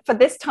me, for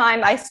this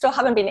time, I still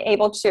haven't been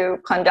able to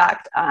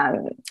conduct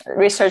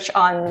research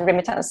on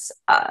remittance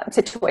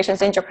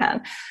situations in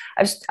Japan.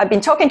 I've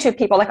been talking to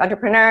people like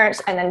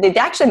entrepreneurs, and then they're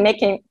actually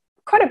making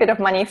quite a bit of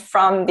money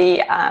from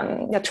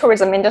the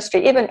tourism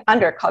industry, even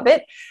under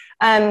COVID.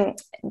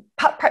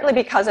 Partly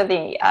because of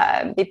the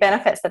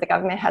benefits that the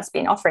government has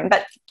been offering,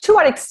 but to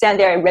what extent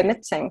they're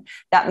remitting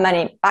that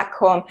money back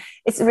home,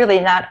 it's really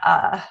not.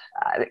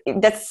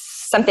 That's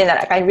something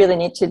that I really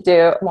need to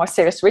do more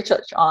serious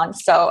research on.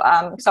 So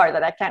sorry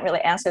that I can't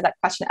really answer that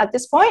question at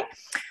this point.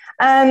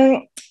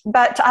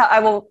 But I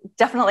will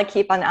definitely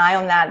keep an eye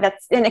on that.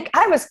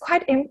 I was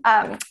quite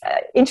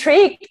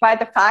intrigued by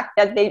the fact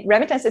that the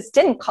remittances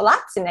didn't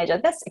collapse in Asia.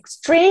 That's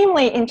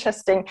extremely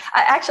interesting.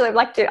 I actually would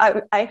like to.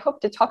 I hope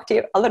to talk to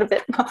you a little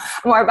bit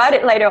more about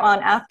it later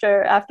on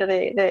after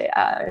the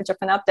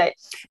Japan update.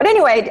 But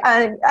anyway,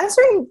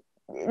 answering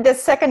the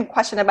second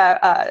question about,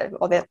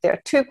 well, there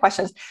are two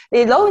questions.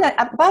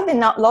 About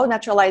the low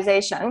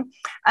naturalization.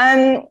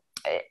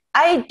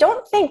 I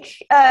don't think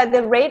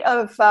the rate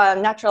of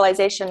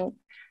naturalization,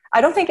 I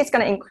don't think it's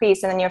going to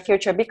increase in the near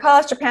future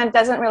because Japan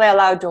doesn't really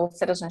allow dual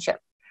citizenship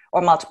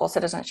or multiple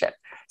citizenship.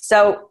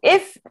 So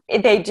if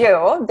they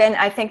do, then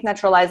I think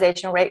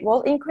naturalization rate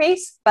will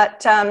increase.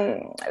 But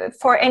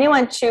for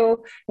anyone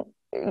to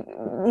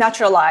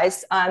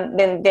naturalize,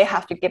 then they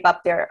have to give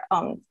up their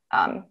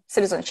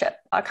citizenship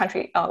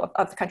country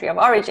of the country of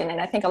origin, and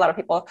I think a lot of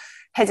people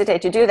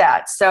hesitate to do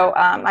that. So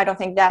I don't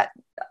think that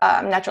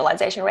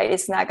naturalization rate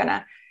is not going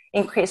to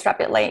increase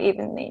rapidly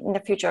even in the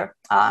future.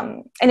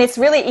 And it's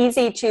really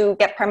easy to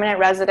get permanent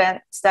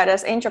resident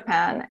status in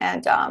Japan,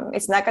 and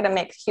it's not going to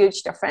make a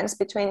huge difference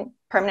between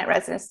permanent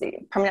residence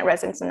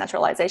and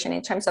naturalization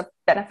in terms of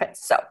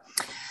benefits. So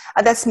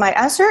that's my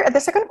answer. The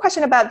second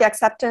question about the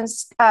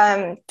acceptance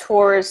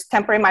towards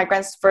temporary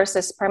migrants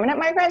versus permanent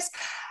migrants.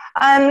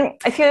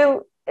 If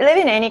you live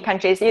in any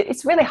countries,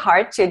 it's really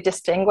hard to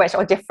distinguish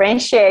or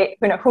differentiate,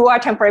 who are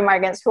temporary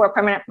migrants, who are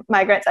permanent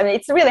migrants. I mean,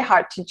 it's really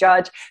hard to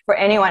judge for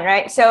anyone,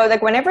 right? So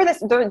like whenever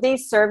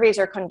these surveys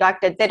are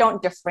conducted, they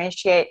don't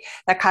differentiate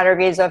the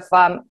categories of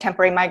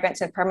temporary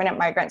migrants and permanent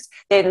migrants.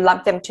 They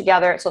lump them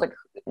together. So like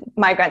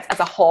migrants as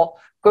a whole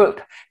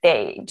group,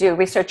 they do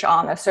research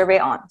on, a survey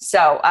on.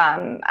 So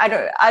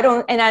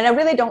I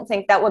really don't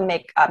think that would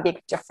make a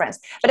big difference.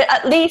 But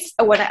at least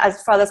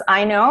as far as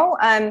I know,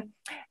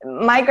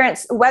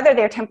 migrants, whether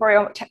they're temporary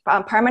or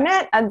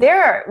permanent,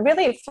 they're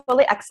really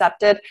fully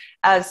accepted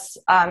as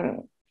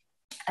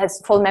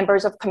full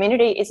members of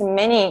communities in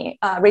many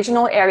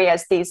regional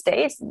areas these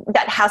days.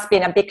 That has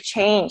been a big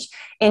change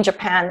in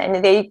Japan,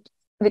 and they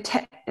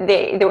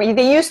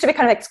used to be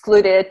kind of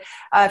excluded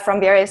from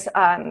various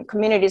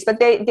communities, but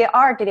they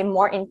are getting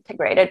more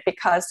integrated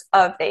because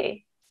of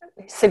the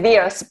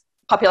severe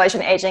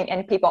population aging,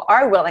 and people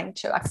are willing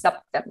to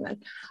accept them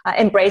and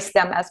embrace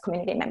them as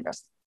community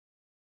members.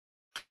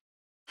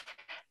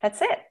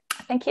 That's it.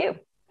 Thank you.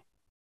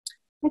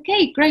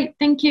 Okay, great.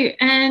 Thank you.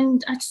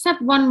 And I just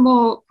have one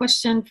more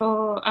question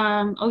for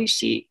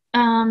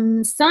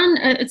Oishi-san.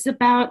 It's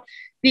about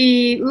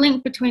the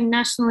link between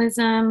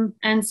nationalism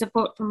and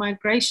support for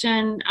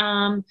migration.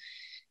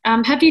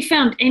 Have you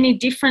found any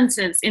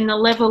differences in the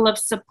level of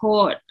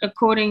support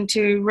according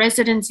to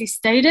residency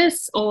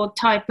status or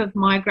type of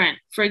migrant?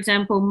 For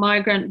example,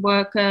 migrant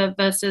worker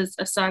versus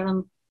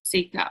asylum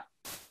seeker.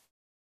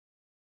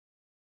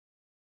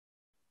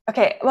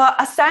 Okay, well,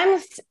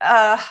 asylum,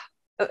 I'm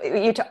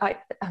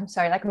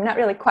sorry, like I'm not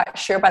really quite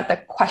sure about the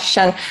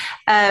question.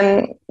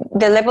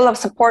 The level of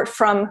support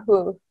from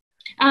who?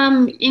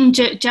 In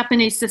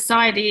Japanese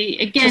society,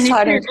 again, is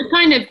there a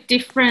kind of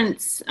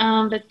difference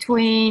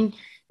between,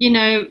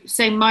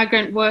 say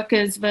migrant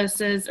workers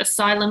versus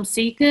asylum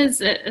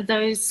seekers? Are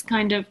those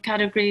kind of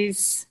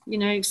categories,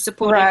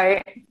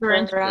 supported?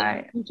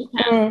 Right. In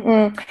Japan?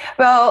 Mm-hmm.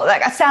 Well,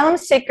 like asylum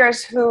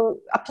seekers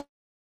who apply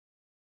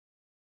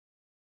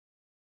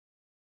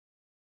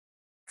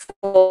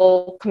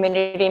full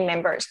community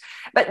members,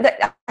 but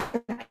the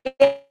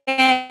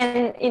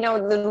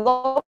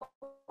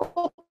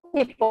local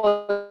people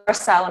are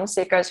asylum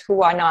seekers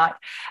who are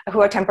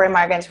temporary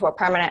migrants, who are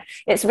permanent.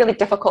 It's really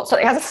difficult. So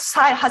as a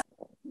society,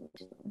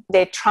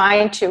 they're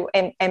trying to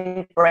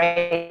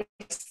embrace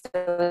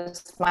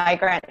those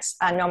migrants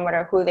no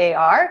matter who they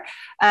are.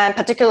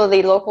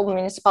 Particularly local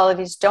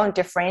municipalities don't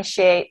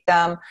differentiate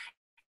them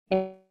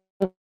in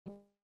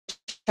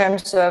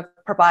terms of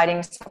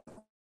providing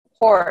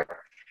support,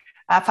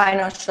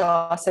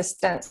 financial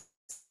assistance,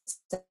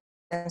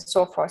 and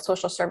so forth,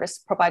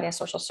 providing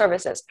social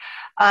services.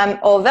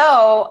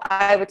 Although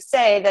I would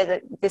say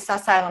that this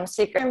asylum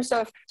seeker, in terms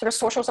of sort of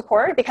social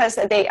support, because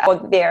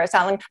their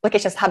asylum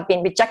applications have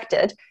been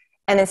rejected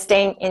and then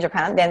staying in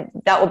Japan, then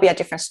that will be a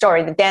different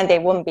story. Then they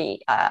won't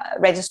be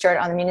registered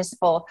on the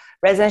municipal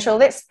residential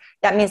list.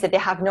 That means that they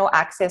have no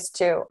access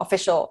to,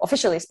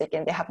 officially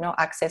speaking, they have no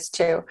access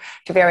to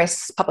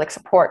various public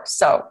support.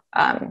 So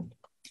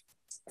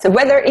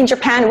whether in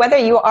Japan, whether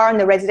you are on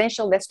the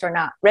residential list or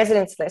not,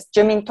 residence list,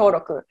 jumin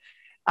toroku,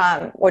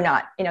 or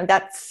not,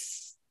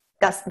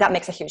 that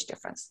makes a huge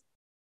difference.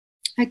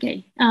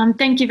 Okay,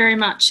 thank you very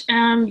much.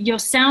 Your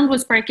sound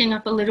was breaking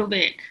up a little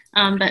bit,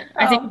 but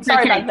I think it's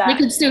sorry okay. about that. We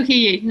can still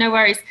hear you, no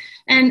worries.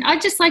 And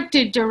I'd just like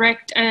to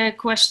direct a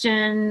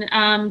question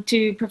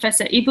to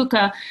Professor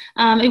Ibuka.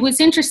 It was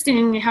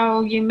interesting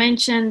how you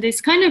mentioned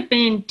there's kind of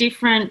been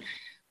different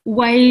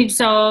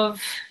waves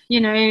of,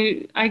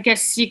 I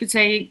guess you could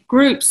say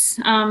groups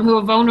who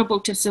are vulnerable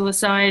to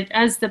suicide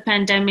as the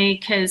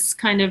pandemic has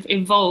kind of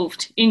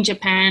evolved in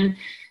Japan.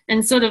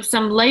 And sort of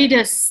some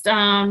latest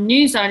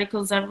news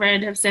articles I've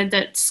read have said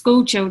that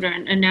school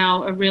children are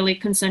now a really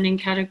concerning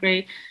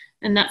category.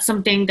 And that's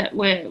something that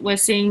we're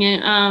seeing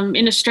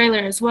in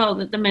Australia as well,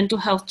 that the mental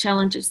health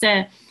challenges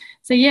there.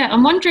 So yeah,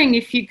 I'm wondering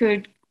if you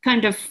could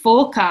kind of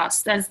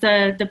forecast as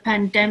the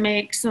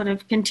pandemic sort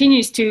of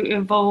continues to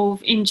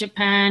evolve in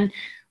Japan,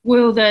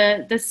 will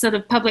the sort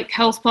of public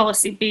health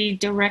policy be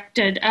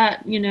directed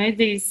at,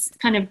 these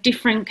kind of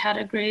different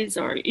categories?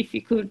 Or if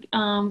you could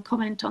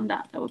comment on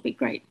that, that would be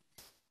great.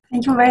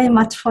 Thank you very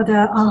much for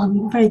the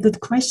very good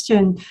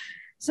question.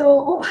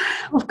 So,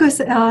 of course,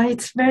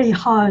 it's very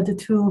hard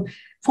to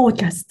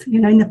forecast,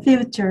 in the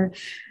future.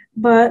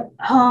 But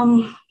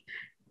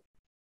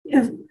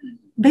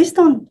based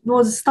on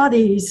those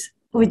studies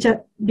which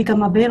have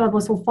become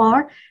available so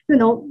far,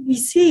 we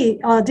see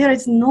there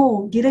is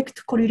no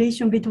direct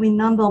correlation between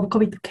number of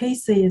COVID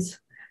cases,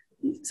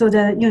 so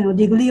the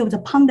degree of the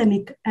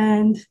pandemic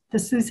and the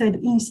suicide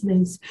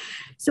incidence.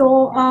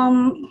 So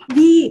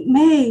we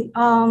may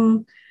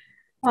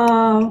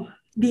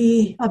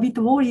be a bit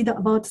worried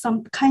about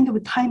some kind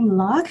of time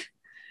lag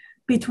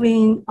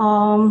between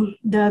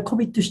the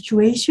COVID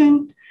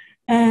situation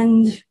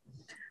and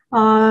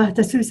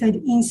the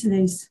suicide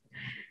incidence.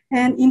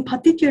 And in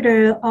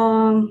particular,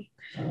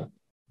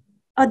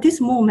 at this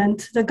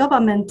moment, the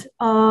government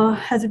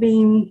has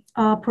been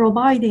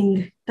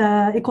providing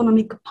the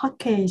economic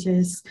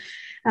packages,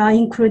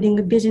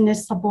 including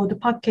business support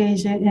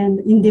package and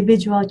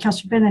individual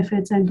cash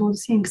benefits and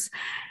those things.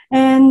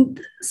 And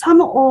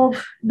some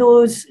of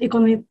those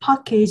economic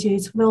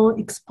packages will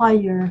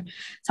expire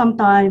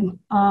sometime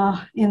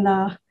in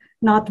the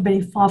not very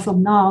far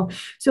from now.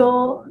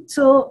 So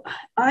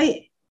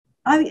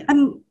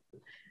I'm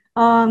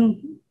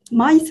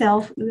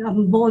myself,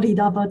 I'm worried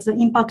about the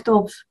impact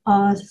of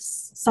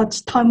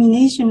such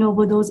termination of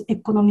those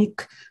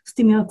economic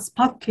stimulus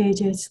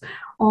packages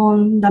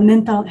on the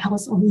mental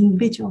health of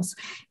individuals,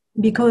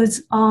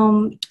 because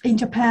in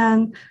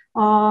Japan,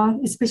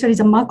 especially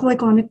the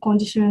macroeconomic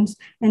conditions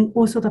and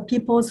also the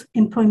people's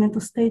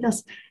employment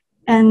status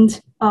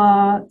and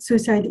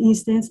suicide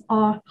incidents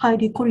are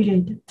highly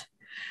correlated.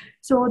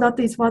 So that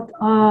is what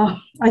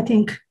I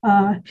think.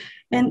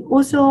 And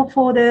also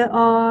for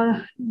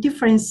the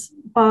difference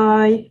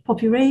by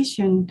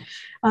population,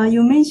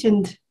 you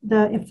mentioned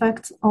the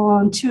effects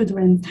on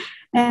children.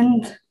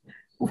 And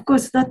of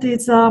course, that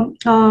is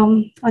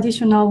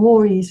additional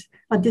worries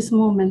at this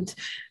moment.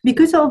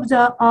 Because of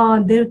the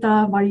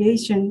Delta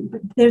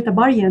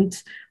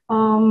variant,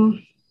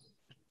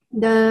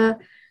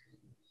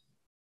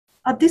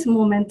 at this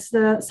moment,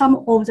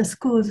 some of the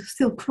schools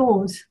still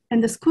closed,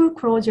 and the school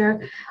closure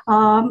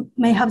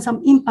may have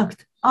some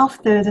impact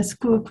after the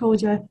school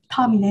closure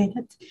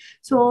terminated.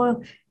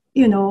 So,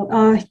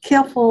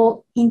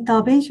 careful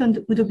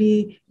intervention would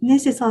be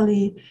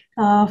necessary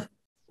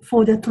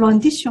for the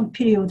transition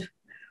period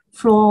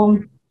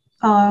from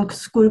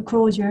school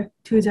closure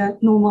to the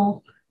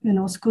normal,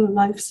 school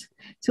lives.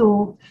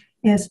 So,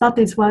 yes, that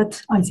is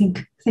what I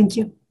think. Thank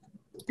you.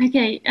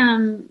 Okay,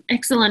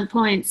 excellent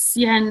points.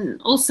 Yeah,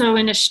 and also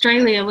in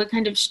Australia, we're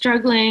kind of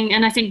struggling,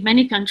 and I think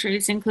many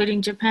countries,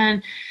 including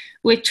Japan,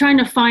 we're trying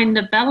to find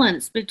the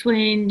balance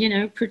between,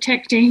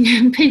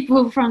 protecting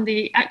people from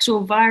the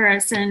actual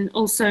virus and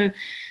also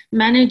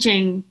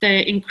managing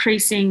the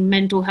increasing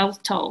mental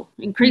health toll.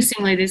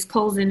 Increasingly, there's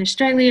calls in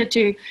Australia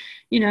to,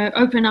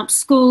 open up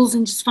schools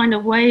and just find a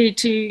way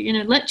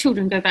to, let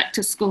children go back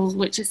to schools,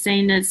 which is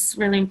seen as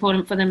really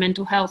important for their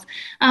mental health.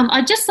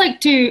 I'd just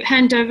like to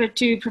hand over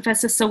to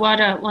Professor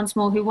Sawada once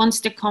more, who wants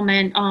to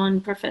comment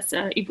on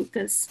Professor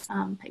Ibuka's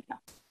paper.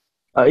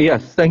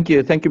 Yes, thank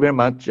you. Thank you very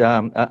much.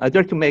 I'd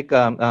like to make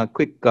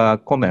quick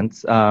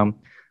comments on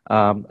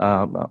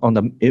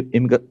the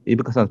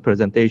Ibuka-san's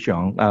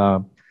presentation.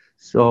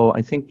 So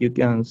I think you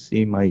can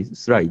see my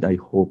slide, I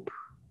hope.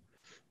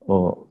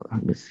 Oh,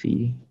 let me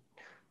see.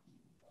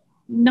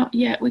 Not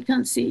yet. We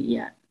can't see it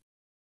yet.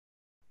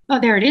 Oh,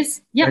 there it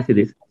is. Yeah. Yes, it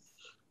is.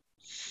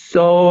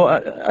 So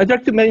I'd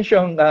like to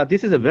mention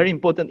this is a very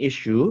important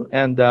issue,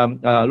 and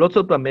lots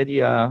of the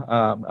media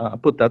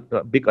put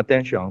that big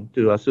attention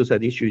to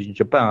suicide issues in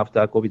Japan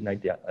after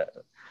COVID-19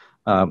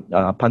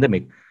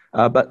 pandemic.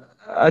 But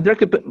I'd like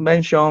to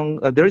mention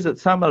there is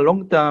some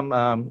long-term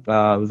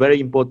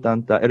very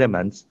important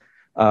elements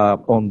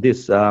on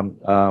this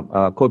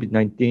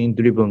COVID-19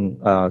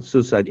 driven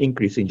suicide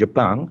increase in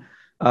Japan.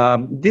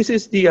 This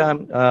is the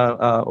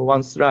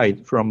one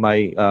slide from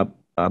my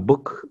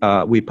book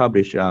we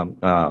published 4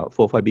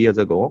 or 5 years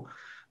ago.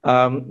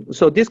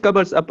 So this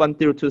covers up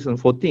until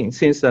 2014,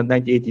 since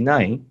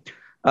 1989.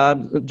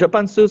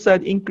 Japan's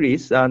suicide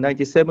increased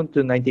 97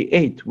 to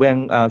 98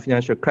 when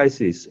financial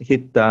crisis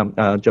hit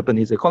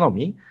Japanese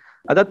economy.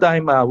 At that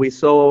time, we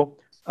saw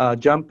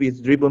jump is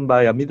driven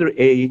by a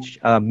middle-aged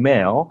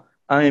male,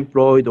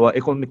 unemployed or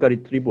economically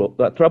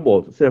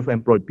troubled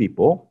self-employed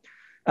people.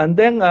 And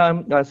then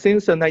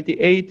since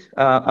 98,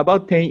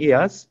 about 10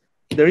 years,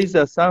 there is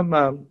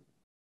some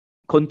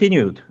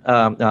continued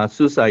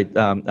suicide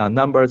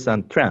numbers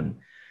and trend.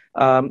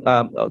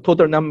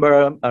 Total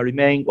number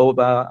remain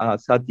over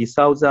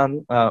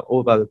 30,000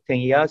 over 10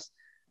 years.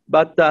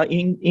 But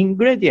in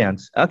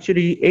ingredients,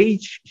 actually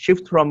age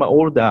shift from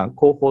older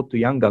cohort to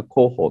younger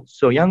cohort.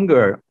 So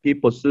younger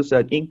people's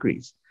suicide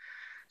increase.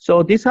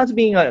 So this has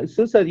been,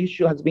 suicide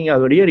issue has been a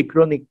really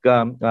chronic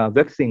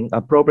vexing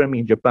problem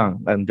in Japan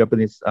and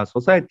Japanese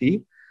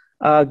society.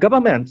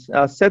 Government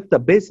set the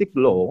basic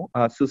law,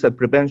 suicide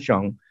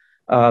prevention,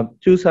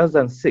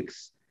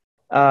 2006.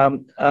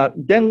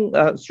 Then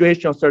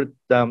situation started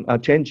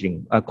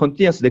changing,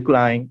 continuous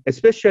decline,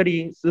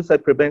 especially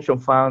suicide prevention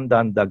fund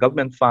and the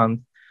government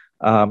fund,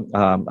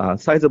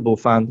 sizable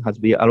fund has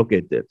been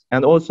allocated.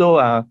 And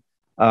also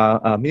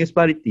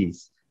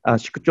municipalities,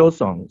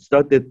 Shikuchoson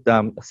started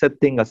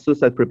setting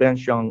suicide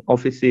prevention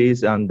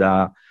offices and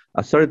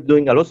started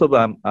doing a lot of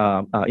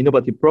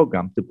innovative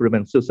programs to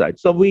prevent suicide.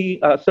 So we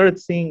started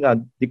seeing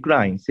a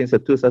decline since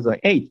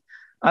 2008.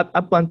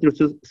 Up until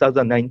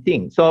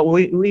 2019. So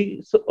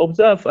we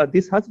observe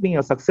this has been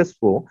a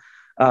successful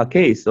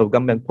case of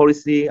government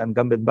policy and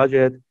government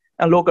budget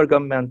and local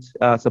government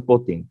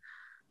supporting.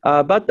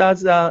 But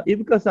as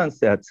Ibuka-san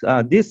said,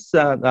 this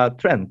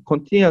trend,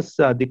 continuous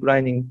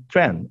declining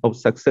trend of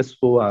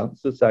successful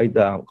suicide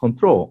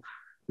control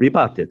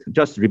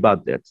just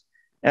rebounded.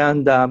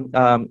 And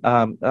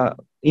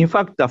in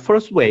fact, the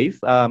first wave,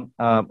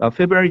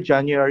 February,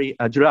 January,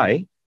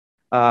 July,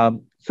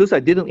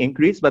 suicide didn't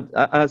increase, but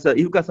as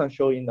Ibuka-san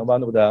showed in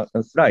one of the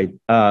slides,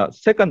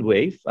 second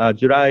wave,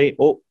 July,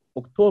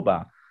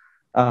 October,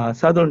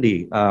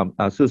 suddenly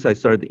suicide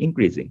started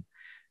increasing.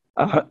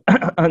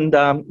 And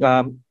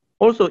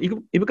also,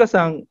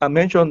 Ibuka-san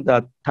mentioned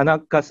that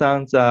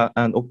Tanaka-san's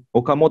and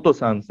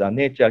Okamoto-san's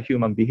Nature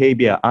Human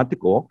Behavior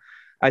article.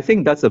 I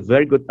think that's a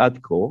very good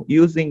article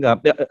using,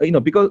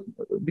 because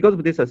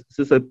of this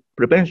suicide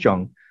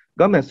prevention,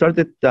 government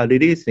started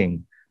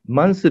releasing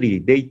monthly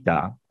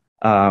data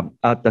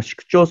at the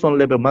Shikuchoson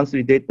level,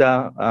 monthly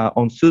data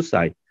on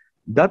suicide.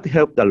 That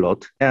helped a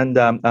lot. And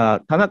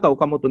Tanaka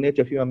Okamoto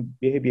Nature Human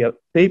Behavior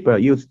paper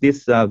used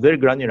this very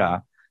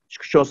granular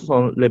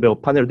Shikuchoson level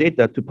panel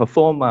data to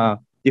perform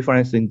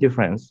difference in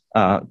difference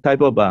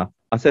type of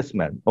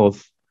assessment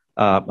of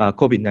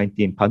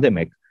COVID-19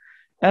 pandemic.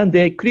 And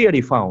they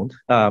clearly found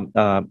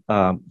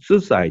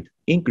suicide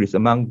increase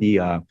among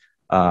the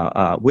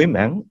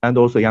women and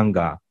also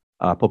younger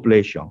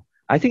population.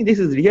 I think this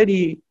is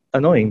really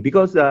annoying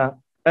because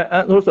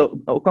and also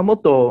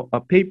Okamoto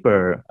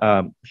paper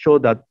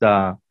showed that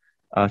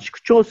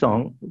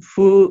Shikuchoson,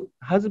 who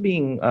has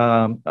been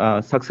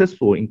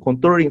successful in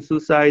controlling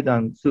suicide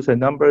and suicide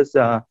numbers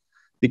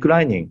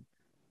declining,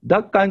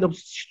 that kind of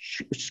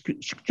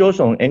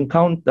Shikuchoson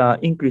encounter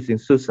increase in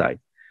suicide.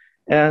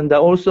 And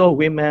also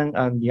women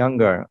and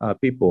younger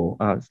people,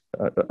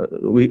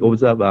 we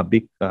observe a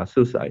big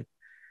suicide.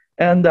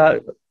 And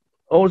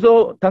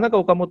although Tanaka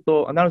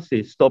Okamoto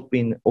analysis stopped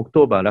in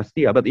October last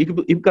year, but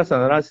Ibuka's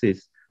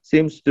analysis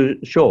seems to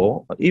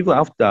show, even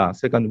after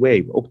second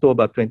wave,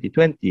 October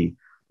 2020,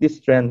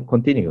 this trend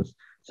continues.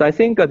 So I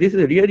think this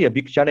is really a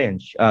big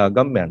challenge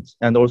governments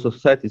and also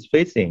society is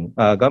facing.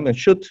 Government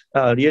should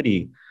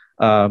really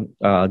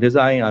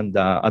design and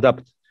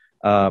adapt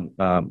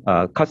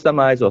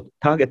customized or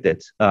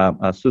targeted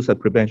suicide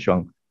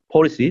prevention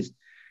policies.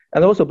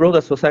 And also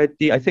broader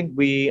society, I think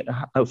we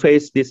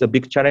face this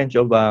big challenge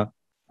of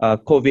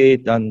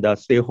COVID and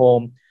stay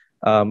home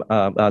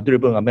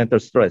driven mental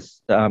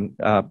stress.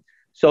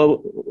 So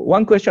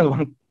one question,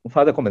 one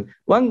further comment.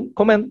 One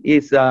comment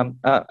is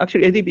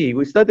actually ADB,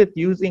 we started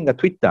using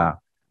Twitter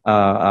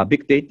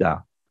big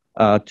data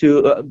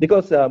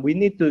because we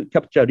need to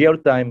capture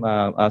real-time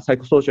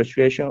psychosocial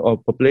situation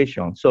of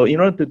population. So in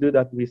order to do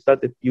that, we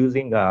started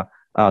using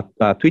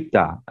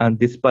Twitter and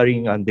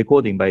displaying and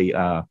decoding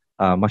by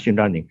machine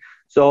learning.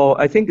 So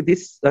I think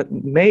this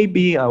may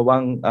be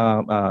one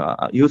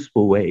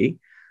useful way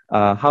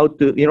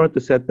in order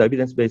to set the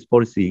evidence-based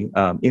policy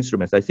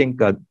instruments. I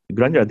think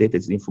granular data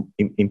is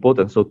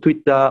important. So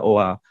Twitter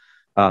or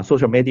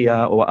social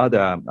media or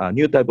other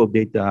new type of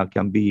data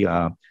can be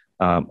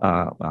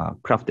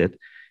crafted.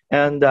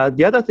 And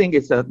the other thing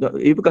is,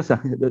 because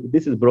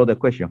this is a broader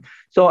question.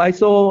 So I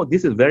saw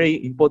this is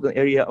very important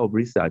area of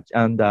research.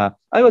 And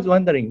I was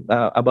wondering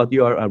about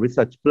your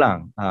research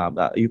plan.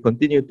 You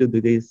continue to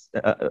do this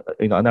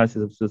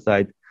analysis of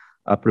suicide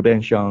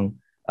prevention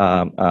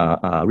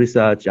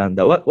research. And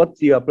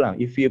what's your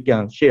plan? If you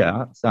can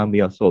share some of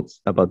your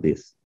thoughts about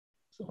this.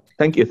 So,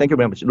 thank you. Thank you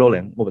very much.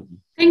 Lauren, over to you.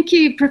 Thank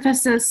you,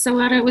 Professor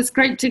Sawada. It was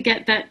great to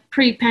get that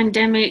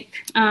pre-pandemic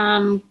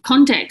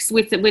context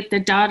with the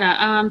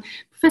data.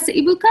 Professor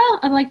Ibuka,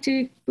 I'd like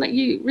to let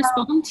you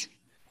respond.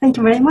 Thank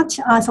you very much.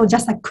 So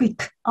just a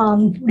quick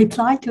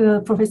reply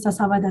to Professor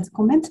Sawada's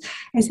comment.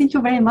 And thank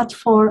you very much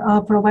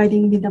for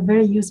providing me the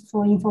very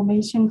useful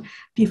information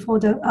before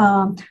the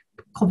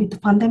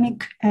COVID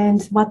pandemic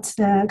and what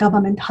the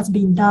government has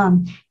been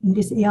done in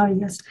these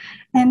areas.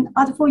 And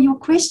as for your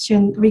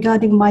question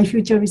regarding my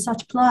future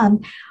research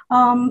plan,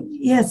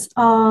 yes,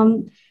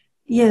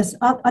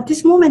 at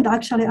this moment,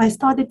 actually, I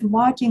started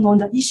working on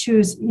the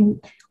issues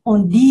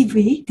on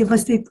DV,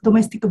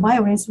 domestic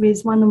violence,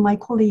 with one of my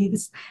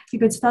colleagues,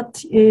 because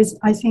that is,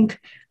 I think,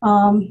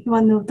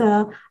 one of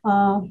the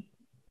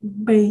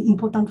very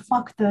important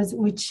factors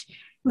which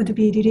would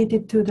be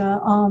related to the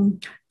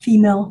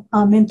female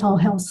mental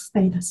health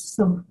status.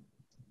 So,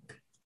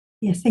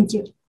 yes, thank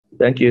you.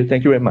 Thank you.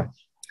 Thank you very much.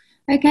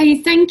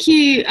 Okay, thank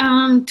you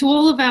to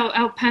all of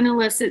our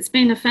panelists. It's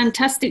been a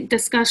fantastic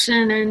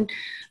discussion, and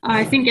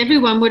I think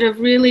everyone would have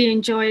really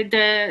enjoyed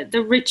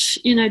the rich,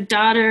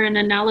 data and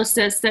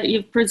analysis that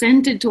you've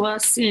presented to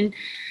us in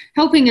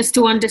helping us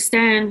to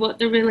understand what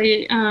the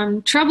really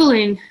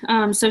troubling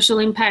social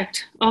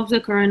impact of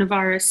the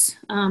coronavirus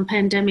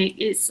pandemic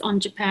is on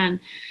Japan.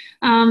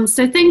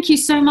 So thank you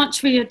so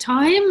much for your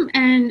time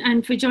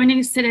and for joining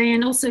us today,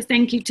 and also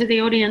thank you to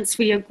the audience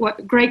for your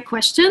great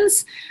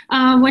questions.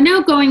 We're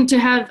now going to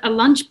have a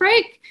lunch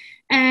break,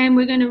 and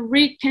we're going to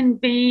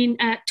reconvene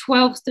at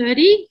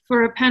 12:30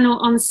 for a panel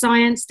on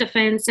science,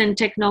 defense, and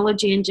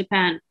technology in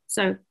Japan.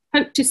 So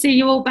hope to see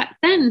you all back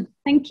then.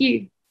 Thank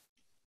you.